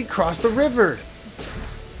 Now we can cross the river.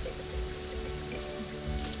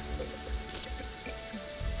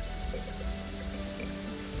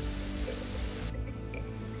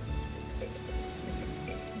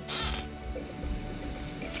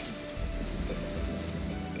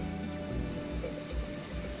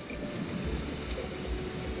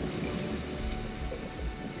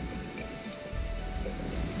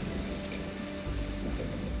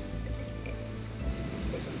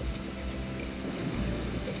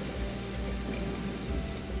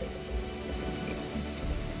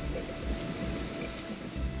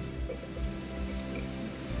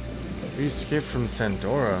 We escaped from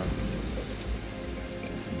Sandora.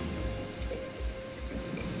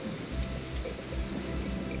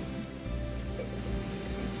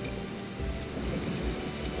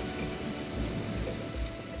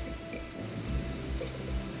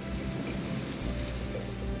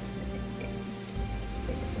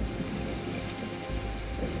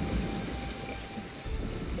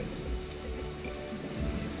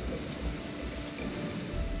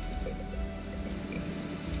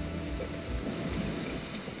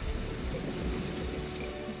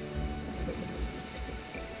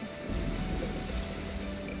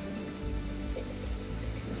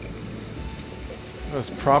 Those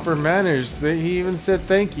proper manners. He even said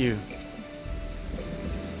thank you.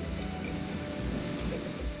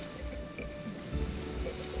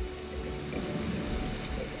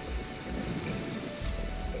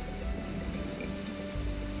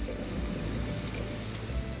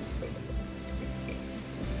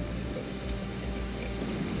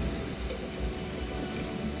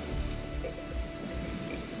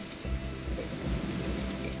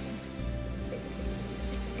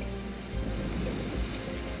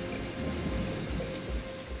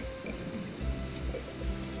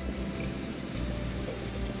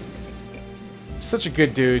 Such a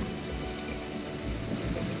good dude.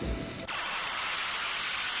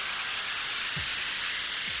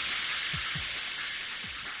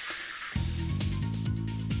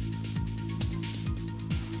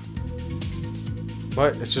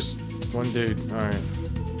 What? It's just one dude. Alright.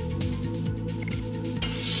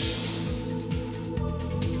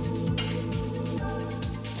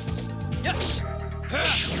 Yes!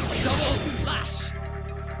 Double slash!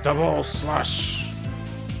 Double slash!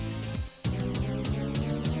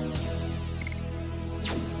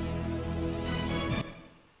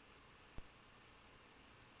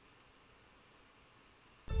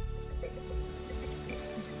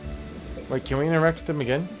 Wait, can we interact with them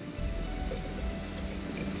again?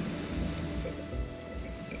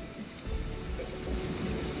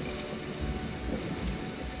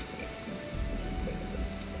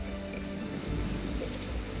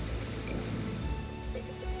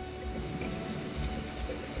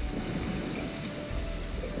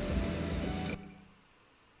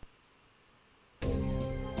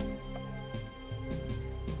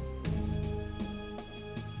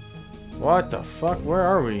 What the fuck? Where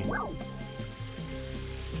are we?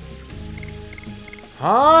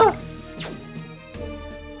 Huh?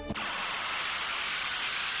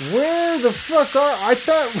 Where the fuck are... I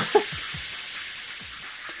thought...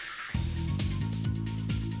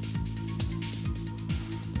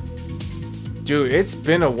 Dude, it's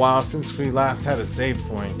been a while since we last had a save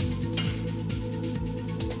point.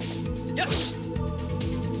 Yes!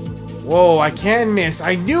 Whoa, I can miss.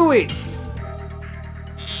 I knew it!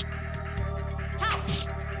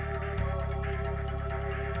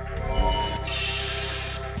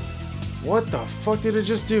 What the fuck did it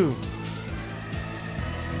just do?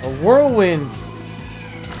 A whirlwind!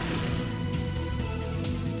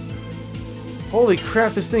 Holy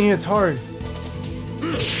crap, this thing hits hard.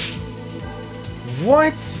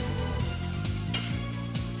 What?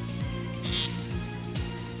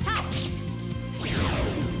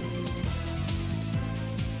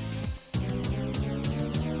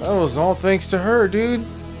 That was all thanks to her, dude.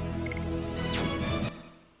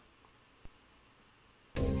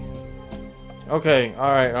 Okay,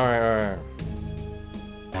 alright.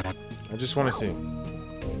 I just want to see.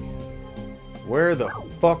 Where the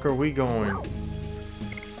fuck are we going?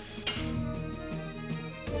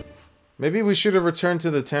 Maybe we should have returned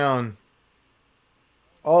to the town.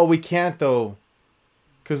 Oh, we can't though.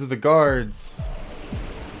 Because of the guards.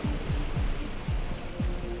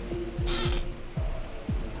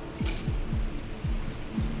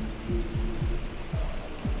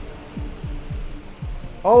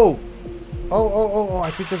 Oh! Oh,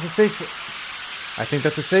 I think that's a safe... I think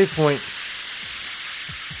that's a save point.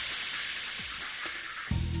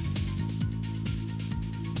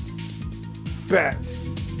 Bats!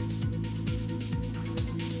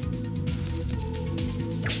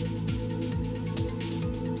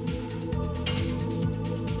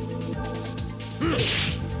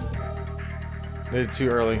 Did it too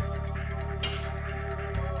early.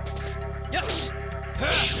 Yes!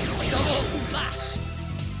 Double flash!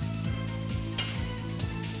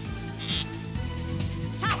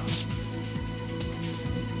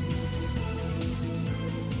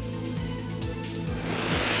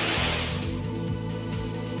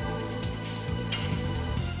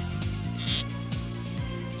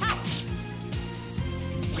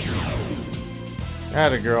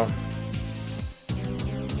 Atta girl.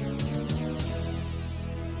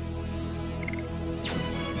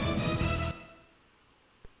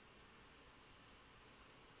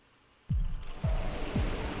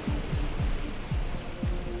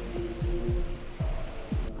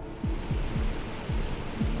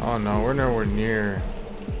 Oh no, we're nowhere near.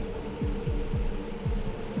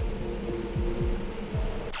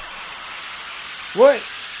 What?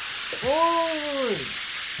 Oh!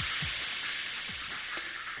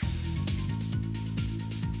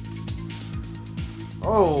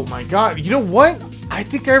 Oh my god, you know what? I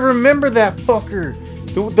think I remember that fucker.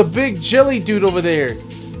 The big jelly dude over there.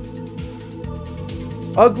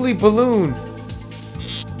 Ugly balloon.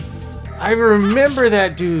 I remember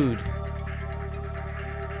that dude.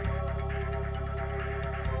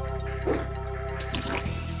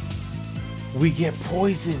 We get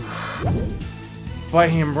poisoned by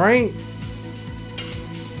him, right?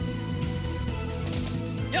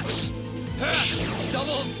 Yes!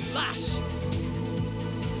 Double flash!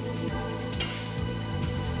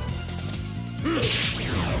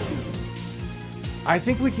 I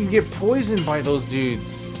think we can get poisoned by those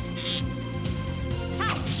dudes.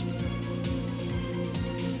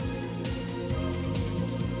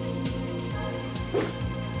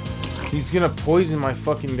 He's gonna poison my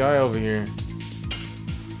fucking guy over here.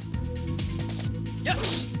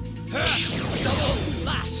 Yes! Double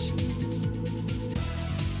flash!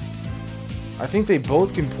 I think they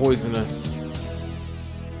both can poison us.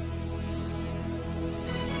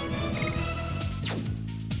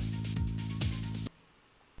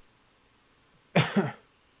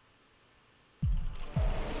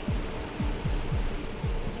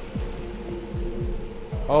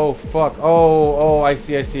 Oh fuck. Oh, I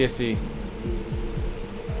see.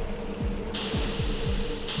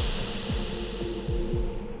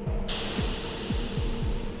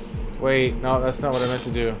 Wait, no, that's not what I meant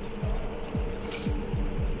to do.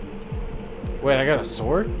 Wait, I got a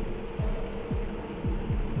sword?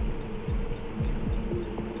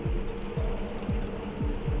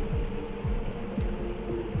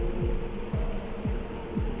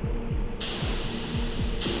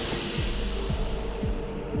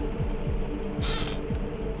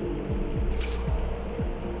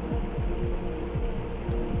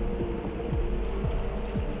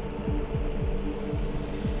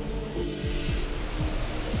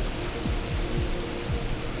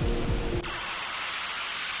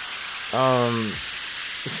 Dragoon!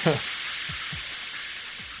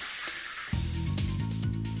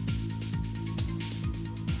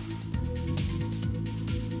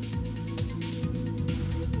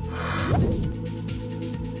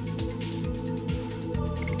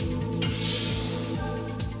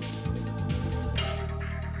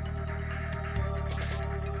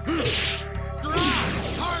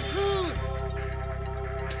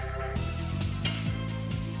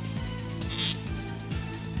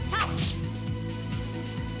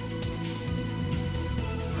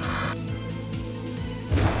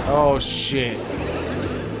 Oh shit.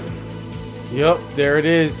 Yup, there it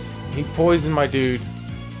is. He poisoned my dude.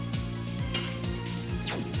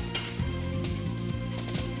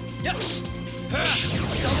 Yes.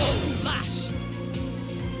 Double lash.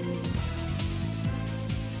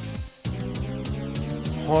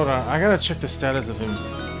 Hold on, I gotta check the status of him.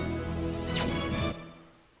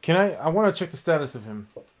 Can I want to check the status of him.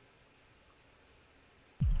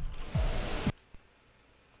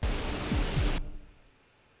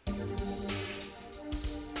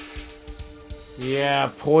 Yeah,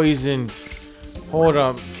 poisoned. Hold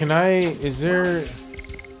up. Can I... Is there...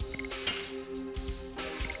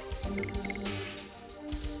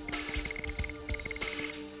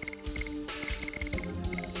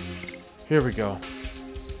 Here we go.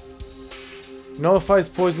 Nullifies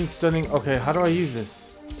poison stunning. Okay, how do I use this?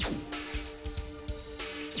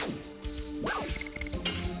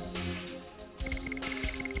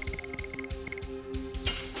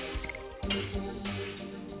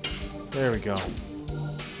 There we go.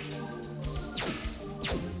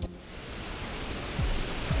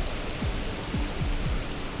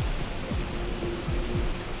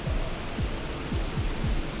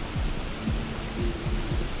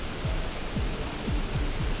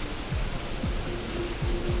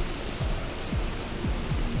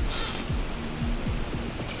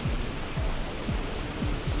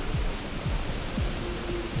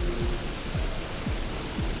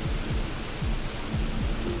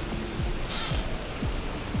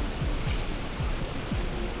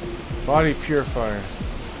 Body purifier.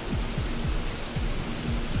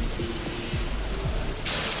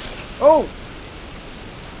 Oh!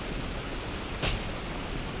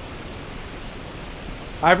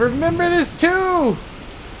 I remember this too!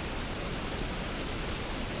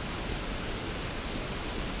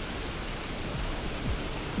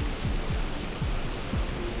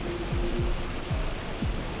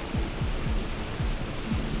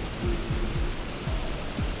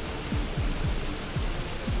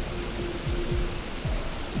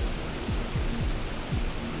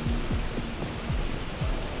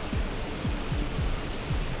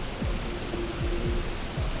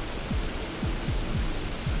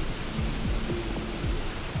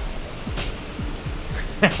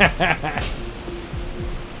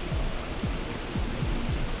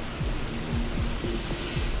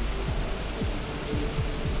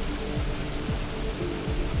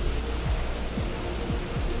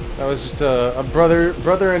 That was just a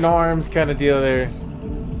brother in arms kind of deal there.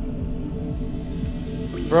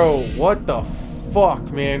 Bro, what the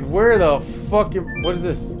fuck, man? Where the fuck? What is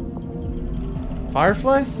this?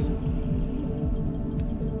 Fireflies?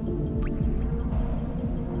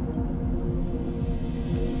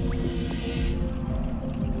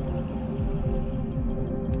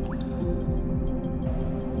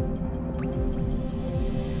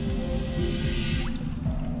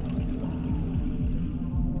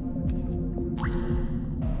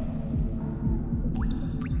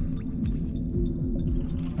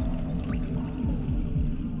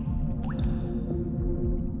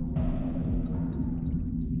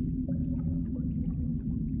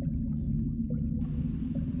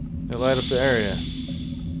 They light up the area.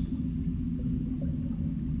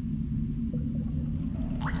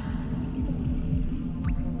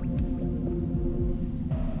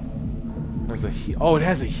 There's a oh, it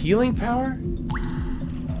has a healing power?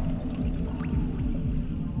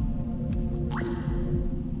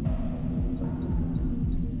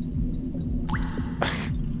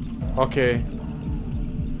 Okay.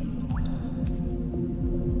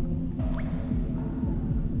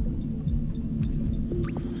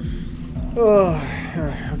 Oh,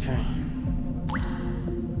 okay.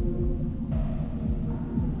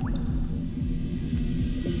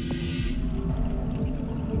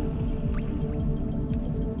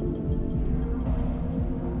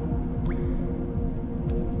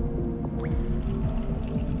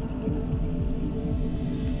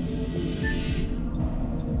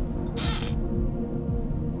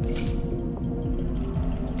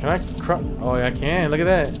 Can I oh, yeah, I can. Look at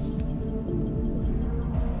that.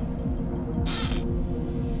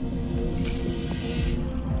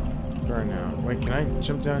 Burn now. Wait, can I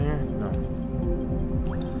jump down here? No.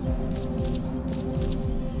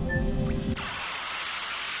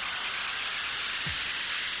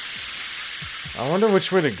 I wonder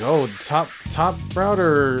which way to go. The top route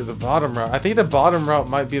or the bottom route? I think the bottom route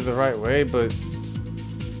might be the right way, but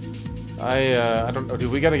I don't know.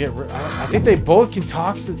 Dude, we gotta get. I think they both can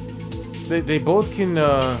toxic. They both can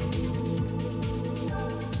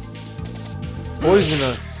poison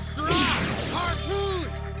us.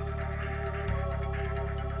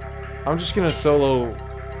 I'm just gonna solo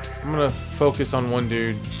I'm gonna focus on one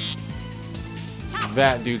dude.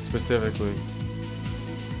 That dude specifically.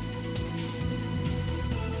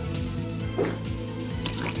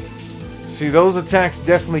 See, those attacks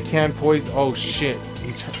definitely can poison. Oh shit,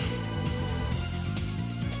 he's hurt.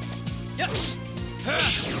 Yes.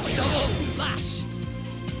 Double lash.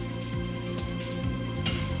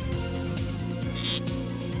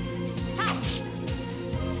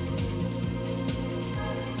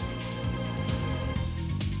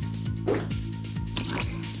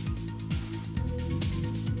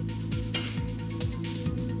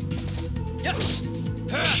 Yes.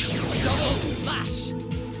 Double lash.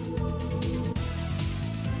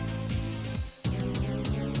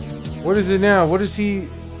 What is it now? What is he?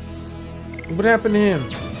 What happened to him?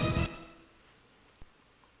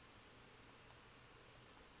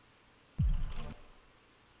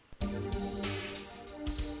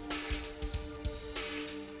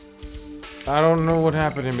 I don't know what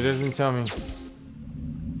happened to him. It doesn't tell me.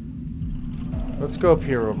 Let's go up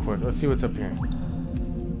here real quick. Let's see what's up here.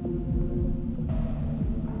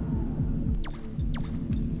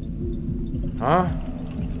 Huh?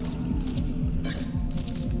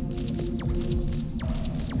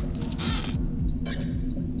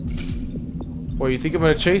 What, you think I'm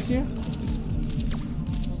gonna chase you?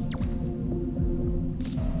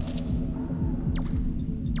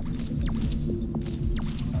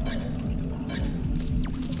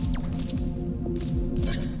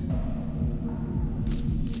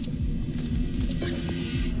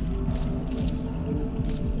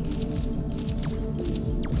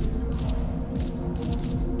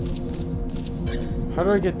 How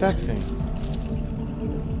do I get that thing?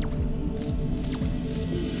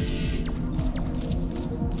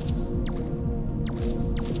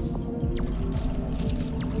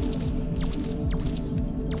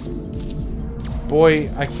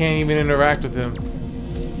 Boy, I can't even interact with him.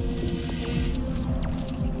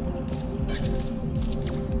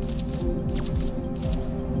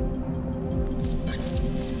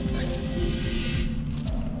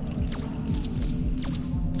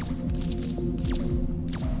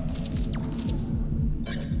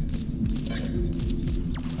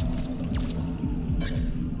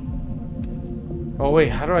 Oh wait,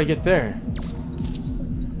 how do I get there?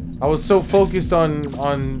 I was so focused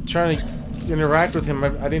on trying to interact with him, I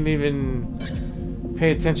didn't even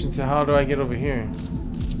pay attention to how do I get over here.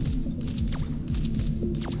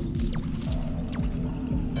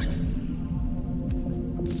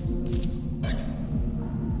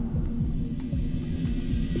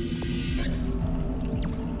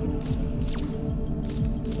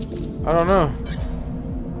 I don't know.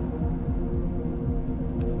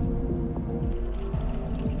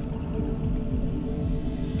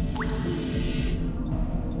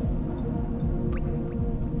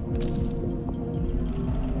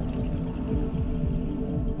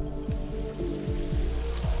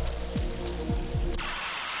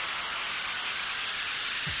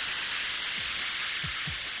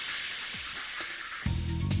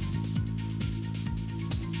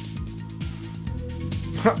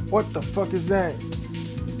 What the fuck is that?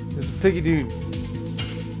 There's a piggy dude.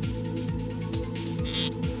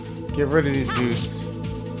 Get rid of these dudes.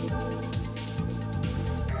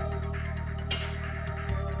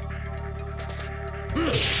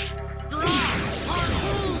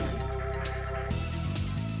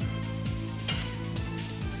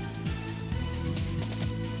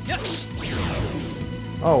 Yes.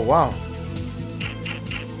 Oh wow.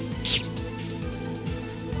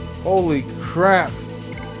 Holy crap.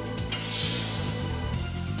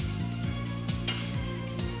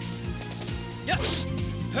 Yes.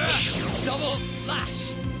 Double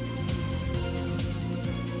lash.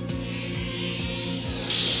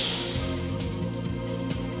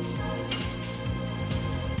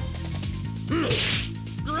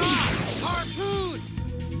 Harpoon.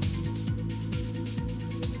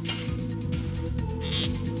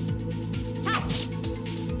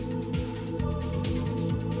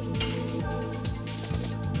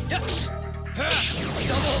 Yes.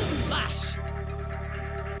 Double lash.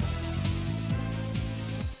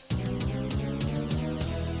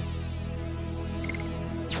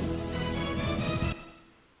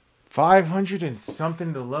 $500 and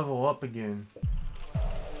something to level up again.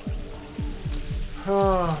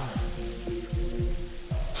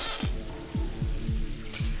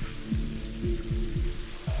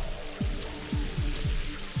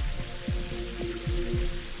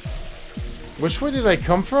 Which way did I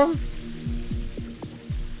come from?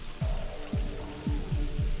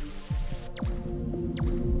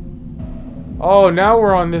 Oh, now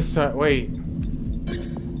we're on this side. Wait.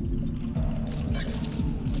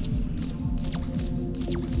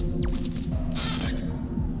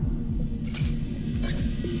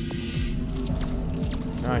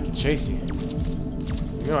 Now I can chase you.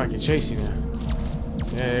 You know I can chase you now.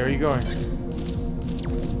 Yeah, where are you going?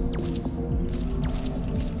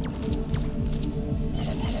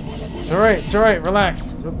 It's alright,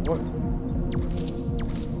 relax. What?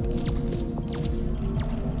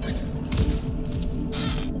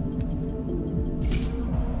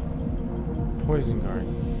 Poison guard.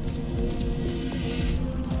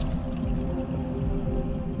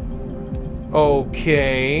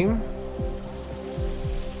 Okay.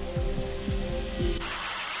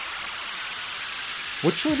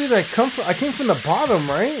 Which way did I come from? I came from the bottom,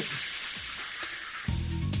 right?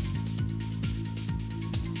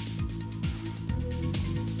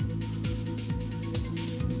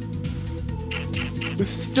 This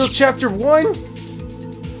is still chapter 1?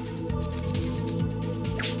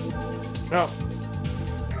 Oh.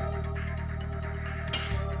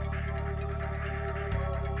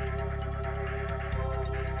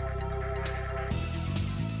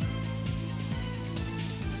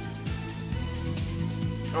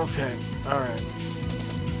 Okay, alright.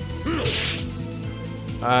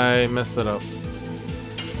 I messed it up.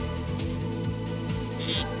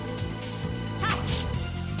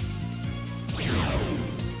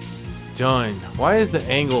 Done. Why is the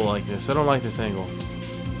angle like this? I don't like this angle.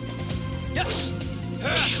 Yes.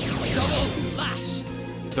 Double lash.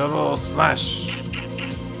 Double slash.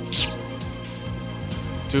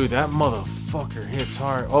 Dude, that motherfucker hits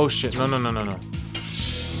hard. Oh shit, no.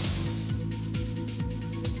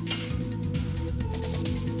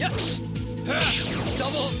 Yes.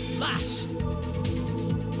 Double lash.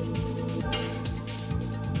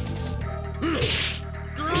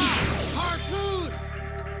 Harpoon.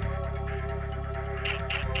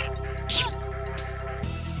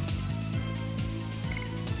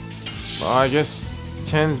 Well, I guess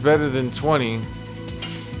 10's better than 20.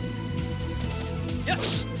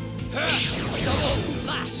 Yes. Double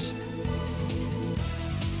lash.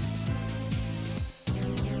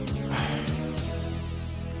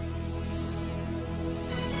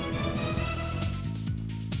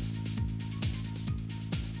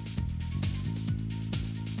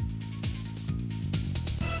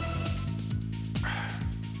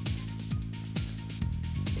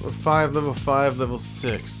 Level 5, level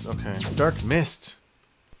 6. Okay. Dark Mist.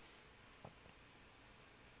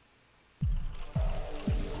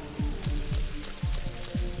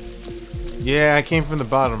 Yeah, I came from the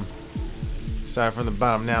bottom. Started from the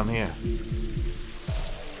bottom, now I'm here.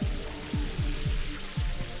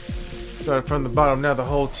 Started from the bottom, now the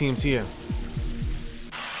whole team's here.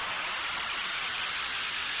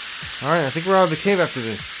 Alright, I think we're out of the cave after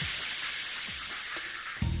this.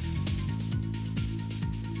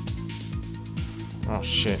 Oh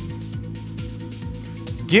shit.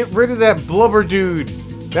 Get rid of that blubber dude.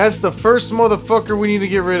 That's the first motherfucker we need to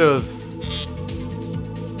get rid of.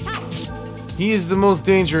 He is the most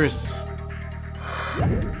dangerous.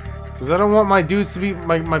 Because I don't want my dudes to be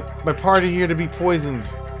my party here to be poisoned.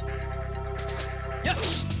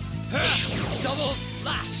 Yes. Double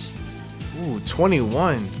lash. Ooh,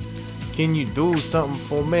 21. Can you do something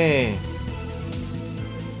for me?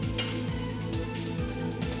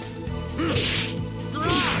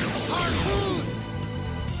 Harpoon.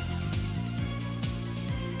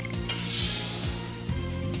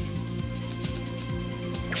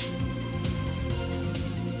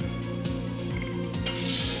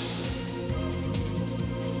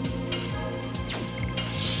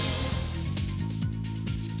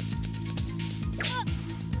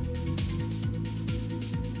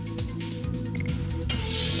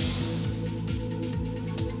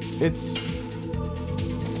 It's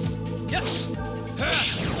Yes.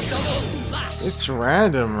 Double lash. it's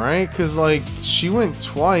random, right? Cause like she went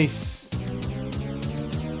twice.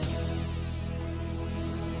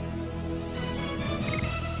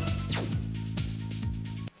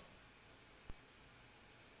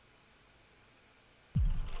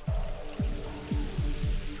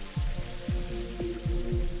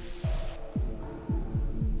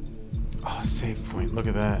 Oh, save point. Look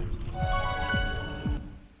at that.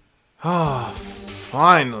 Ah,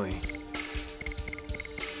 finally.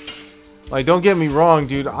 Like, don't get me wrong,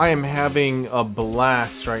 dude. I am having a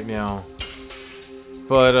blast right now.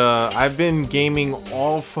 But, I've been gaming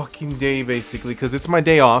all fucking day, basically. Because it's my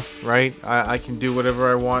day off, right? I can do whatever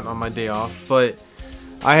I want on my day off. But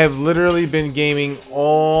I have literally been gaming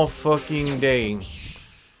all fucking day.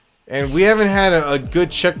 And we haven't had a good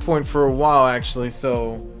checkpoint for a while, actually.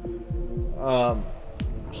 So,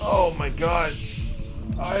 oh my god.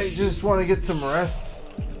 I just want to get some rest.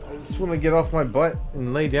 I just want to get off my butt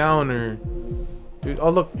and lay down or... Dude,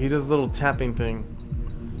 oh look, he does a little tapping thing.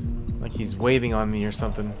 Like he's waving on me or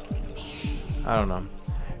something. I don't know.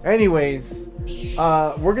 Anyways,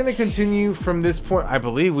 we're gonna continue from this point. I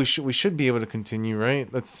believe we should be able to continue,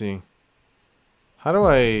 right? Let's see. How do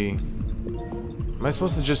I... Am I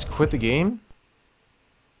supposed to just quit the game?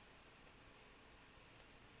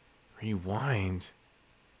 Rewind.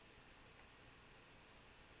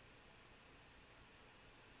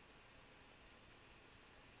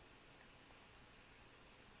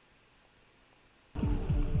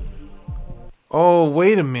 Oh,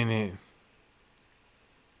 wait a minute.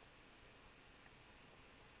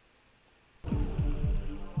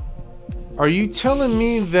 Are you telling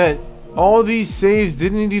me that all these saves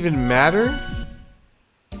didn't even matter?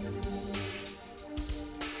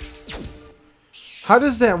 How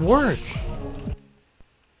does that work?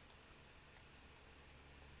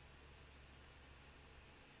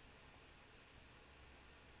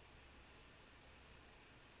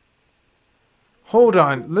 Hold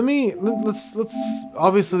on. Let's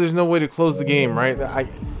obviously there's no way to close the game, right?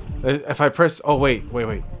 If I press, oh wait.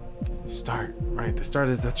 Start. Right, the start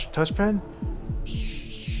is the touchpad?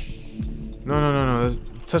 No. The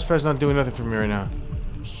touchpad's not doing nothing for me right now.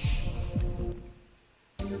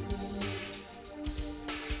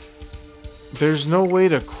 There's no way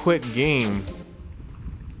to quit game.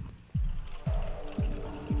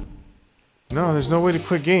 No, there's no way to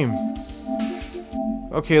quit game.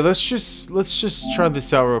 Okay, let's just try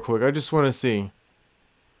this out real quick. I just want to see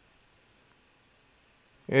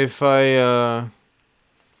if I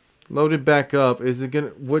load it back up. Is it gonna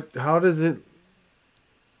what? How does it?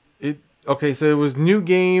 Okay, so it was new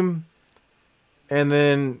game, and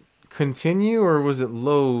then continue, or was it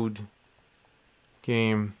load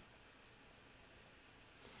game?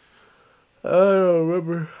 I don't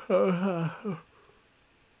remember.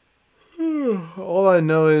 All I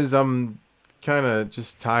know is I'm kind of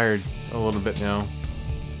just tired a little bit now.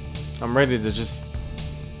 I'm ready to just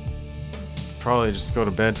probably just go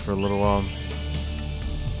to bed for a little while.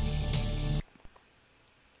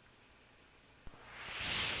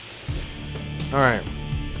 Alright,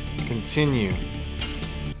 continue.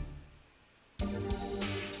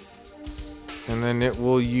 And then it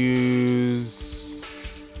will use...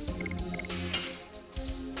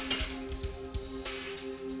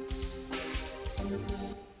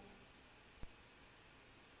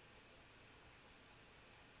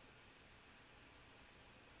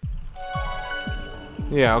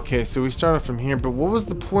 Yeah, okay, so we started from here, but what was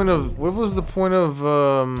the point of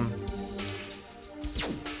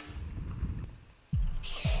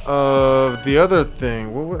the other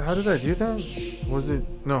thing? How did I do that? Was it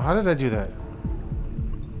no, how did I do that?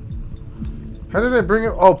 How did I bring it?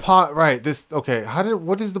 Oh, pot, right, this, okay,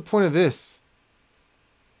 what is the point of this?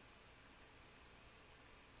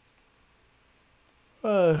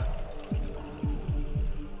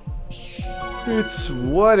 It's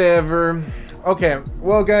whatever. Okay,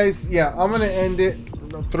 well guys, yeah, I'm gonna end it.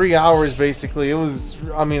 3 hours basically. It was,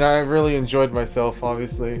 I mean, I really enjoyed myself,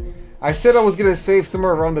 obviously. I said I was gonna save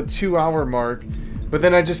somewhere around the 2-hour mark, but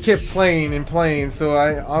then I just kept playing and playing, so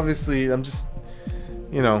I'm just,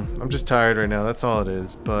 you know, I'm just tired right now, that's all it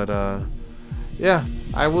is. But yeah,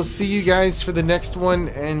 I will see you guys for the next one,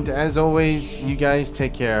 and as always, you guys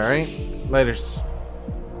take care, alright? Laters.